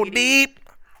go Diggity. deep,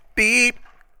 deep,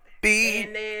 deep.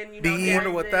 And then, Deep.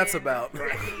 Wonder what that's about.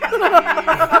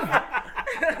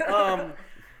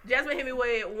 Jasmine hit me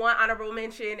with one honorable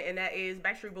mention, and that is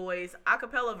Backstreet Boys' a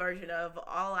cappella version of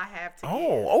All I Have to Give.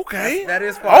 Oh, okay. That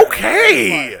is fire.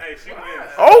 Okay. Hey, she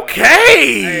wins.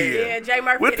 Okay. Yeah, Jay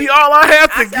Murphy. With hit the it. all I have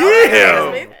to I said,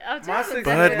 "Oh, give. Jasmine." My 6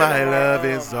 But men my are, love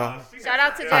is all. Shout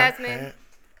out to Jasmine.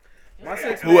 My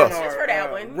 6 Who men else? are, Just for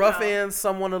that one, Rough you know. Ends,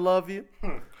 Someone to Love You.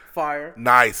 Fire.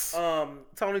 Nice.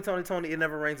 Tony, It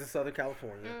Never Rains in Southern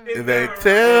California. And they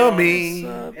tell me.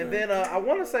 And then I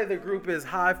want to say the group is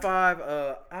High Five.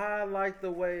 I like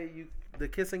the way the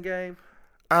kissing game.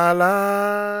 I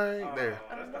like. There.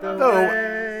 The No,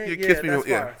 way- you kiss me. that's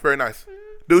Yeah, fire. very nice.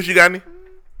 Deuce, you got any?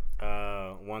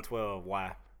 112.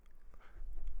 Why?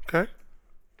 Okay.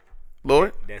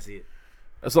 Lord? That's it.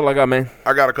 That's all I got, man.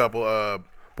 I got a couple.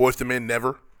 Boys to Men,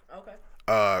 Never.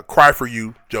 Okay. Cry for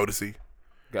You, Jodeci.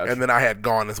 Gotcha. And then I had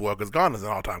Gone as well, because Gone is an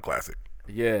all-time classic.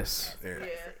 Yes. Yeah. Yeah.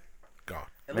 Gone.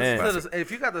 And Man. listen to this. If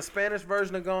you got the Spanish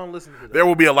version of Gone, listen to that. There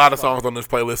will be a lot of songs on this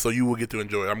playlist, so you will get to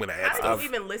enjoy it. I'm going to add I stuff.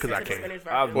 didn't even listen 'cause to I the can. Spanish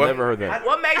I've version. never heard that.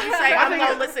 What made you say I'm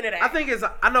going to listen to that? I think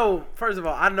I know. First of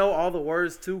all, I know all the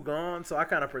words to Gone, so I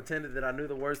kind of pretended that I knew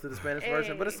the words to the Spanish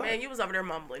version. But it's man, like, you was over there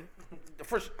mumbling.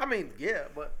 yeah,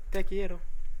 but Te quiero.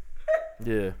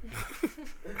 Yeah.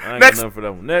 I ain't Next. got nothing for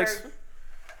that one. Next.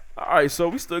 All right, so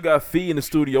we still got Fēi in the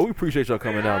studio. We appreciate y'all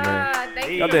coming out, man.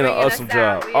 Thank you Y'all for did an bringing us awesome out.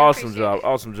 job. We Awesome appreciate job. it.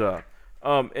 Awesome job.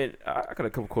 And I got a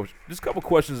couple questions. Just a couple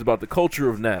questions about the culture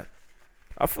of Nat.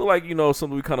 I feel like, something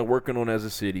we kind of working on as a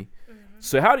city. Mm-hmm.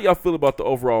 So how do y'all feel about the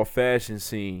overall fashion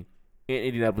scene in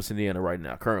Indianapolis, Indiana right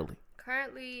now, currently?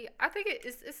 Currently, I think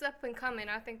it's up and coming.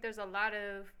 I think there's a lot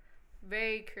of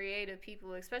very creative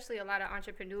people, especially a lot of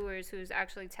entrepreneurs who's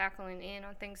actually tackling in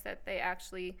on things that they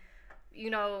actually,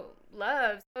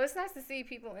 love. So it's nice to see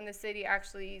people in the city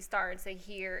actually starting to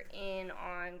hear in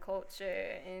on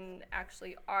culture and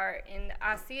actually art. And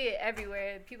I see it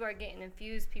everywhere. People are getting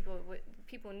infused. People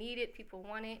need it. People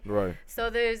want it. Right.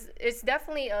 So it's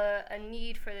definitely a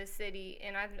need for the city,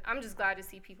 and I'm just glad to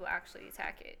see people actually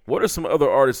attack it. What are some other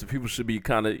artists that people should be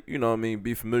kind of,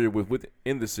 be familiar with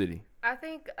in the city? I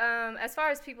think as far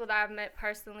as people that I've met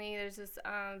personally, there's this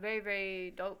very,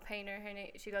 very dope painter. Her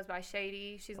name, she goes by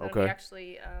Shady. She's going to be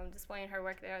actually displaying her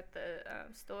work there at the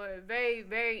store. Very,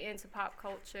 very into pop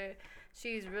culture.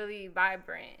 She's really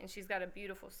vibrant, and she's got a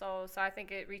beautiful soul. So I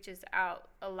think it reaches out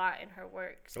a lot in her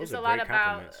work. Those it's are a lot great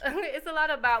about compliments. it's a lot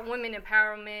about women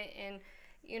empowerment and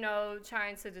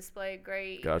trying to display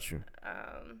great Got you.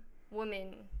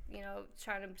 women.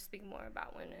 Trying to speak more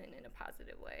about women in a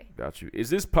positive way. Got you. Is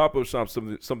this pop-up shop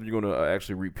something you're going to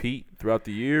actually repeat throughout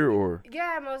the year, or?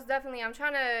 Yeah, most definitely.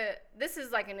 This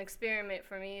is like an experiment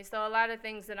for me. So a lot of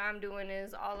things that I'm doing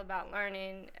is all about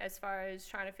learning as far as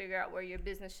trying to figure out where your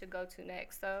business should go to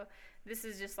next. So this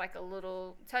is just like a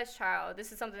little test trial.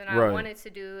 This is something I Right. wanted to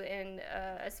do. And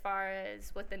as far as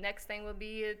what the next thing will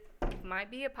be, it might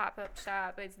be a pop-up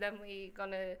shop. It's definitely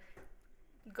going to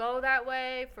go that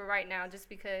way for right now just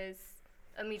because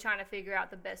of me trying to figure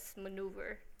out the best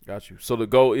maneuver. Got you. So the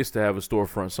goal is to have a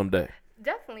storefront someday.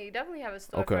 Definitely have a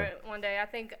storefront Okay. one day. I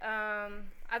think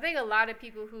a lot of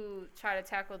people who try to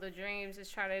tackle the dreams is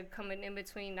trying to come in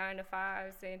between 9 to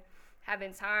 5s and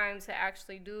having time to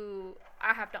actually do.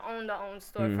 I have to own the own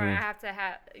storefront. Mm-hmm. I have to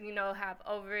have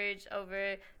overage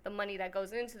over the money that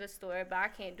goes into the store, but I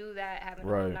can't do that having to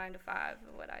Right. own 9 to 5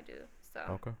 of what I do. So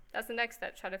Okay. that's the next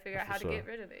step. Try to figure out how to what's get up.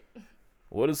 rid of it.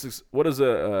 What does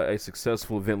a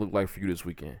successful event look like for you this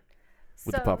weekend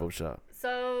with the pop-up shop?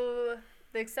 So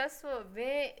the successful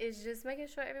event is just making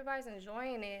sure everybody's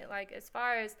enjoying it. Like as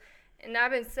far as, and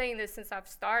I've been saying this since I've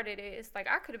started it. It's like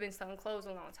I could have been selling clothes a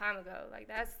long time ago. Like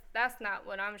that's not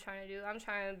what I'm trying to do. I'm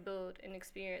trying to build an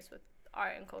experience with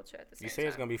art and culture at the same You time. say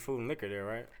it's gonna be food and liquor there,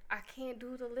 right? I can't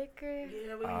do the liquor.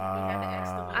 Yeah, we had to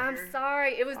ask the I'm liquor.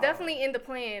 sorry. It was definitely in the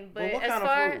plan, but Well, what as kind of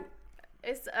far food?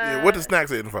 it's Yeah, what the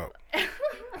snacks hitting for?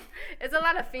 it's a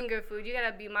lot of finger food. You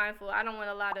gotta be mindful. I don't want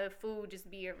a lot of food just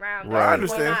be around. Right. I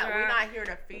understand. We're not here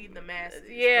to feed the masses.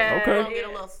 Yeah. Okay. We're gonna get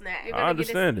a little snack. You're I gonna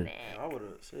get a understand it. snack. I would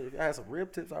have. If I had some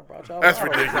rib tips, I brought y'all. That's I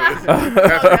would've- ridiculous. Definitely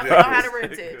That's don't have the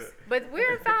ridiculous. rib tips. But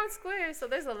we're in Found Square, so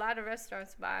there's a lot of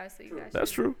restaurants by, so you guys That's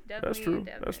should true. That's definitely true.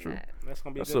 endeavor That's in true. that. That's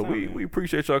gonna be a good So time. we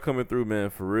appreciate y'all coming through, man,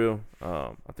 for real.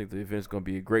 I think the event's gonna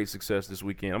be a great success this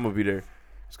weekend. I'm gonna be there.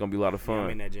 It's gonna be a lot of Yeah, I'm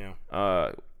fun. in that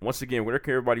gym. Once again, where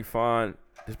can everybody find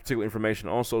this particular information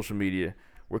on social media?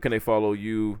 Where can they follow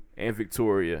you and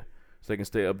Victoria so they can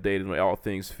stay updated on all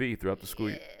things Fēi throughout the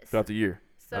school throughout the year?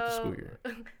 Not the school year.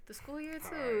 The school year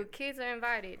too. Kids are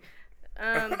invited.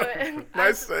 But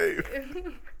Nice save.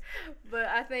 But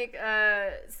I think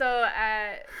so.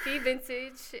 At Fēi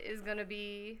Vintage is gonna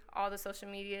be all the social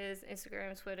medias,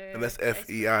 Instagram, Twitter. And that's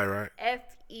FEI, right?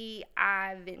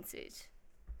 FEI Vintage.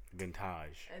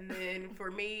 Vintage. And then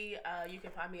for me, you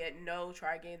can find me at no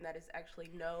try again. That is actually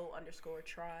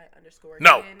no_try_again.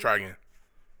 No, try again.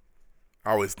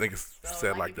 I always think it's So,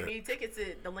 said like if you that. need tickets,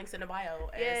 the link's in the bio,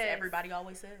 as Yes. everybody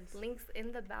always says. Links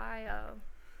in the bio.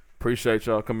 Appreciate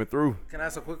y'all coming through. Can I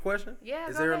ask a quick question? Yeah,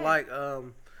 Is go there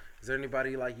ahead. is there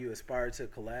anybody like you aspire to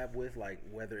collab with, like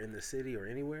whether in the city or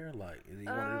anywhere? Like, do you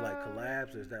want to do like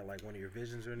collabs? Or is that like one of your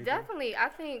visions or anything? Definitely. I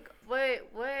think what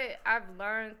I've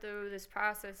learned through this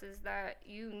process is that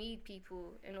you need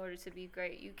people in order to be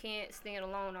great. You can't stand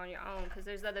alone on your own because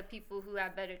there's other people who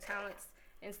have better talents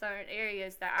in certain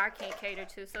areas that I can't cater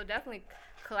to. So definitely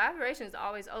collaboration is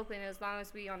always open as long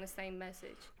as we on the same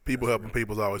message. People helping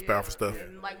people is always powerful stuff.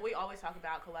 And like we always talk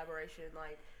about collaboration.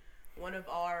 Like one of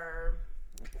our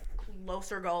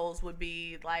closer goals would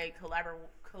be like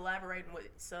collaborating with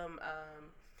some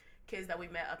kids that we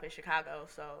met up in Chicago.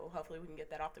 So hopefully we can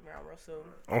get that off the ground real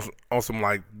soon. On some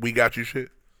like we got you shit.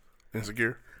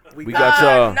 Insecure. We got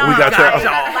y'all. No, We got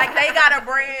y'all. Like they got a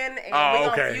brand and Oh, we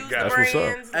okay, gonna use gotcha. the That's what's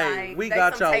up. brands. Hey, like, we they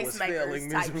got some y'all was tastemakers failing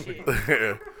type musically.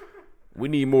 shit. We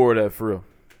need more of that for real.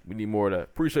 We need more of that.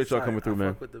 Appreciate y'all coming through, I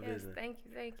man. fuck with the Yes, vision.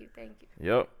 thank you.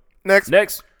 Yep.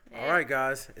 Next. All right,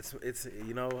 guys. It's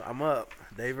I'm up.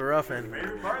 David Ruffin.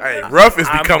 Hey, Ruff has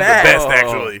I'm become the back. best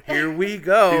actually. Here we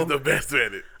go. He's the best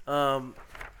at it.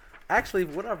 Actually,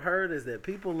 what I've heard is that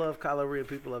people love Callery and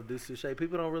people love Deuce Touche.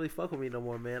 People don't really fuck with me no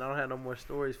more, man. I don't have no more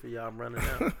stories for y'all. I'm running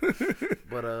out.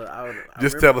 But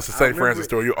Just tell us the St. Francis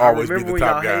story. You'll always be the top I remember when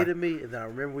guy. y'all hated me, and then I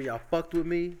remember when y'all fucked with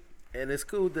me. And it's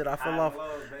cool that I fell off.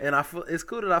 It's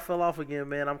cool that I fell off again,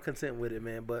 man. I'm content with it,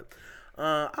 man. But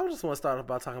I just want to start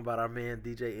about talking about our man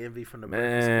DJ Envy from the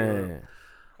Breakfast Club. Man.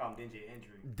 Call him DJ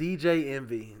Injury. DJ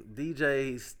Envy.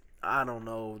 DJ's, I don't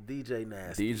know, DJ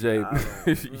Nasty.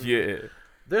 DJ. Yeah.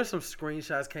 There's some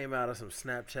screenshots came out of some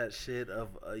Snapchat shit of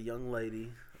a young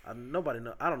lady. I don't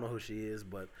know who she is,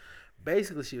 but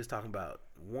basically she was talking about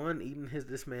one eating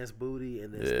this man's booty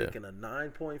and then sticking a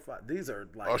 9.5. These are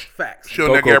like facts.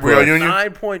 Showing that Cocoa Gabrielle Puffs. Union.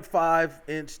 9.5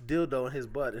 inch dildo in his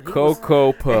butt. And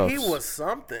Cocoa Puffs. He was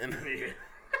something.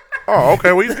 Oh,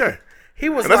 okay. Well, he's gay. He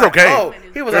was That's like, okay. oh,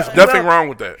 he was There's like, nothing who wrong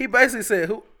with that. He basically said,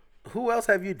 who else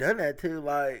have you done that to?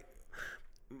 Like,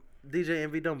 DJ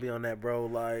Envy, don't be on that, bro.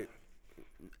 Like,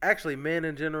 actually, men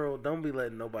in general, don't be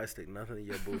letting nobody stick nothing in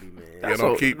your booty, man. Yeah,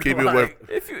 no, keep it away.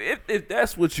 If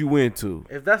that's what you into,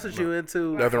 If that's what you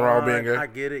into, Nothing wrong with being gay. I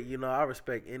get it. You know, I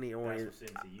respect any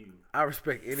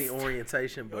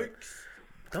orientation, but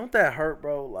don't that hurt,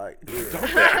 bro? Like,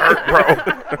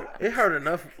 Bro. it hurt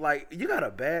enough. Like, you got a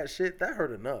bad shit. That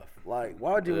hurt enough. Like,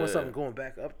 why would you want something going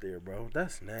back up there, bro?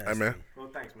 That's nasty. Hey, man. Well,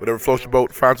 thanks, man. Whatever floats your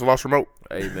boat, finds a lost remote.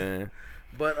 hey man,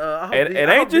 But I hope It I ain't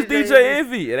hope just DJ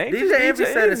Envy. It ain't just DJ Envy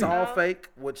DJ said it's Envy. all fake,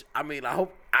 which I mean, I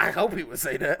hope he would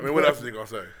say that. I mean, what else is he gonna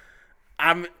say?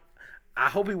 I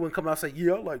hope he wouldn't come out and say,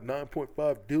 yeah, I like 9.5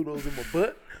 dildos in my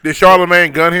butt. Did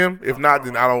Charlamagne gun him? If not,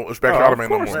 then I don't respect Charlamagne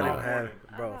no Let him more. have it,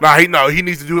 bro. Nah, he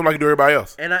needs to do him like he do everybody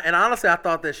else. And honestly, I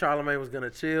thought that Charlamagne was gonna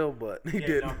chill, but he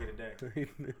didn't.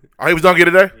 Oh, he was done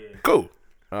today? Cool.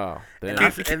 Oh, damn.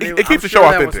 It keeps the show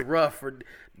that authentic. was rough. For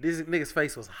this nigga's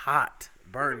face was hot,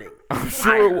 burning. I'm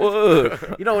sure it was.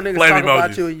 You know when niggas Flame talk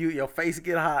about emojis. you and your face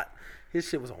get hot. His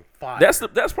shit was on fire. That's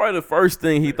probably the first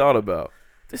thing he thought about.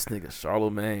 This nigga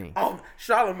Charlamagne. Oh,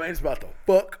 Charlamagne's about to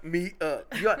fuck me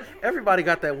up. Everybody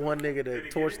got that one nigga that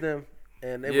torched them,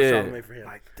 and it was Charlamagne for him.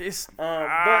 Like this.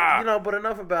 But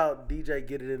enough about DJ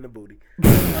get it in the booty.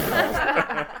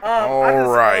 All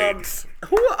right.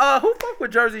 Who fuck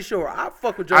with Jersey Shore? I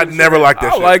fuck with Jersey I Shore. never liked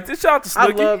that I shit. like this. Shout out to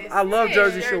Snooki. I love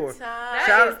Jersey Shore.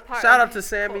 Shout part out of to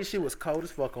Sammy. She was cold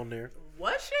as fuck on there.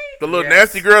 Was she? The little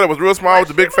nasty girl that was real small with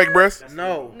the big fake breasts.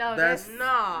 No, that's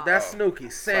No.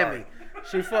 Snooki. Sammy.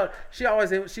 She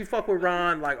fuck with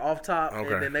Ron like off top,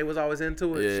 Okay. and then they was always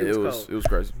into it. Yeah, she was it cold. was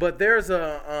crazy. But there's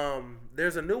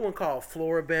a new one called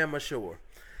Floribama Shore.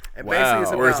 And Wow. basically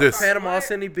it's Where is about this? Panama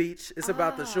City Beach. It's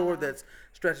about the shore that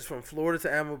stretches from Florida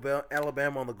to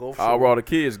Alabama on the Gulf Shore. Where all the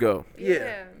kids go.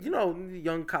 Yeah. You know,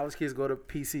 young college kids go to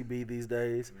PCB these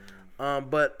days.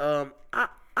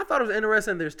 I thought it was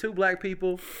interesting. There's two black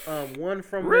people. One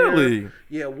from Really? there.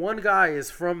 Yeah, one guy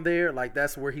is from there, like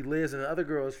that's where he lives, and the other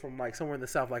girl is from like somewhere in the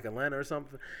South, like Atlanta or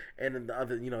something. And then the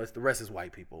other, it's the rest is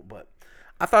white people. But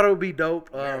I thought it would be dope.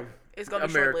 It's gonna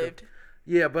be America. short-lived.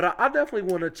 Yeah, but I definitely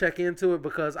want to check into it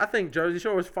because I think Jersey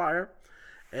Shore is fire,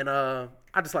 and I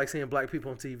just like seeing black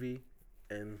people on TV,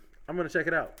 and I'm gonna check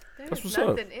it out. There's what's up.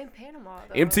 nothing in Panama,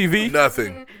 though. MTV.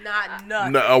 Nothing. Not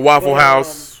nothing. A Waffle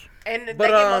House And they But,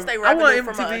 get most of their I want revenue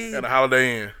from MTV. us. and a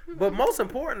Holiday Inn. But most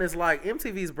important is like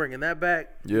MTV's bringing that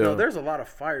back. Yeah. There's a lot of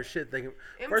fire shit they can.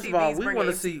 First of all, MTV's we bringing want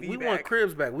to see. MTV We want back.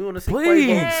 Cribs back. We want to see Please,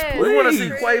 Quavo. Yes, We want to see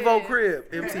please. Quavo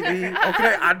Crib. MTV.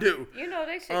 Okay, I do. You know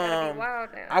they shit gotta be wild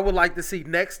now. I would like to see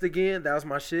Next again. That was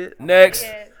my shit. Next.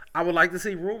 Yeah. I would like to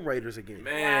see Room Raiders again.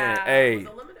 Man, Wow. hey,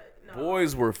 Limited? No.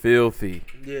 boys were filthy.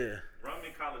 Yeah. Romney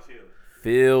College Hill.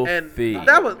 And Filthy.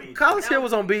 that was College Hill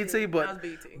was on BT, That was but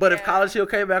BT. but if College Hill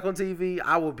came back on TV,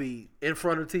 I would be in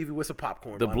front of TV with some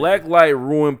popcorn. The my black nigga. light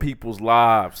ruined people's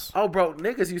lives. Oh, bro,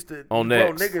 niggas used to. On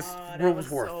bro, Next. niggas that rooms was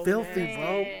were so filthy,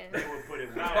 Man. They would put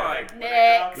it like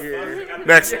Next.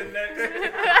 Next.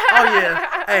 Oh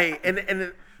yeah, hey,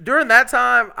 and during that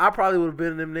time, I probably would have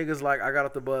been them niggas like I got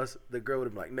off the bus. The girl would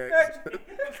have been like next.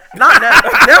 Not now,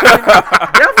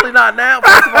 definitely not now.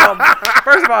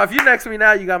 First of all, if you next to me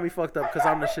now, you got me fucked up because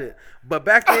I'm the shit. But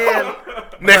back then,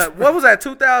 Next. what was that?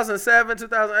 2007,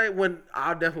 2008, when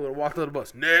I definitely would have walked on the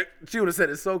bus. Next, she would have said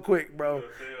it so quick, bro.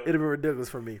 It'd have been ridiculous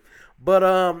for me. But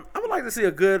I would like to see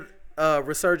a good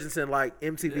resurgence in like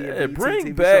MTV and Yeah, BET bring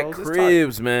TV back shows. It's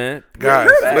Cribs, man. Guys,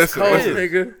 That's listen, cold, listen,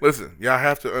 nigga. listen. Y'all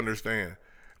have to understand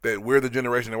that we're the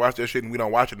generation that watch that shit and we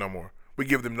don't watch it no more. We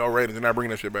give them no ratings and not bringing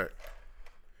that shit back.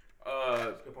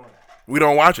 We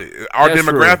don't watch it. Our That's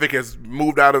true. demographic has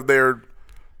moved out of their.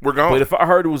 We're gone. But if I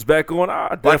heard it was back on, I'd Like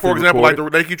definitely for example, record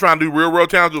like they keep trying to do real world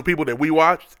challenges with people that we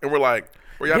watched, and we're like,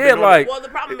 where y'all Yeah, been doing like- Well, the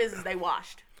problem is they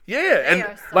washed. yeah, and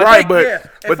are so- Like, right, but Yeah.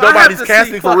 but If I have nobody's to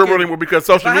casting see for real world fucking- anymore because If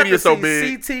social I have media to is so see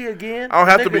big. CT again. I don't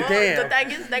have to nigga, be- Well, damn. the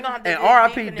thing is, they gonna have to And dig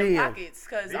RIP deep in them DM. pockets,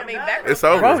 because I mean, back It's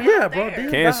when over. Bro, was yeah, up bro. there.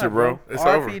 DM Cancer, died, bro. It's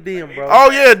RP over. DM, bro.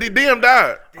 Oh yeah, DM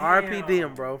died. RP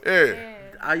DM, bro. Yeah,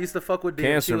 I used to fuck with DM.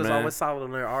 Cancer, She was man. always solid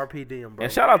on there. RP DM, bro.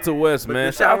 And shout out to Wes, But man.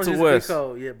 the Shout out challenge to used be Wes.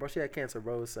 cold. Yeah, bro. She had cancer,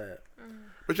 bro. It's sad.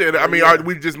 but yeah, I mean,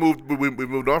 we just moved. We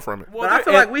moved on from it. But I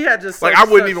feel like we had just Like such- I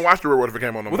wouldn't such- even watch the real world if it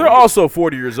came on. No Well, more. they're also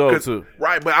 40 years old 'Cause- too.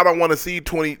 right, but I don't want to see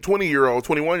 20-year-olds,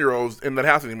 21-year-olds in that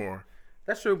house anymore.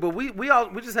 That's true, but we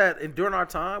just had and during our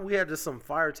time we had just some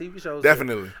fire TV shows.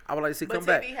 Definitely. that I would like to see But come TV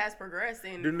back. has progressed,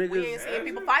 and Do we niggas- ain't seeing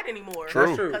people fight anymore. True.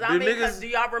 That's true. Because Do I mean, niggas? do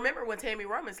y'all remember when Tammy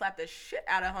Roman slapped the shit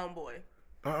out of Homeboy?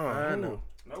 I know.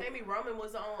 Tammy Roman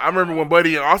was on. I remember when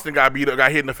Buddy and Austin got beat up,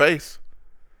 got hit in the face.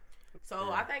 So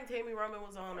I think Tammy Roman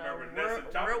was on Remember Real Nelson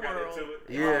Chopper got World. into it?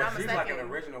 If Yeah. I'm not She's like mistaken.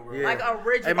 an original Yeah. Like Hey,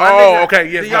 original. my Oh, nigga- okay,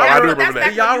 yes, do no, y'all I do remember- remember that's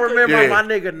Do that. y'all you could- remember Yeah. my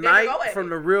nigga go Knight ahead. from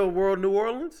the Real World New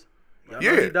Orleans? Y'all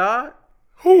know Yeah. he died.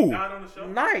 Who? Not on the show.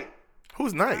 Knight.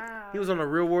 Who's Knight? He was on the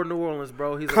Real World New Orleans,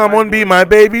 bro. He's a Come white on, be boy, my bro.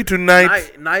 baby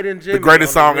tonight. Knight and Jimmy.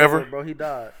 greatest on song Real ever. World, bro. He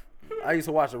died. I used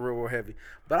to watch the Real World heavy,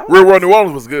 but I would Real like World to New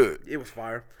Orleans was good. see- It was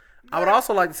fire. I would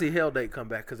also like to see Hell Date come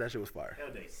back because that shit was fire.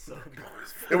 They suck.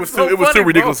 It was so too. It was funny, too bro.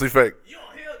 ridiculously fake. You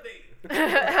on hell day.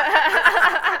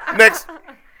 Next,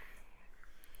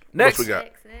 Next, what we got?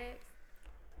 Next. Hey,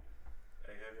 have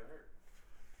you heard?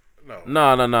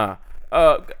 No. Nah.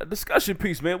 Discussion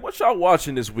piece, man. What y'all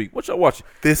watching this week? What y'all watching?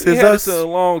 This We is had us. this in a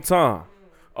long time.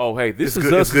 Oh, hey, this It's is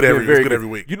good- us. it's good has every- been very it's good every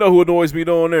week. You know who annoys me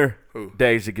on there? Who?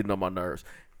 Deja getting on my nerves.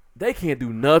 They can't do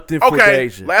nothing for Okay,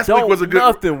 Deja. last week was a good.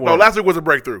 Nothing No, work. last week was a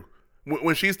breakthrough.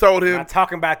 When she's told I'm him, not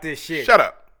talking about this shit. "Shut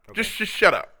up, just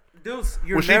shut up." Dudes,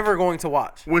 you're When she- never going to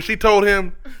watch. When she told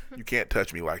him, "You can't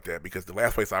touch me like that," because the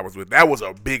last place I was with, that was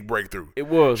a big breakthrough. It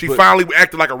was. She but finally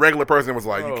acted like a regular person and was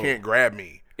like, Bro. "You can't grab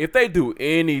me." if they do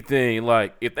anything,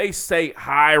 like if they say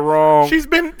hi wrong, She's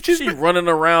been running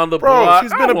around the bro. block.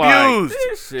 She's been I'm like, abused.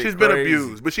 this shit She's been crazy.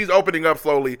 abused, but she's opening up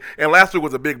slowly. And last week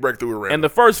was a big breakthrough around. And the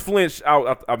first flinch,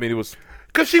 I mean, it was.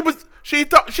 Because she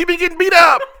been getting beat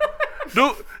up.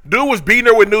 Dude was beating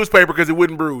her with newspaper because it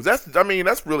wouldn't bruise. That's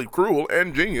really cruel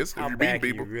and genius if How you're beating bad can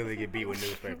you people really get beat with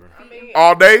newspaper?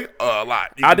 all day. A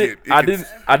lot. You I can didn't get- think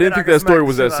I that can story smack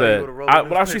was the that shit out of you sad. with a roll of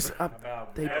But I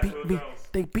newspaper.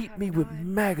 they beat me with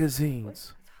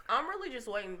magazines. I'm really just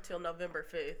waiting until November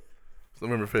 5th.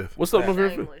 November 5th. What's up, November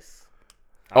 5th? Shameless.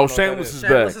 Oh, know what that Shameless is. is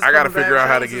Shameless back. I gotta coming figure back. out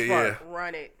how to Shameless get is fire.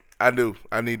 Run it. I do.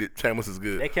 I need it. Shameless is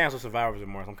good. They canceled Survivor's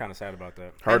Remorse. I'm kind of sad about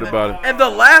that. Heard about it. And the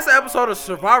last episode of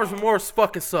Survivor's Remorse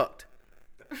fucking sucked.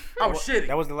 Oh shit!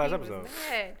 That was the last episode.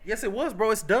 Mad. Yes, it was, bro.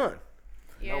 It's done.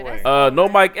 Yeah, No that's way. No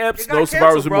Mike Epps, It got no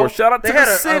Survivor's canceled, bro. Remorse. Shout out They to had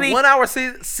the a city. 1 hour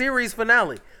series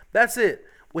finale. That's it.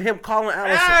 With him calling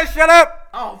Allison. shut up!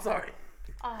 Oh, I'm sorry.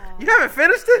 Oh. You haven't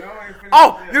finished it?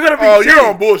 Oh, you're gonna be. Oh, you're shitty.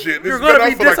 on bullshit. This You're has been gonna up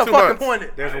be for like 2 months.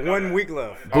 disappointed. There's 1 week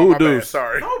left. Oh, my bad. Voodoo's.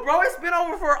 Sorry. No, bro, it's been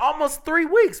over for almost 3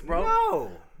 weeks, bro.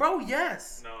 No. Bro,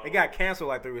 yes. It got canceled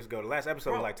like 3 weeks ago. The last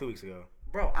episode was like 2 weeks ago.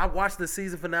 Bro, I watched the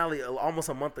season finale almost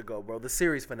a month ago, bro. The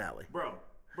series finale. Bro.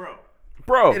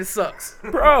 Bro, It sucks.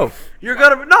 bro. You're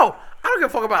gonna be I don't give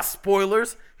a fuck about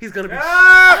spoilers. He's gonna be.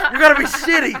 You're gonna be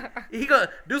shitty.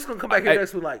 Dude's gonna come back here Hey,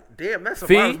 next week like, damn, that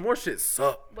Survivor's Fee? more shit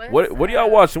suck. What are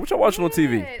y'all watching? What y'all watching on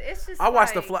TV? It's just I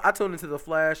watched like, I tuned into the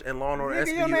Flash and Law and Order Nigga,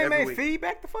 your SVU name every ain't week. Fee.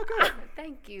 Back the fuck up.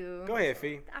 Thank you. Go ahead,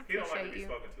 Fee. I He don't like to appreciate be you.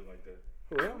 spoken to like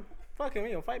that. Well, fuck him.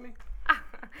 He don't fight me.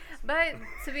 But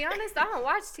to be honest, I don't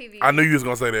watch TV. I knew you was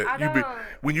gonna say that. I You be, don't.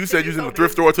 when you said you was in the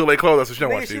thrift store till they closed, I said she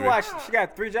don't watch TV. She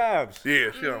got 3 jobs.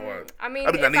 Yeah, she don't watch. I mean,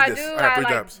 I do not if need I this. do, I have I 3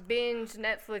 like jobs. binge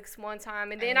Netflix one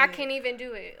time, and then I can't even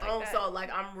do it. Like that. So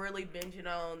like I'm really binging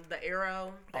on The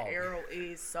Arrow. The Arrow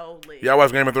is so lit. Y'all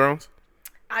watch Game of Thrones?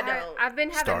 I don't. I've been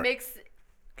having Start. mixed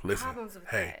Listen, problems with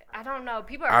hey, that. I don't know.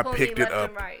 People are I pulling me picked it left up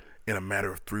and right. in a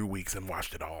matter of 3 weeks and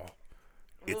watched it all.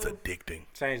 It's addicting.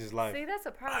 Changed his life. See, that's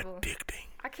a problem. Addicting.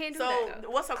 I can't do So that.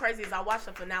 Though. what's so crazy is I watched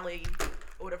the finale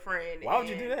with a friend. Why would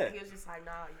you and do that? He was just like,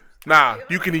 nah. Nah,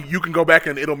 you can go back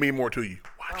and it'll mean more to you.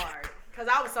 Watch it. Alright. Because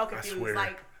I was so I confused. swear,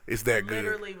 Like, it's that good.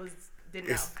 literally didn't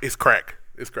know. It's crack.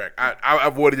 It's crack. I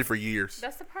avoided it for years.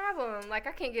 That's the problem. Like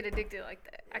I can't get addicted like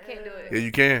that. I can't do it. Yeah,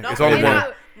 you can. No, It's only I one.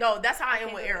 know. No, that's how I am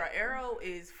can't with do Arrow. it. Arrow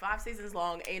is 5 seasons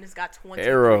long and it's got 23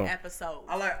 Arrow. episodes.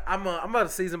 I'm about a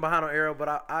season behind on Arrow,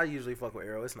 but I usually fuck with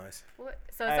Arrow. It's nice. What?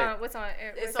 So it's Hey. on. What's on?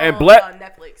 It's on And on Black-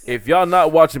 Netflix. If y'all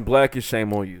not watching Blackish,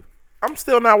 shame on you. I'm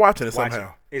still not watching it Watch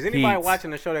somehow. it. Is anybody Heat.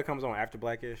 watching the show that comes on after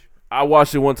Blackish? I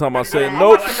watched it one time. I said I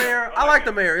nope. like the Mayor. I like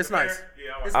the Mayor. It's nice.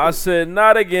 I said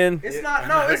not again. It's not.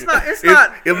 No, it's not. It's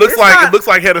not. It looks it's like not- it looks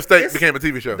like Head of State it's- became a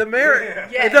TV show. The Mayor.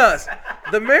 Yes. It does.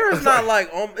 The Mayor is not like.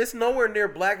 It's nowhere near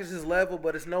Blackish's level,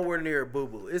 but it's nowhere near Boo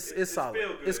Boo. It's solid. Feel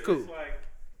good. It's cool. like,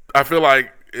 I feel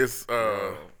like it's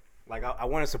Like I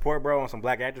want to support bro on some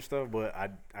black actor stuff, but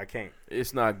I can't.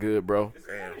 It's not good, bro.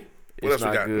 damn. It's What else we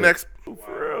not got? good. Next. For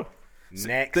real.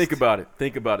 Next, Think about it.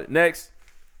 Think about it. Next.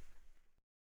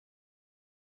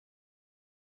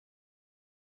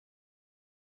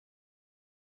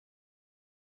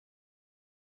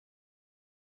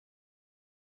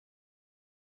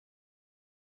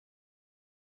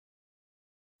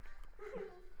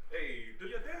 hey, do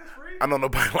your dance free? I know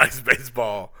nobody likes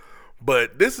baseball,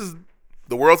 but this is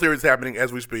the World Series happening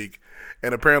as we speak,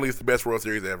 and apparently it's the best World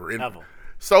Series ever. And Ever.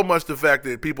 so much the fact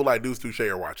that people like Deuce Touche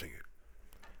are watching it.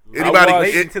 watched- late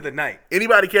Anybody? into the night.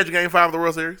 Anybody catch Game 5 of the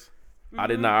World Series? I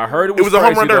did not. I heard it It was was a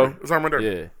home run crazy, derby. though. It was a home run derby.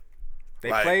 Yeah. They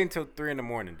Like- play until 3 in the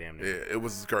morning. Damn near. Yeah, it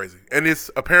was crazy. And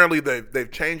it's apparently they've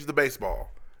changed the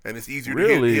baseball, and it's easier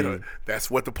Really? to hit. That's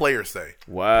what the players say.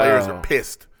 Wow. Players are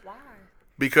pissed Why?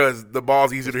 because the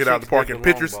ball's easier to hit out of the chicks park, take and the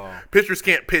long pitchers ball. pitchers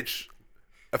can't pitch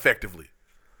effectively.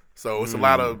 So it's a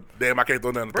lot of damn. I can't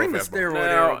throw down the Bring throw the fastball. steroid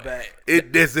Now- arrow back.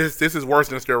 This is worse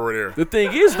than steroid era. The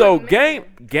thing is, though,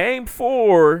 game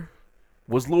 4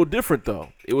 was a little different, though.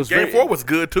 It was Game 4 was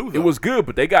good too. Though. It was good,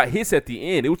 but they got hits at the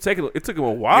end. It took them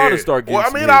a while to start getting. Well, I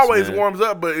some mean, it hits, always man. warms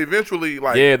up, but eventually,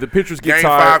 like Yeah, the pitchers get Game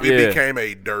tired. 5, it yeah. became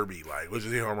a derby. Like, let's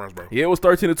just hit home runs, bro. Yeah, it was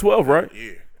 13-12, right?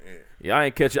 Yeah. Yeah, I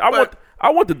ain't catch it. I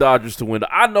want the Dodgers to win.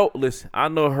 I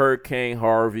know Hurricane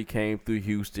Harvey came through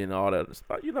Houston, all that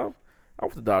stuff. You know, I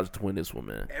want the Dodgers to win this one,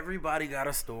 man. Everybody got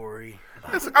a story.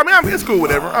 It's cool,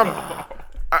 whatever.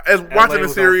 As watching the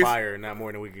was series. on fire not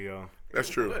more than a week ago. That's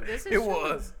true. It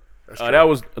was. That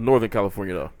was Northern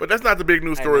California, though. But that's not the big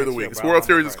news story of the week. chill, This bro. World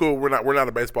Series is cool. We're not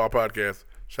a baseball podcast.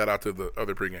 Shout out to the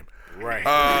other pregame. Right.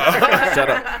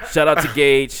 Shout out to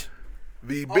Gage.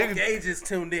 The All big Gage is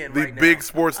tuned in the right big now.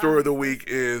 sports story of the week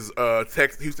is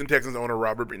Houston Texans owner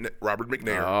Robert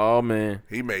McNair. Oh man,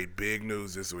 He made big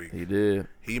news this week. he did.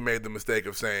 He made the mistake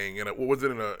of saying, what was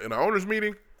it in an owners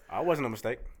meeting? I wasn't a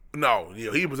mistake. No,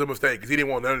 he was a mistake because he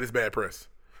didn't want none of this bad press.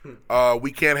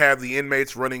 We can't have the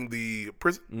inmates running the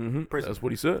prison. Mm-hmm. That's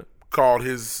what he said. Now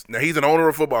he's an owner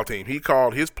of a football team. He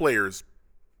called his players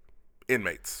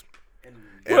inmates.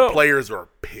 And Well- players are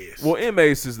pissed. Well,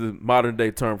 inmates is the modern day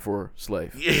term for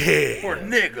slave. Yeah. For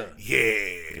nigga.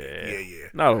 Yeah.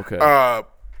 Not okay.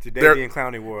 Today They're- being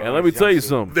Clowny World. And let me tell you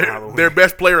something. Their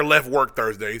best player left work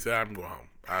Thursday. He said, I'm going home.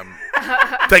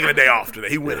 I'm taking a day off today.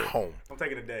 He went home. I'm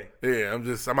taking a day. Yeah,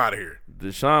 I'm out of here.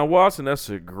 Deshaun Watson, that's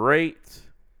a great.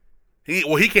 He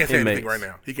can't say anything Inmates. right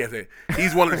now. He can't say it.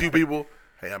 He's one of the few people.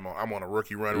 Hey, I'm on a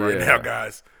rookie run right Yeah. now,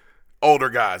 guys. Older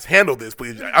guys, handle this,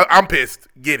 please. I'm pissed.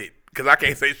 Get it, because I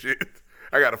can't say shit.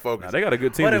 I gotta focus. Nah, they got a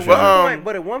good team But this at, year.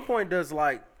 but at one point, does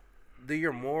do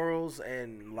your morals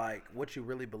and what you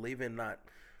really believe in not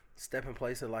step in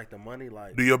place of the money?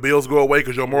 Do your bills go away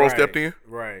because your morals stepped in?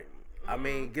 Right. I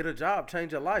mean, get a job,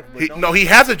 change your life. But He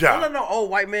has a don't job. let no old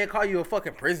white man call you a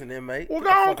fucking prison inmate. Well, Get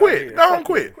go the on, fuck quit. outta here. Go on, Fuck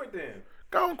quit. Quit then.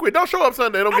 Go on, quit. Don't show up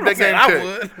Sunday. Don't I'm get that not game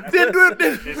saying check. I would. Then do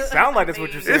it. It sounds like that's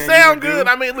what you're saying. It sounds you would good. do.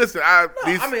 I mean, listen.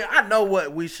 I know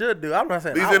what we should do. I'm not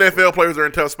saying These I would. NFL players are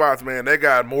in tough spots, man. They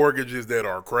got mortgages that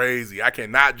are crazy. I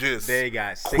cannot just They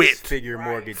got quit six-figure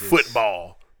mortgages.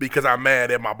 football because I'm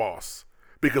mad at my boss.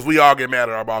 Because we all get mad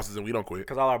at our bosses and we don't quit.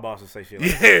 Because all our bosses say shit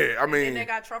like that. Yeah, I And they mean,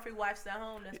 got trophy wives at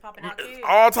home that's popping out kids.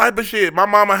 all type of shit. My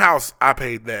mama house, I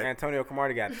paid that. Antonio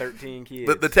Cromartie got 13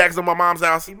 kids. The tax on my mom's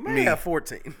house, He may me. have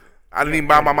 14. I didn't even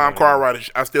buy my mom car right.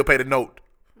 I still paid a note.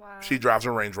 Wow. She drives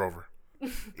a Range Rover.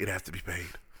 It has to be paid.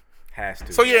 Has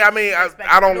to. So yeah, I mean,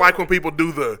 I don't like when people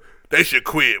do they should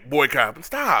quit, boycott.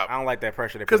 Stop. I don't like that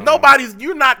pressure. Because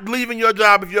you're not leaving your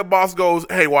job if your boss goes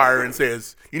haywire and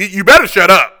says, you better shut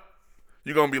up.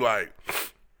 You're going to be like,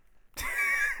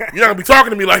 you're not going to be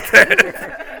talking to me like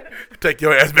that. Take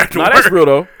your ass back to Nah, work. that's real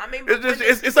though. I mean, It's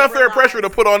just it's unfair pressure to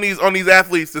put on these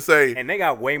athletes to say, And they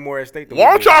got way more at stake than why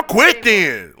we don't do. y'all quit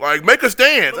then? Like, make a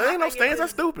stance. There ain't no stance.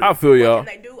 That's stupid. I feel What y'all. can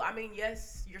they do? I mean,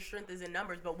 yes, your strength is in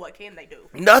numbers, but what can they do?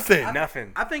 Nothing.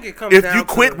 Nothing. I think it comes If down you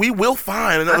quit, to, we will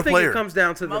find another I think player. it comes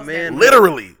down to the Most men.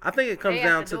 Literally. I think it comes They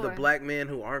down at to the the door. black men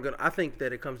who aren't gonna. I think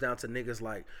that it comes down to niggas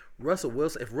like Russell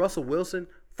Wilson. If Russell Wilson,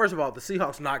 first of all, the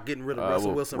Seahawks not getting rid of Russell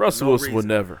Well, Wilson. Russell for no Wilson would reason.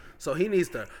 never. So he needs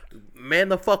to man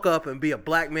the fuck up and be a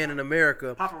black man in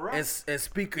America Papa Russ? and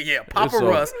speak. Yeah, Papa It's a-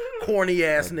 Russ, corny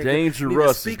ass nigga. Danger need to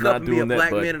Russ is speak not up and be a doing that,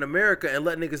 black but- man in America and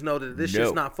let niggas know that this No.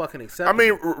 shit's not fucking I acceptable.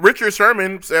 mean, Richard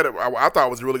Sherman said it. I thought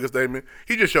it was a really good statement.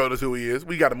 He just showed us who he is.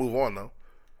 We got to move on though,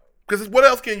 because what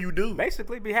else can you do?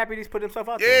 Basically, be happy he's put himself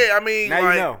out there. Yeah, I mean, Now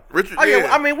like, you know. Richard. Oh yeah,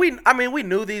 yeah. I mean, we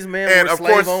knew these men And were of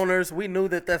slave course, owners. We knew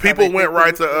that that's how people they went think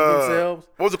right to themselves.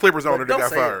 what was the Clippers owner that don't got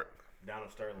say fired?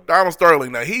 Donald Sterling. Donald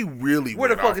Sterling. Now he really Where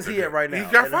the went fuck off is the he at deep. right now?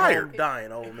 He got At home fired.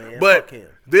 dying, old man. But Fuck him.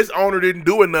 this owner didn't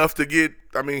do enough to get.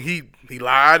 I mean, he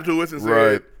lied to us and said,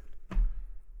 Right.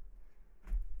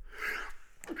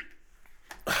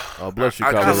 Oh, bless you,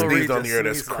 I Kyler. just Kyler sneezed Reed on the just air.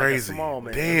 That's sneezed like a crazy. small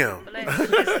man. Damn.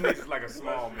 He's like a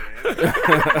small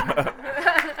man.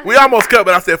 We almost cut,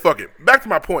 but I said fuck it. Back to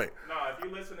my point. Nah, if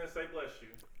you listen and say bless you.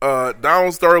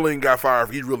 Donald Sterling got fired.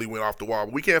 He really went off the wall.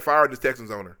 But we can't fire this Texans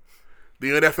owner. The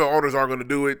NFL owners aren't going to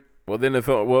do it. Well, then it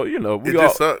felt. Well, you know, It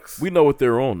just sucks. We know what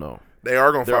they're on though. They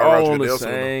are going to They're fire all Roger on the Goodell soon.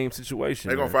 same situation.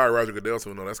 They're going man. to fire Roger Goodell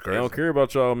soon. No, that's They crazy. don't care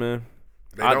about y'all, man.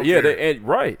 They don't yeah, care. and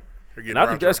right. They're getting And I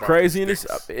think Roger that's up off crazy the in this.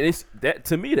 sticks. It's that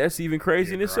to me. That's even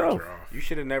crazy in Getting itself. Roger off. You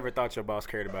should have never thought your boss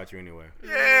cared about you anyway.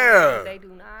 Yeah. They do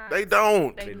not. They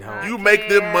don't. They do don't. not You make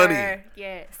them care. money.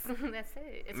 Yes, that's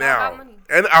it. It's all Now, about money.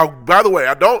 and by the way,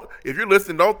 if you're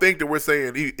listening, don't think that we're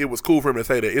saying it was cool for him to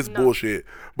say that. It's bullshit.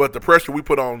 But the pressure we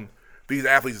put on these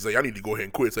athletes to say, I need to go ahead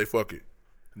and quit, say fuck it.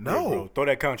 Hey, bro, throw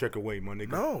that contract away, my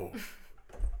nigga. No.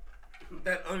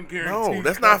 That unguaranteed. No,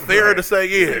 that's not fair to say,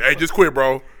 hey, just quit,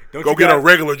 bro. Don't Go you get got- a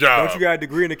regular job. Don't you got a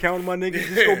degree in accounting, my nigga?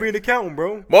 Just go be an accountant,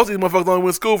 bro. Most of these motherfuckers only went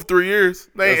to school for 3 years.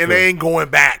 They ain't going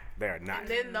back. They are not. And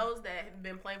then those that have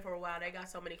been playing for a while, they got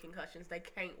so many concussions they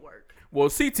can't work. Well,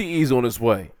 CTE's on its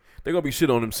way. They're gonna be shit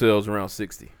on themselves around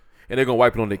 60, and they're gonna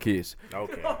wipe it on their kids.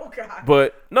 Okay. Oh God.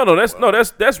 But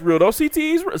that's real though.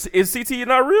 CTE is CTE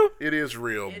not real? It is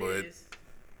real, It but is.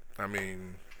 I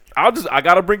mean, I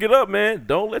gotta bring it up, man.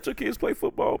 Don't let your kids play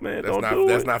football, man.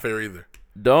 that's not fair either.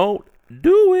 Don't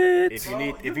do it.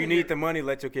 If you need the money,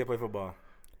 let your kid play football.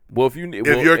 Well, if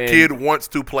your kid wants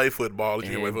to play football,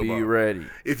 you can play football. Be ready.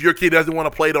 If your kid doesn't want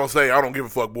to play, don't say, I don't give a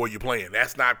fuck, boy, you're playing.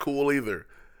 That's not cool either.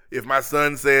 If my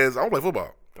son says, I don't play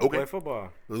football. Go Okay. play football.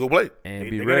 Let's go play. And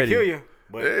They're be gonna ready. kill you.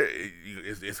 But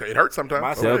It hurts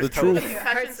sometimes. Tell the truth.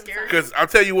 Concussion scary. Because I'll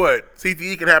tell you what,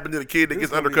 CTE can happen to the kid that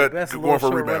gets undercut going for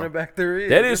a rebound. Back there is.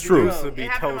 That is true. used to be It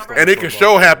happened toast to on my And it can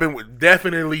football. show happen,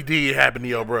 definitely did happen to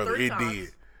your brother. 3 It times. did.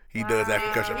 He does have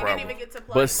concussion He didn't problem. even get to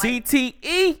play. But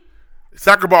CTE,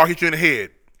 Soccer ball hit you in the head.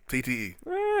 CTE.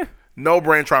 No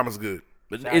brain trauma is good.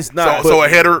 it's not. So a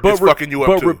header is fucking you up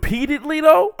but too. repeatedly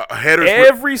though, Headers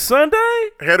every Sunday,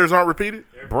 headers aren't repeated.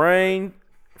 brain,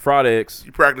 fried eggs,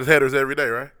 You practice headers every day,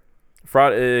 right?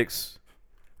 fried eggs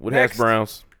with hash Next.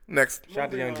 browns. Next. Shout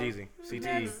out to Young Jeezy.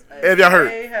 CTE. Have y'all heard?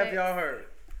 Hey, have y'all heard?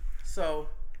 So,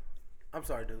 I'm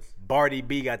sorry, dudes. Barty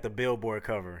B got the Billboard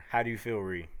cover. How do you feel,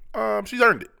 Ree? She's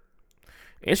earned it.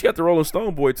 And she got the Rolling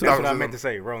Stone boy too. No, That's what I meant to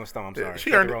say. Rolling Stone. I'm sorry. She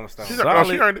Got earned the it. Rolling Stone. She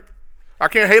Solid. earned it. I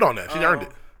can't hate on that. She earned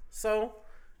it. So,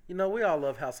 we all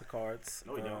love House of Cards.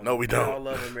 No, we don't. No, we We all don't.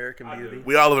 love American Beauty.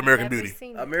 We all love American Never Beauty.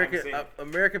 seen it.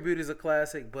 American Beauty is a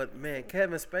classic, but man,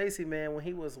 Kevin Spacey, man, when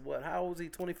he was how old was he?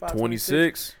 25,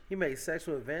 26. He made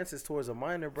sexual advances towards a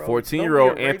minor, bro. 14-year-old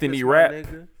Don't be a Anthony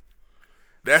rapist, my Rapp.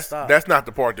 nigga. Stop. That's not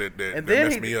the part that And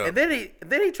messed me up. and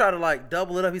then he tried to like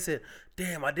double it up. He said,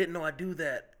 "Damn, I didn't know I did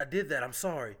that. I'm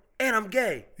sorry, and I'm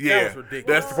gay." Yeah, that was ridiculous.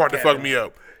 that's the part that fucked me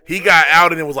up. He got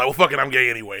out and it was like, well, fuck it, I'm gay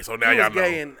anyway. So now He y'all was know.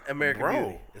 gay in American Bro.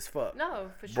 Beauty as fuck.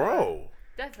 No, for sure. Bro,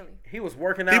 Definitely. He was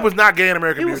working out. he was not gay in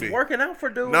American He was Beauty. working out for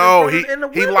dudes. No, in the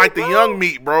he window, liked the bro. young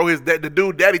meat, bro. The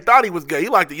dude, daddy thought he was gay. He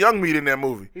liked the young meat in that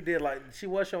movie. He did like she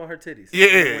was showing her titties.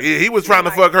 Yeah. He was trying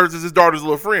to fuck hers as his daughter's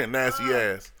little friend. Nasty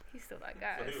ass. He's still that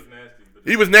guy.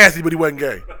 He was nasty, but he wasn't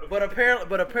gay. But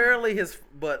apparently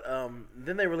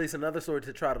then they released another story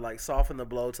to try to like soften the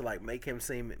blow to like make him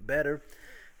seem better.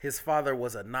 His father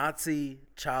was a Nazi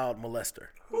child molester.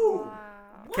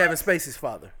 Kevin Spacey's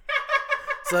father.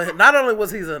 So not only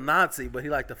was he a Nazi, but he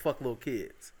liked to fuck little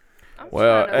kids.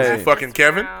 Well, trying to hey. wrap Fucking this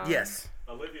Kevin? around. Yes.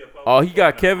 Oh, he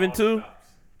got Kevin too.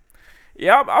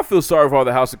 Yeah, I feel sorry for all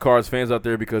the House of Cards fans out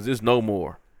there because there's no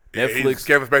more. Netflix.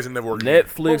 Kevin Spacey never worked. again.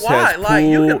 Netflix But why? has Like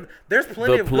you pulled can. There's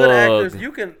plenty the of good actors. plug.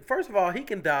 You can. First of all, he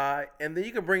can die, and then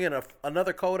you can bring in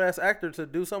another cold ass actor to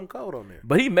do something cold on there.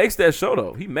 But he makes that show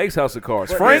though. He makes House of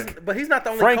Cards. But Frank, but he's not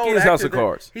the only Frank cold is actor. House of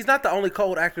Cards. He's not the only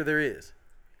cold actor there is.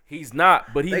 he's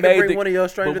not. But he They can made bring one of your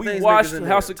Stranger But we Things watched niggas in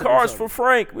House there of to do Cards for something.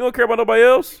 Frank. We don't care about nobody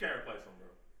else.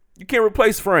 You can't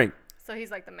replace Frank. So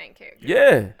he's like the main character.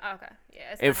 Yeah. Okay.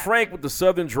 Yeah. it's And not Frank happening. with the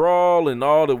southern drawl and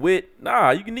all the wit, nah,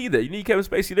 you can need that. You need Kevin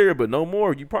Spacey there, but no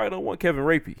more. You probably don't want Kevin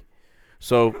Rapey.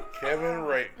 So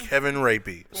Kevin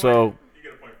Rapey. So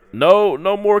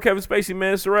no more Kevin Spacey,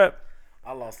 man. It's a wrap.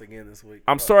 I lost again this week.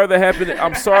 I'm sorry that happened.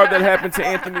 I'm sorry that happened to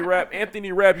Anthony Rapp.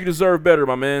 Anthony Rapp, you deserve better,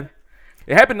 my man.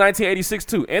 It happened in 1986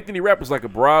 too. Anthony Rapp was like a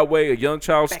Broadway, a young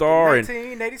child star, and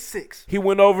 1986. he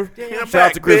went over. Shout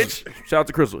out to Crystal. Shout out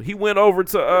to Crystal. He went over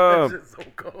to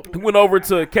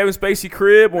Kevin Spacey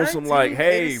crib on some like,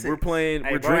 hey, 1986. we're playing,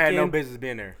 Hey, we're bro, I had no drinking. business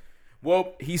being there.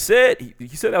 Well, he said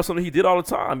that was something he did all the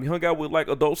time. He hung out with like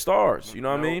adult stars. You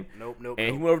know what I mean? Nope.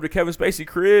 And he went over to Kevin Spacey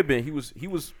crib, and he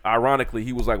was ironically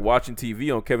he was like watching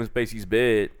TV on Kevin Spacey's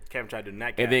bed, Kevin tried to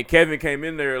knock and then Kevin came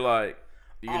in there like,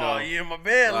 you know, Oh, you in my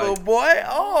bed, like- little boy.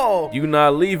 Oh. you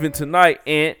not leaving tonight,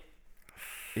 Aunt.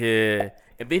 Yeah.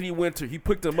 And then he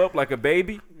picked him up like a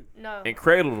baby No. and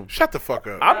cradled him. Shut the fuck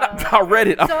up. I read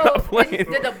it. I'm So not playing.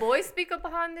 did the boys speak up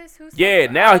behind this? Who? Yeah,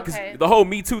 spoke? now Oh, because okay. the whole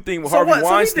Me Too thing with So Harvey what? So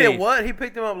he Weinstein. did what? He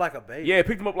picked him up like a baby. Yeah,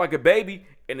 picked him up like a baby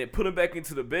and then put him back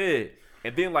into the bed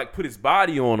and then like put his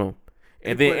body on him.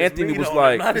 And then Put his Anthony meat was on him,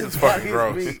 like, not this his is fucking body,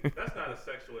 gross. his meat. That's not a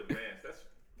sexual advance. That's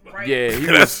Right. yeah, he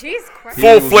That's was. He's crazy.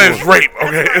 full-fledged rape.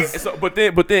 Okay. And so, but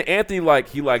then Anthony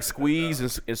he squeezed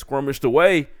and squirmished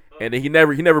away, and then he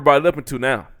never brought it up until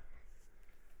now.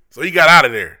 So he got out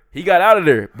of there. He got out of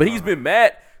there, but he's been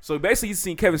mad. So basically, he's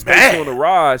seen Kevin Spacey Mad? on the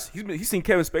rise. He's seen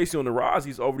Kevin Spacey on the rise.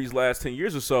 He's over these last 10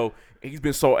 years or so, and he's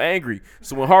been so angry.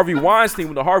 So when Harvey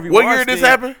Weinstein, What year did this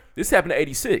happen? This happened in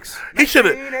 '86. He should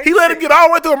have. He let him get all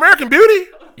the way through American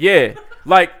Beauty. Yeah,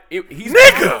 like he's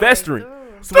Nigga! festering.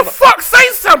 So The fuck? Say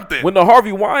something. when the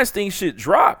Harvey Weinstein shit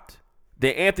dropped,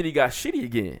 then Anthony got shitty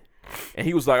again, and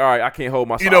he was like, "All right, I can't hold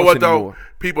my You know what though? anymore."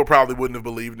 People probably wouldn't have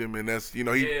believed him, and that's he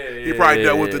Yeah, probably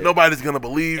dealt with yeah. it. Nobody's gonna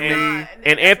believe me.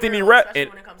 And Anthony Rapp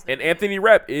and obviously. And Anthony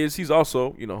Rapp he's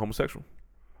also homosexual.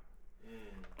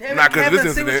 Damn Nah, it, 'cause of Kevin,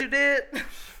 this see what you incident. did?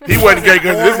 He wasn't gay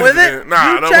because of this Born with it? incident.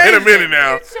 Nah, You no, wait a changed minute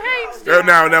it.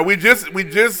 now. Now we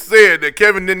just said that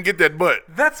Kevin didn't get that butt.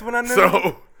 That's when I knew.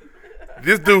 So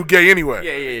this dude gay anyway.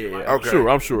 Yeah. Okay.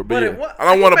 I'm sure. But yeah. I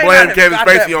don't want to blame Kevin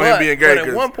Spacey on him being gay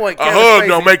At one point, a Kevin hug Spacey,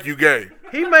 don't make you gay.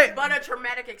 He may, But a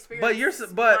traumatic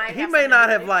experience. but he may not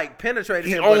have like penetrated.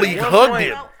 He him, only but at one hugged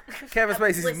point, him. Kevin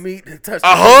Spacey's meat touched. A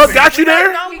hug got you We don't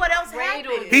there? know what else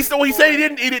happened. He said he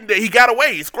didn't. He got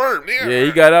away. He squirmed. Yeah,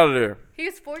 he got out of there. He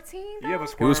was 14. You ever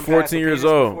He was squirm 14 past years the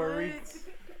penis old. before it reads?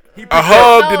 A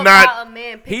hug did not.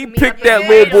 He picked that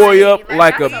little boy up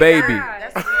like a baby.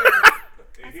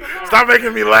 Stop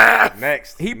making me laugh.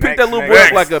 Next. He picked that little boy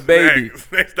up like a baby.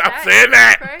 Next. Stop saying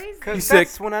that. He Cause said,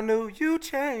 that's when I knew you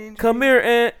changed. "Come here,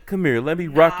 Aunt. Come here. Let me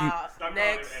rock you."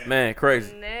 Next. Man,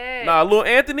 crazy. Next. Nah, little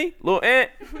Aunt.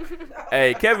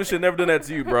 Hey, Kevin should never done that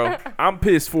to you, bro. I'm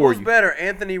pissed for Who's you. better,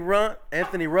 Anthony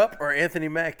Rupp, or Anthony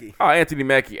Mackie? Oh, Anthony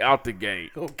Mackie out the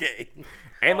gate. Okay.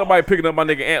 Ain't nobody picking up my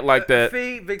nigga Ant like that.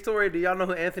 Fee, Victoria, do y'all know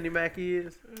who Anthony Mackie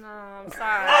is? No, I'm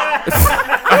sorry.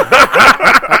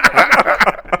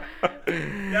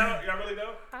 Y'all really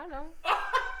don't? I don't.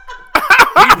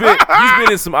 He's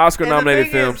been in some Oscar-nominated And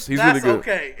the thing films. is, He's really that's good.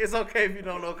 okay. It's okay if you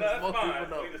don't know because That's most fine. people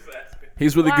know. We just asking.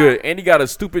 He's really Wow. good, and he got a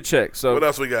stupid check. So What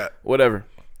else we got? whatever.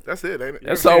 That's it, ain't it?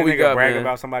 That's Seen all a we nigga got, brag man.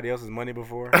 about somebody else's money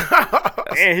before.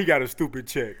 And he got a stupid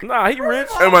check. Nah, he rich.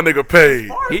 And my nigga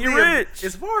paid. He rich.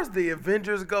 As far as the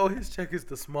Avengers go, his check is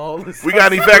the smallest. We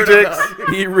got any fact checks?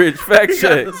 He rich. Fact He got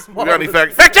check. the We smallest. got any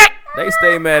fact check? They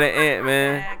stay mad at Ant,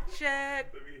 man. Fact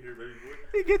check.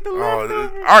 He get the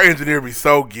Oh, our engineer be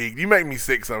so geeked. You make me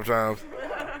sick sometimes.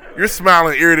 You're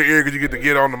smiling ear to ear because you get to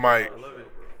get on the mic.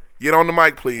 Get on the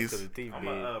mic, please. I'm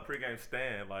a pregame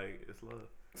stand. Like, it's love.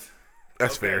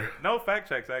 That's fair. No fact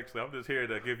checks, actually. I'm just here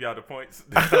to give y'all the points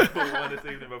for one this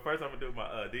evening. But first, I'm gonna do my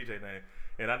DJ name,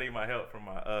 and I need my help from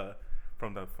my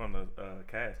from the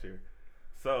cast here.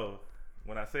 So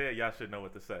when I say it, y'all should know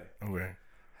what to say. Okay.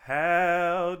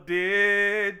 How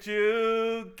did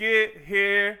you get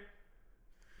here?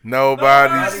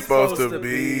 Nobody's supposed to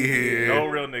be here. No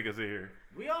real niggas are here.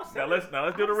 We all Now let's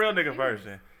do the real nigga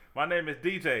version. My name is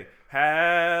DJ.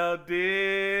 How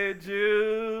did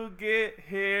you get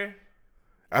here?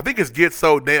 I think it's get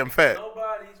so damn fat.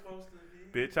 Nobody's supposed to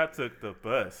be. Bitch, I took the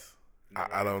bus.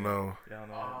 I don't know. Y'all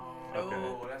know.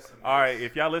 No. All right,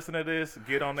 if y'all listen to this,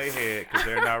 get on their head because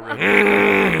they're not real.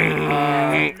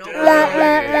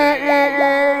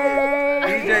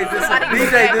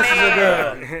 DJ, this is a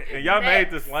dub. And y'all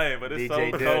made this lame, but it's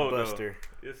DJ so cold though. Buster.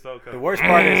 It's so cold. The worst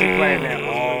part is he playing that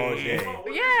all day.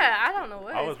 Yeah, I don't know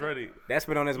what. I was ready. That's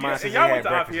been on his mind And since he y'all had went to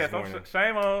breakfast IPS. this morning.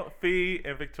 Shame on Fēi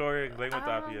and Victoria because they went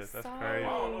to I'm IPS. That's sorry.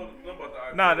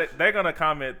 crazy. Nah, they're gonna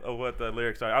comment of what the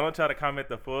lyrics are. I don't try to comment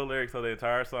the full lyrics of the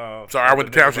entire song. Sorry, I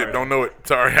went to Township. Don't know it.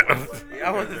 Sorry.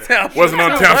 I went to township. Wasn't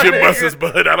on Township buses,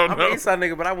 but I don't I'm know. an Eastside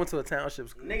nigga, but I went to a township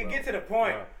school. Nigga, get to the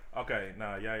point. Okay,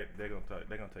 nah, yeah, they're gonna tell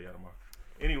y'all tomorrow.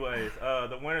 Anyways,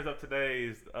 the winners of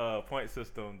today's point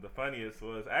system, the funniest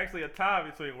was actually a tie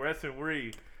between Wes and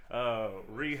Ree.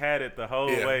 Ree had it the whole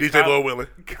Yeah, way. DJ Lloyd Willing.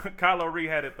 Kylo Ree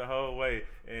had it the whole way,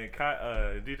 and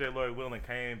DJ Lloyd Willing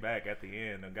came back at the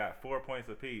end and got 4 points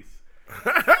apiece.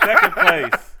 Second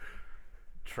place,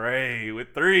 Trey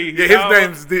with 3. Yeah, his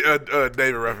name's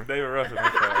David Ruffin. David Ruffin.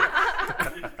 I'm sorry.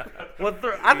 Well,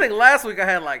 I think last week I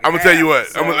had like. I'm gonna tell you what.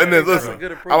 half, so And then that's a listen,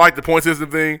 good I improvement. like the point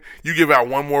system thing. You give out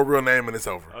one more real name and it's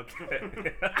over. Okay.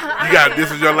 You got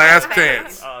this is your last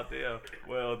chance. Oh damn.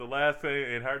 Well, the last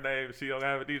thing in her name, she don't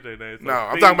have a DJ name. So No,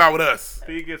 I'm talking about with us.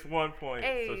 Fēi gets 1 point, so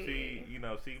Hey.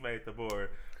 she made the board.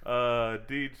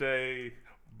 DJ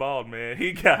Bald Man,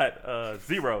 he got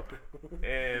 0,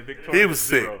 and Victoria He was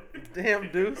sick. 0.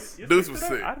 Damn, Deuce. Deuce was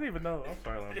sick. I didn't even know. I'm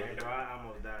sorry, Lando. I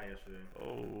almost died yesterday.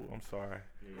 Oh, I'm sorry.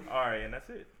 All right, and that's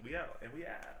it. We out.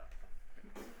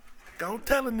 Don't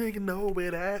tell a nigga no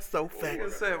where that's so fat. I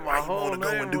said Why my you whole wanna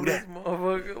go name and do on that? this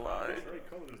motherfucker line.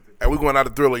 Hey, we going out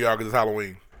of Thriller, y'all, because it's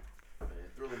Halloween.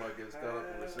 Thriller might get us caught up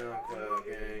on the SoundCloud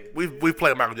game. We've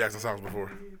played Michael Jackson songs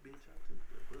before.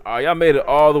 All right, y'all made it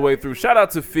all the way through. Shout out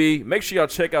to Fēi. Make sure y'all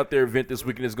check out their event this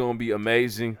weekend. It's going to be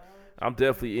amazing. I'm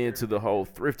definitely into the whole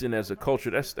thrifting as a culture.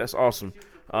 That's awesome.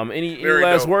 Any Very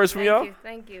last dope. words from y'all?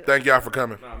 Thank you. Thank y'all for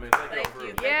coming.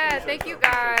 Yeah, thank you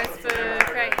guys for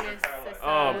creating this.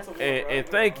 And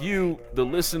thank you, the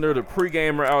listener, the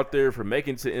pre-gamer out there, for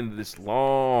making it to the end of this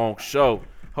long show.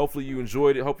 Hopefully you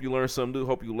enjoyed it. Hope you learned something new.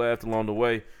 Hope you laughed along the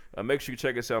way. Make sure you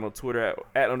check us out on Twitter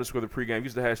at _the pregame.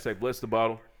 Use the hashtag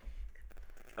 #BlessTheBottle.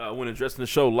 When addressing the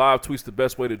show, live tweet's the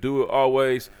best way to do it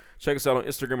always. Check us out on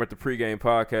Instagram at the PreGame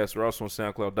Podcast. We're also on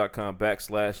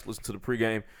SoundCloud.com/listen to the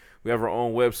PreGame. We have our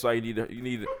own website. You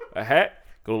need a hat?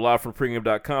 Go to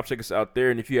livefrompregame.com. Check us out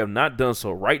there. And if you have not done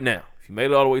so right now, if you made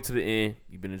it all the way to the end,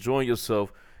 you've been enjoying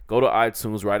yourself, go to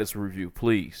iTunes, write us a review,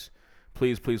 please.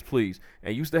 Please, please, please.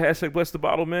 And use the hashtag Bless the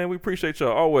Bottle, man. We appreciate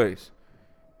y'all always.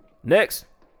 Next.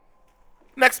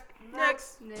 Next.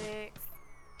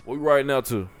 What we writing out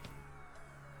to?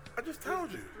 I just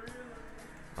told you.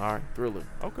 All right, Thriller.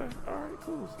 Okay, all right,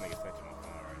 cool.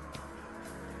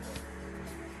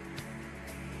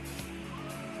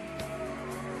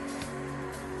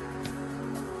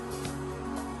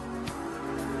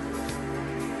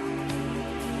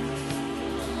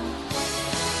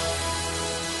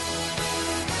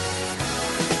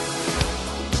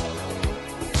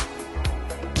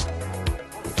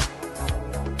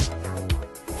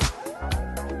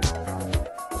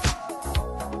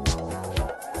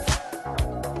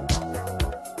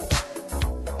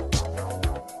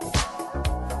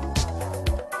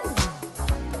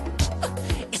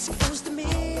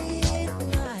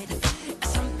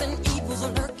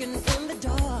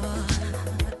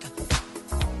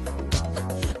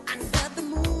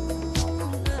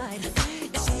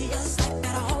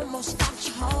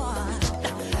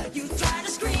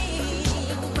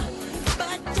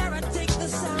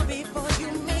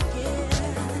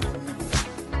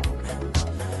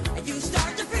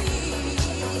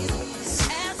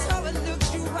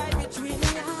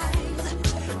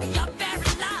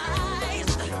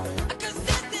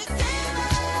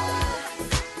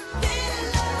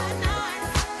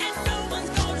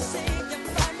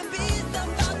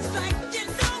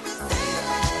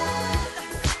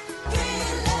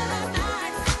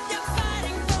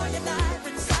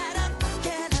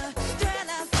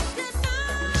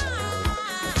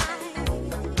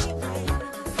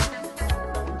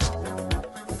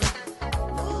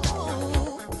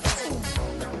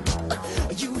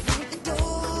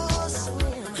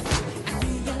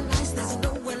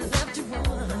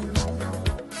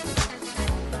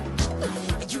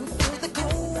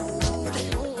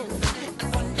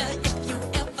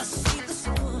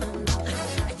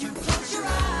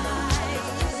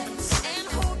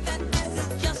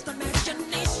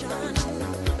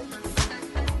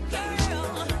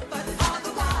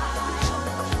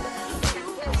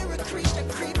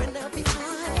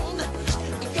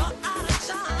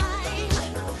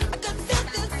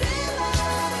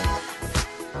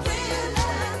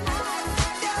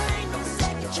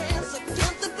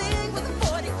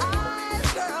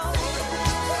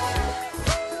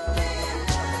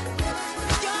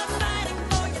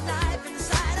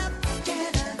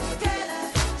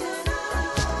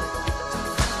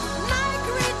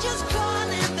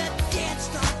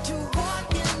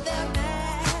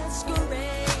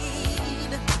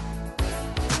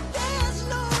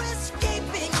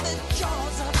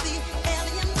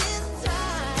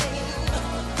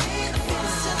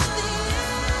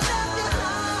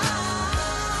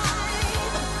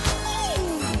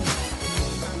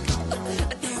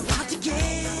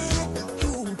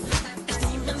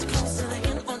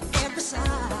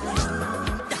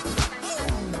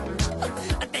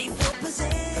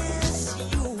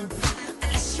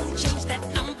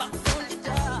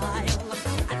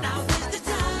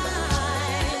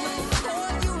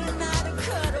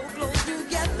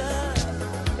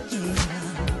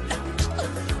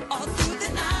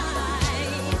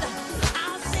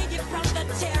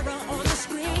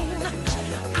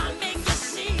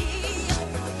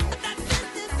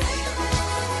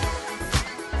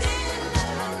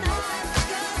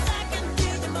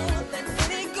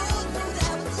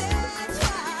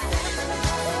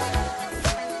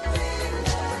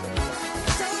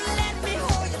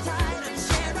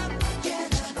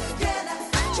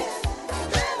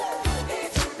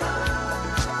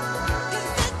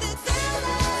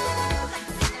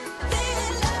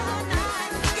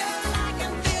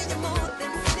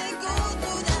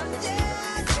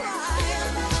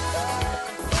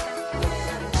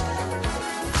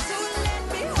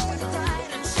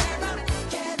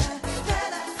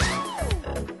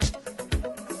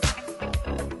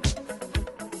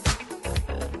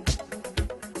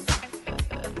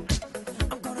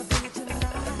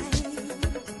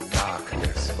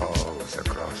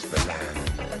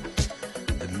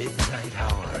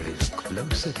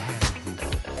 close at hand.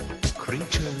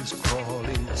 Creatures crawl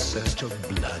in search of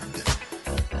blood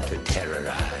to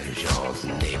terrorize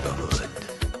your neighborhood.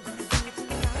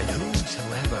 And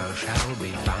whosoever shall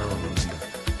be found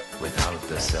without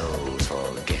the soul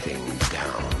for getting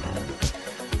down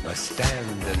must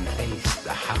stand and face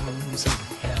the hounds of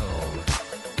hell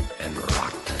and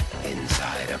rot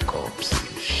inside a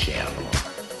corpse's shell.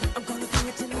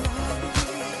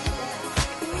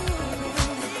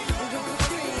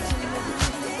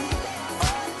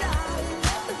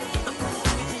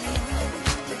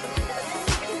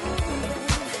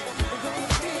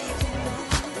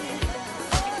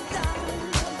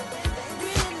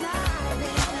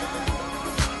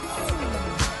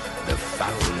 The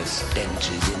foulest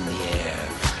stenches in the air,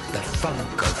 the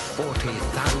funk of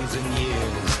 40,000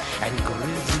 years, and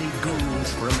grisly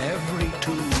ghouls from every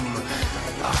tomb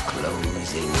are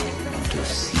closing in to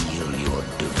seal your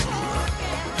doom.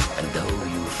 And though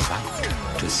you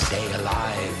fight to stay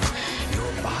alive,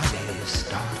 your body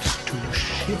starts to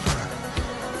shiver,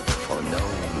 for no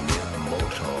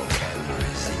immortal can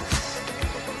resist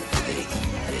the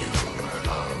evil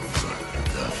of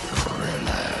the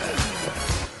thriller.